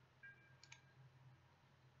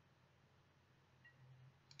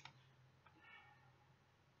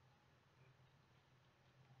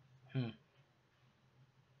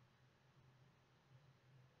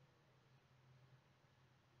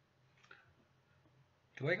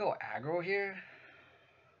 Do I go aggro here?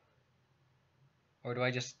 Or do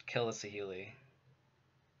I just kill the Saheeli?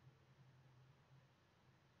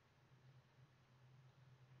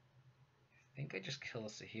 I think I just kill the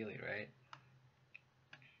Saheeli, right?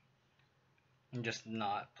 And just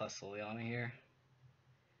not plus Liliana here.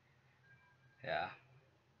 Yeah.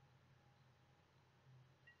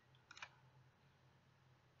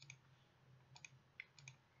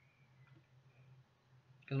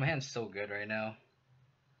 Because my hand's so good right now.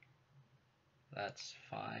 That's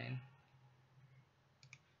fine.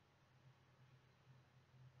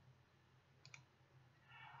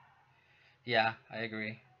 Yeah, I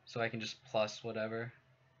agree. So I can just plus whatever.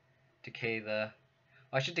 Decay the...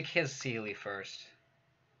 Well, I should decay the Saheeli first.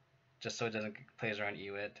 Just so it doesn't plays around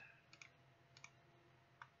Ewit.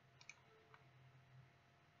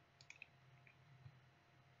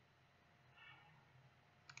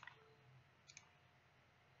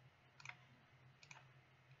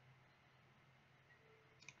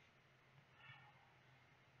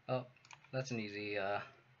 Oh, that's an easy,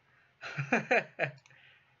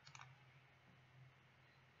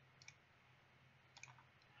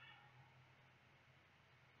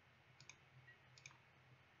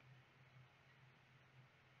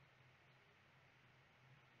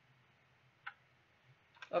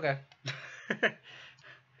 Okay.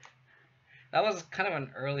 That was kind of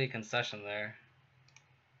an early concession there.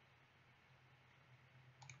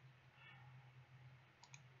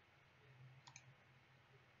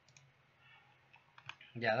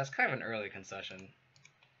 Yeah, that's kind of an early concession.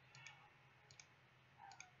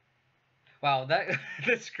 Wow, that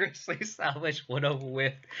this Grisly Salvage would have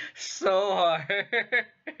whiffed so hard.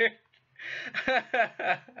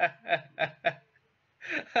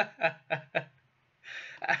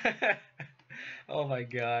 Oh my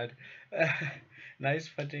god. Nice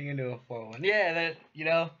punching into a 4-1. Yeah, that, you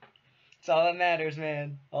know, it's all that matters,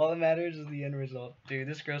 man. All that matters is the end result. Dude,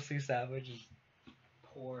 this Grisly Savage is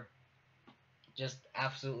poor. Just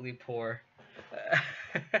absolutely poor.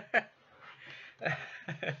 I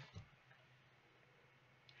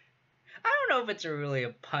don't know if it's really a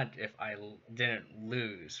punt if I didn't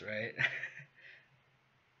lose, right?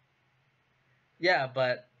 Yeah,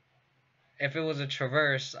 but if it was a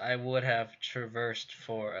traverse, I would have traversed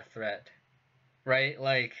for a threat, right?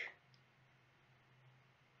 Like,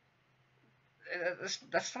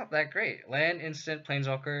 that's not that great. Land, instant,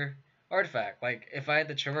 planeswalker, artifact. Like, if I had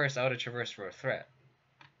the traverse, I would have traversed for a threat.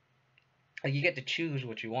 Like, you get to choose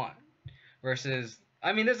what you want. Versus,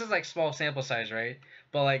 I mean, this is like small sample size, right?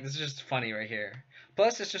 But like, this is just funny right here.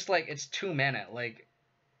 Plus, it's just like, it's 2 mana. Like,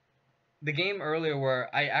 the game earlier where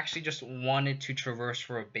I actually just wanted to traverse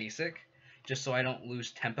for a basic, just so I don't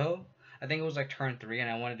lose tempo. I think it was like turn 3, and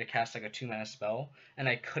I wanted to cast like a 2 mana spell, and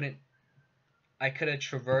I couldn't. I could have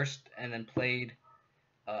traversed and then played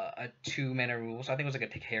a 2 mana rule, so I think it was like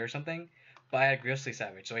a decay or something. But I had Grisly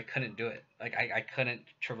Savage, so I couldn't do it. Like I couldn't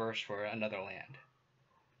traverse for another land.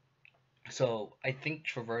 So I think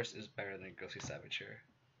Traverse is better than Grisly Savage here.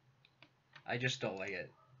 I just don't like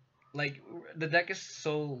it. Like, the deck is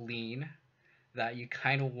so lean that you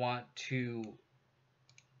kind of want to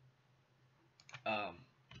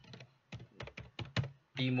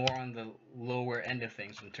be more on the lower end of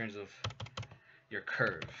things in terms of your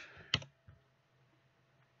curve.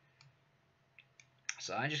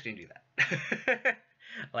 So I'm just gonna do that.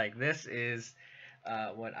 Like this is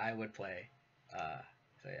what I would play.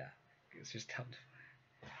 So yeah, it's just tough.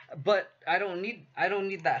 But I don't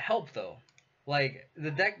need that help though. Like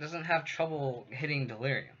the deck doesn't have trouble hitting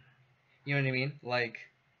Delirium. You know what I mean? Like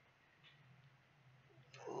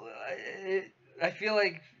I feel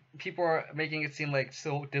like people are making it seem like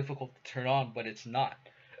so difficult to turn on, but it's not.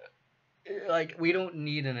 Like we don't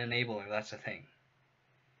need an enabler. That's the thing.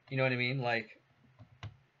 You know what I mean? Like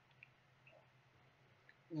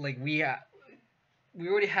we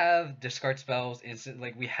already have discard spells. Instant.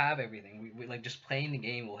 Like we have everything. We like just playing the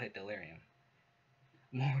game will hit Delirium.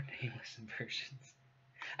 More nameless inversions.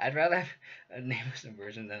 I'd rather have a nameless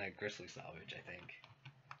inversion than a Grisly Salvage, I think,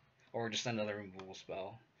 or just another removal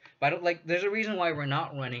spell. But I don't like. There's a reason why we're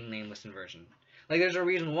not running nameless inversion. Like there's a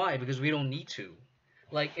reason why, because we don't need to.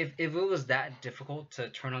 Like if it was that difficult to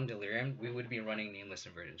turn on Delirium, we would be running nameless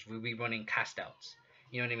inversions. We'd be running cast outs.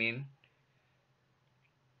 You know what I mean?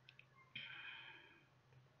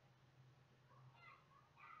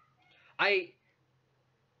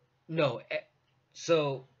 No.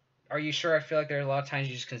 So, are you sure? I feel like there are a lot of times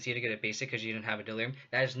you just concede to get a basic because you didn't have a Delirium.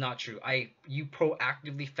 That is not true. You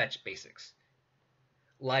proactively fetch basics.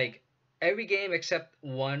 Like every game except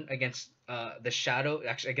one against the Shadow,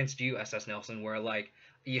 actually against you, SS Nelson, where like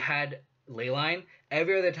you had Leyline.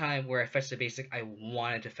 Every other time where I fetched a basic, I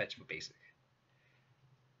wanted to fetch a basic.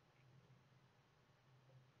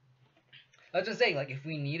 I was just saying, like, if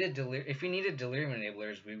we needed delirium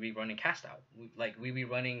enablers, we'd be running cast out. We'd be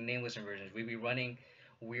running nameless inversions. We'd be running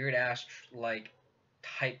weird ass like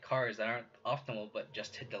type cards that aren't optimal, but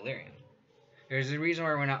just hit delirium. There's a reason why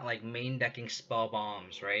we're not like main decking spell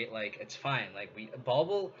bombs, right? Like it's fine. Like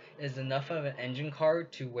Bauble is enough of an engine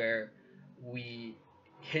card to where we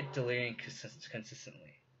hit delirium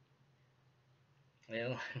consistently.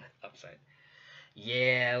 Upside.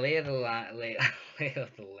 Yeah, lay of the land, lay of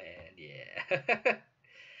the land, yeah.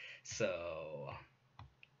 So,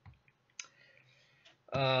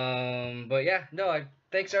 but yeah, no,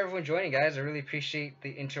 thanks everyone joining, guys. I really appreciate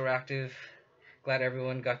the interactive. Glad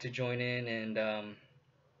everyone got to join in, and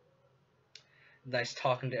nice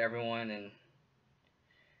talking to everyone, and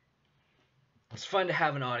it's fun to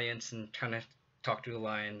have an audience and kind of talk to the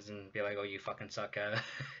Lions and be like, "Oh, you fucking suck,"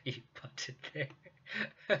 you punted there.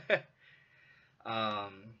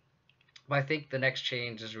 But I think the next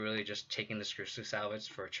change is really just taking this Grisly Salvage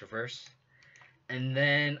for a Traverse. And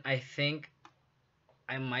then I think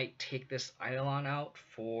I might take this Eidolon out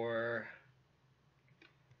for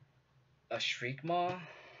a Shriekmaw.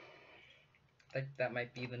 I think that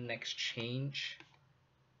might be the next change.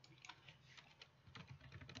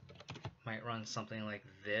 Might run something like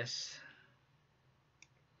this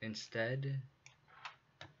instead.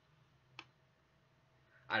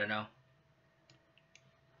 I don't know.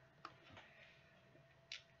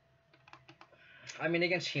 I mean,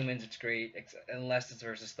 against humans, it's great, unless it's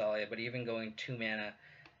versus Thalia. But even going 2 mana,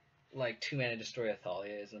 like 2 mana destroy a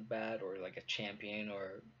Thalia isn't bad, or like a champion,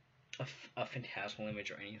 or a Phantasmal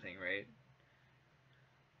Image, or anything, right?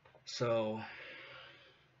 So,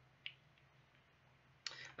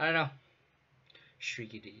 I don't know.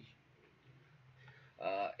 Shrieky D.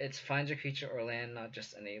 It's finds a creature or land, not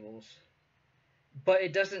just enables. But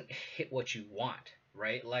it doesn't hit what you want,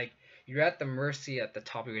 right? Like, you're at the mercy at the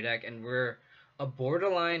top of your deck, and we're a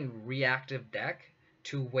borderline reactive deck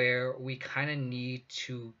to where we kind of need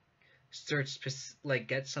to search, like,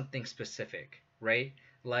 get something specific, right?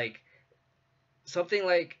 Like, something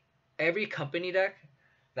like every company deck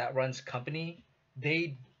that runs company,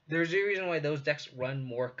 there's a reason why those decks run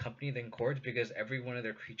more company than chords, because every one of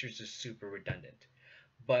their creatures is super redundant.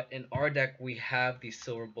 But in our deck, we have these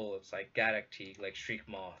silver bullets like Gaddock Teeg, like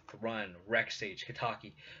Shriekmaw, Thrun, Rex Sage,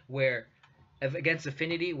 Kitaki, where against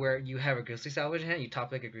Affinity, where you have a Grisly Salvage in hand, you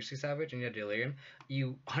top like a Grisly Salvage and you have Delirium,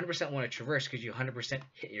 you 100% want to Traverse because you 100%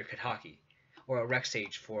 hit your Kitaki, or a Rex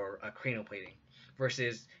Sage for a Cranial Plating,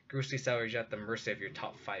 versus Grisly Salvage at the mercy of your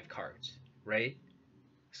top 5 cards, right?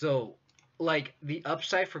 So, like, the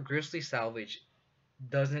upside for Grisly Salvage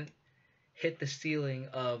doesn't hit the ceiling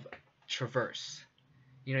of Traverse.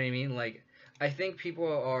 You know what I mean? Like, I think people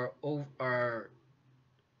are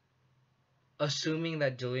assuming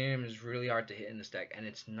that Delirium is really hard to hit in this deck, and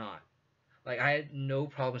it's not. Like, I had no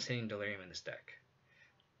problem hitting Delirium in this deck.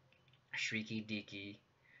 Shrieky Deaky.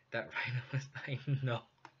 That Rhino was...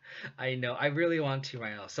 I know. I really want to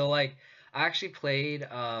right now. So, like, I actually played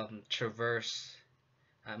Traverse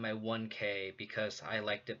at my 1K because I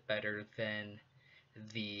liked it better than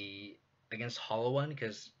the against Hollow One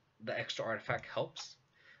because the extra artifact helps.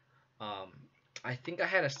 Um, I think I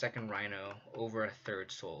had a second Rhino over a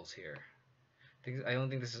third Souls here. I don't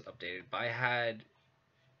think this is updated, but I had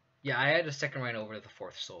a second Rhino over the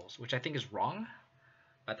fourth Souls, which I think is wrong.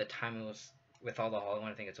 At the time it was with all the Hollow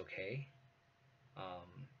One, I think it's okay.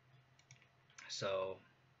 Um, so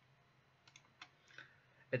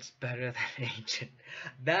it's better than Ancient.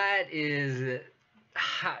 That is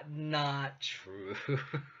not true.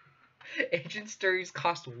 Ancient Stories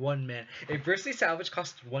cost 1 mana. If Grisly Salvage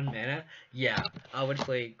costs 1 mana, yeah, I would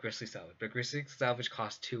play Grisly Salvage. But Grisly Salvage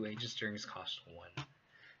costs 2, Ancient Stories cost 1.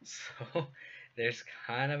 So there's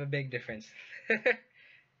kind of a big difference.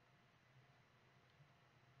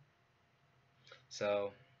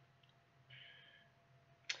 So,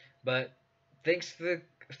 but thanks for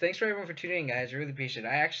everyone for tuning in, guys. I really appreciate it.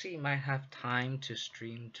 I actually might have time to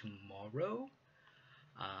stream tomorrow.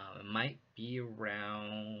 It might be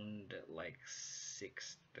around like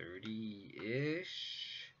 6:30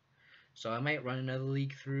 ish. So I might run another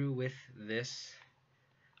league through with this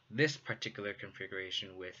particular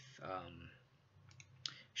configuration with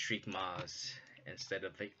Shriek Maz instead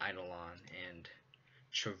of the Eidolon and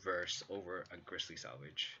Traverse over a Grisly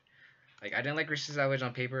Salvage. Like, I didn't like Grisly Salvage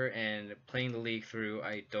on paper, and playing the league through,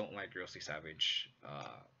 I don't like Grisly Salvage,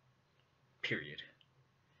 period.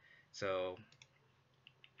 So,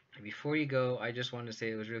 before you go, I just wanted to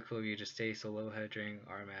say it was really cool of you to stay so level-headed during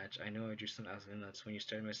our match. I know I drew some absolute nuts when you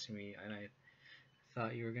started messaging me, and I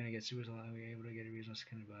thought you were gonna get super and we were able to get a reasonable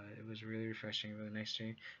skin about it. It was really refreshing, really nice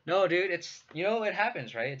stream. No, dude, it's it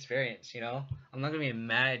happens, right? It's variance, I'm not gonna be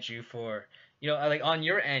mad at you for like on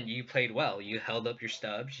your end you played well. You held up your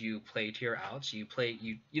stubs, you played to your outs,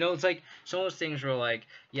 it's like some of those things were like,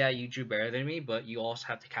 yeah, you drew better than me, but you also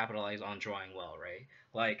have to capitalize on drawing well, right?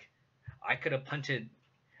 Like I could have punted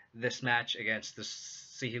this match against the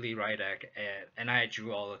Sihili Rydek and I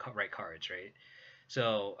drew all the right cards, right?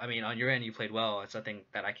 So, I mean, on your end, you played well. It's nothing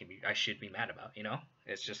that I should be mad about,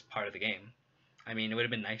 It's just part of the game. I mean, it would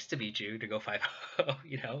have been nice to beat you, to go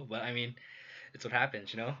 5-0, but I mean, it's what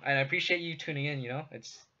happens, And I appreciate you tuning in,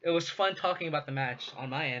 it was fun talking about the match on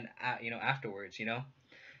my end, afterwards,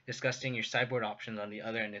 discussing your sideboard options on the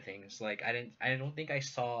other end of things. Like, I don't think I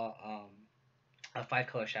saw a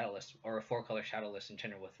 5-color shadowless or a 4-color shadowless in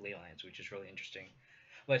general with ley lines, which is really interesting.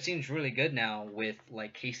 But it seems really good now with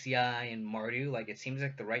like KCI and Mardu. Like it seems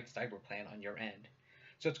like the right sideboard plan on your end.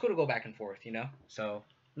 So it's cool to go back and forth, So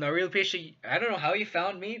no, I really appreciate. I don't know how you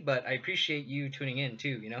found me, but I appreciate you tuning in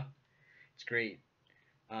too. It's great.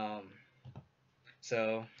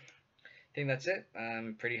 So I think that's it.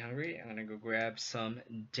 I'm pretty hungry. I'm gonna go grab some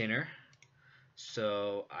dinner.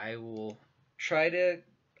 So I will try to.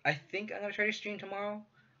 I think I'm gonna try to stream tomorrow.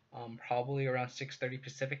 Probably around 6:30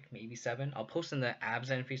 Pacific, maybe 7. I'll post in the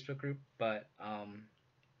Abzan Facebook group, but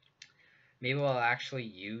maybe I'll actually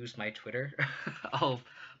use my Twitter. I'll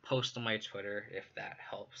post on my Twitter if that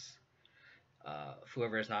helps.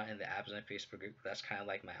 Whoever is not in the Abzan Facebook group, that's kind of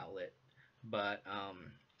like my outlet. But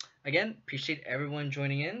again, appreciate everyone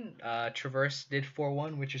joining in. Traverse did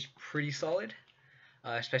 4-1, which is pretty solid,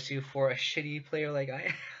 especially for a shitty player like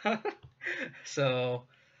I am. So.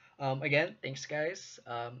 Again, thanks guys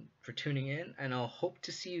for tuning in, and I'll hope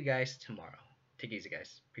to see you guys tomorrow. Take it easy,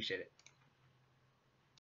 guys. Appreciate it.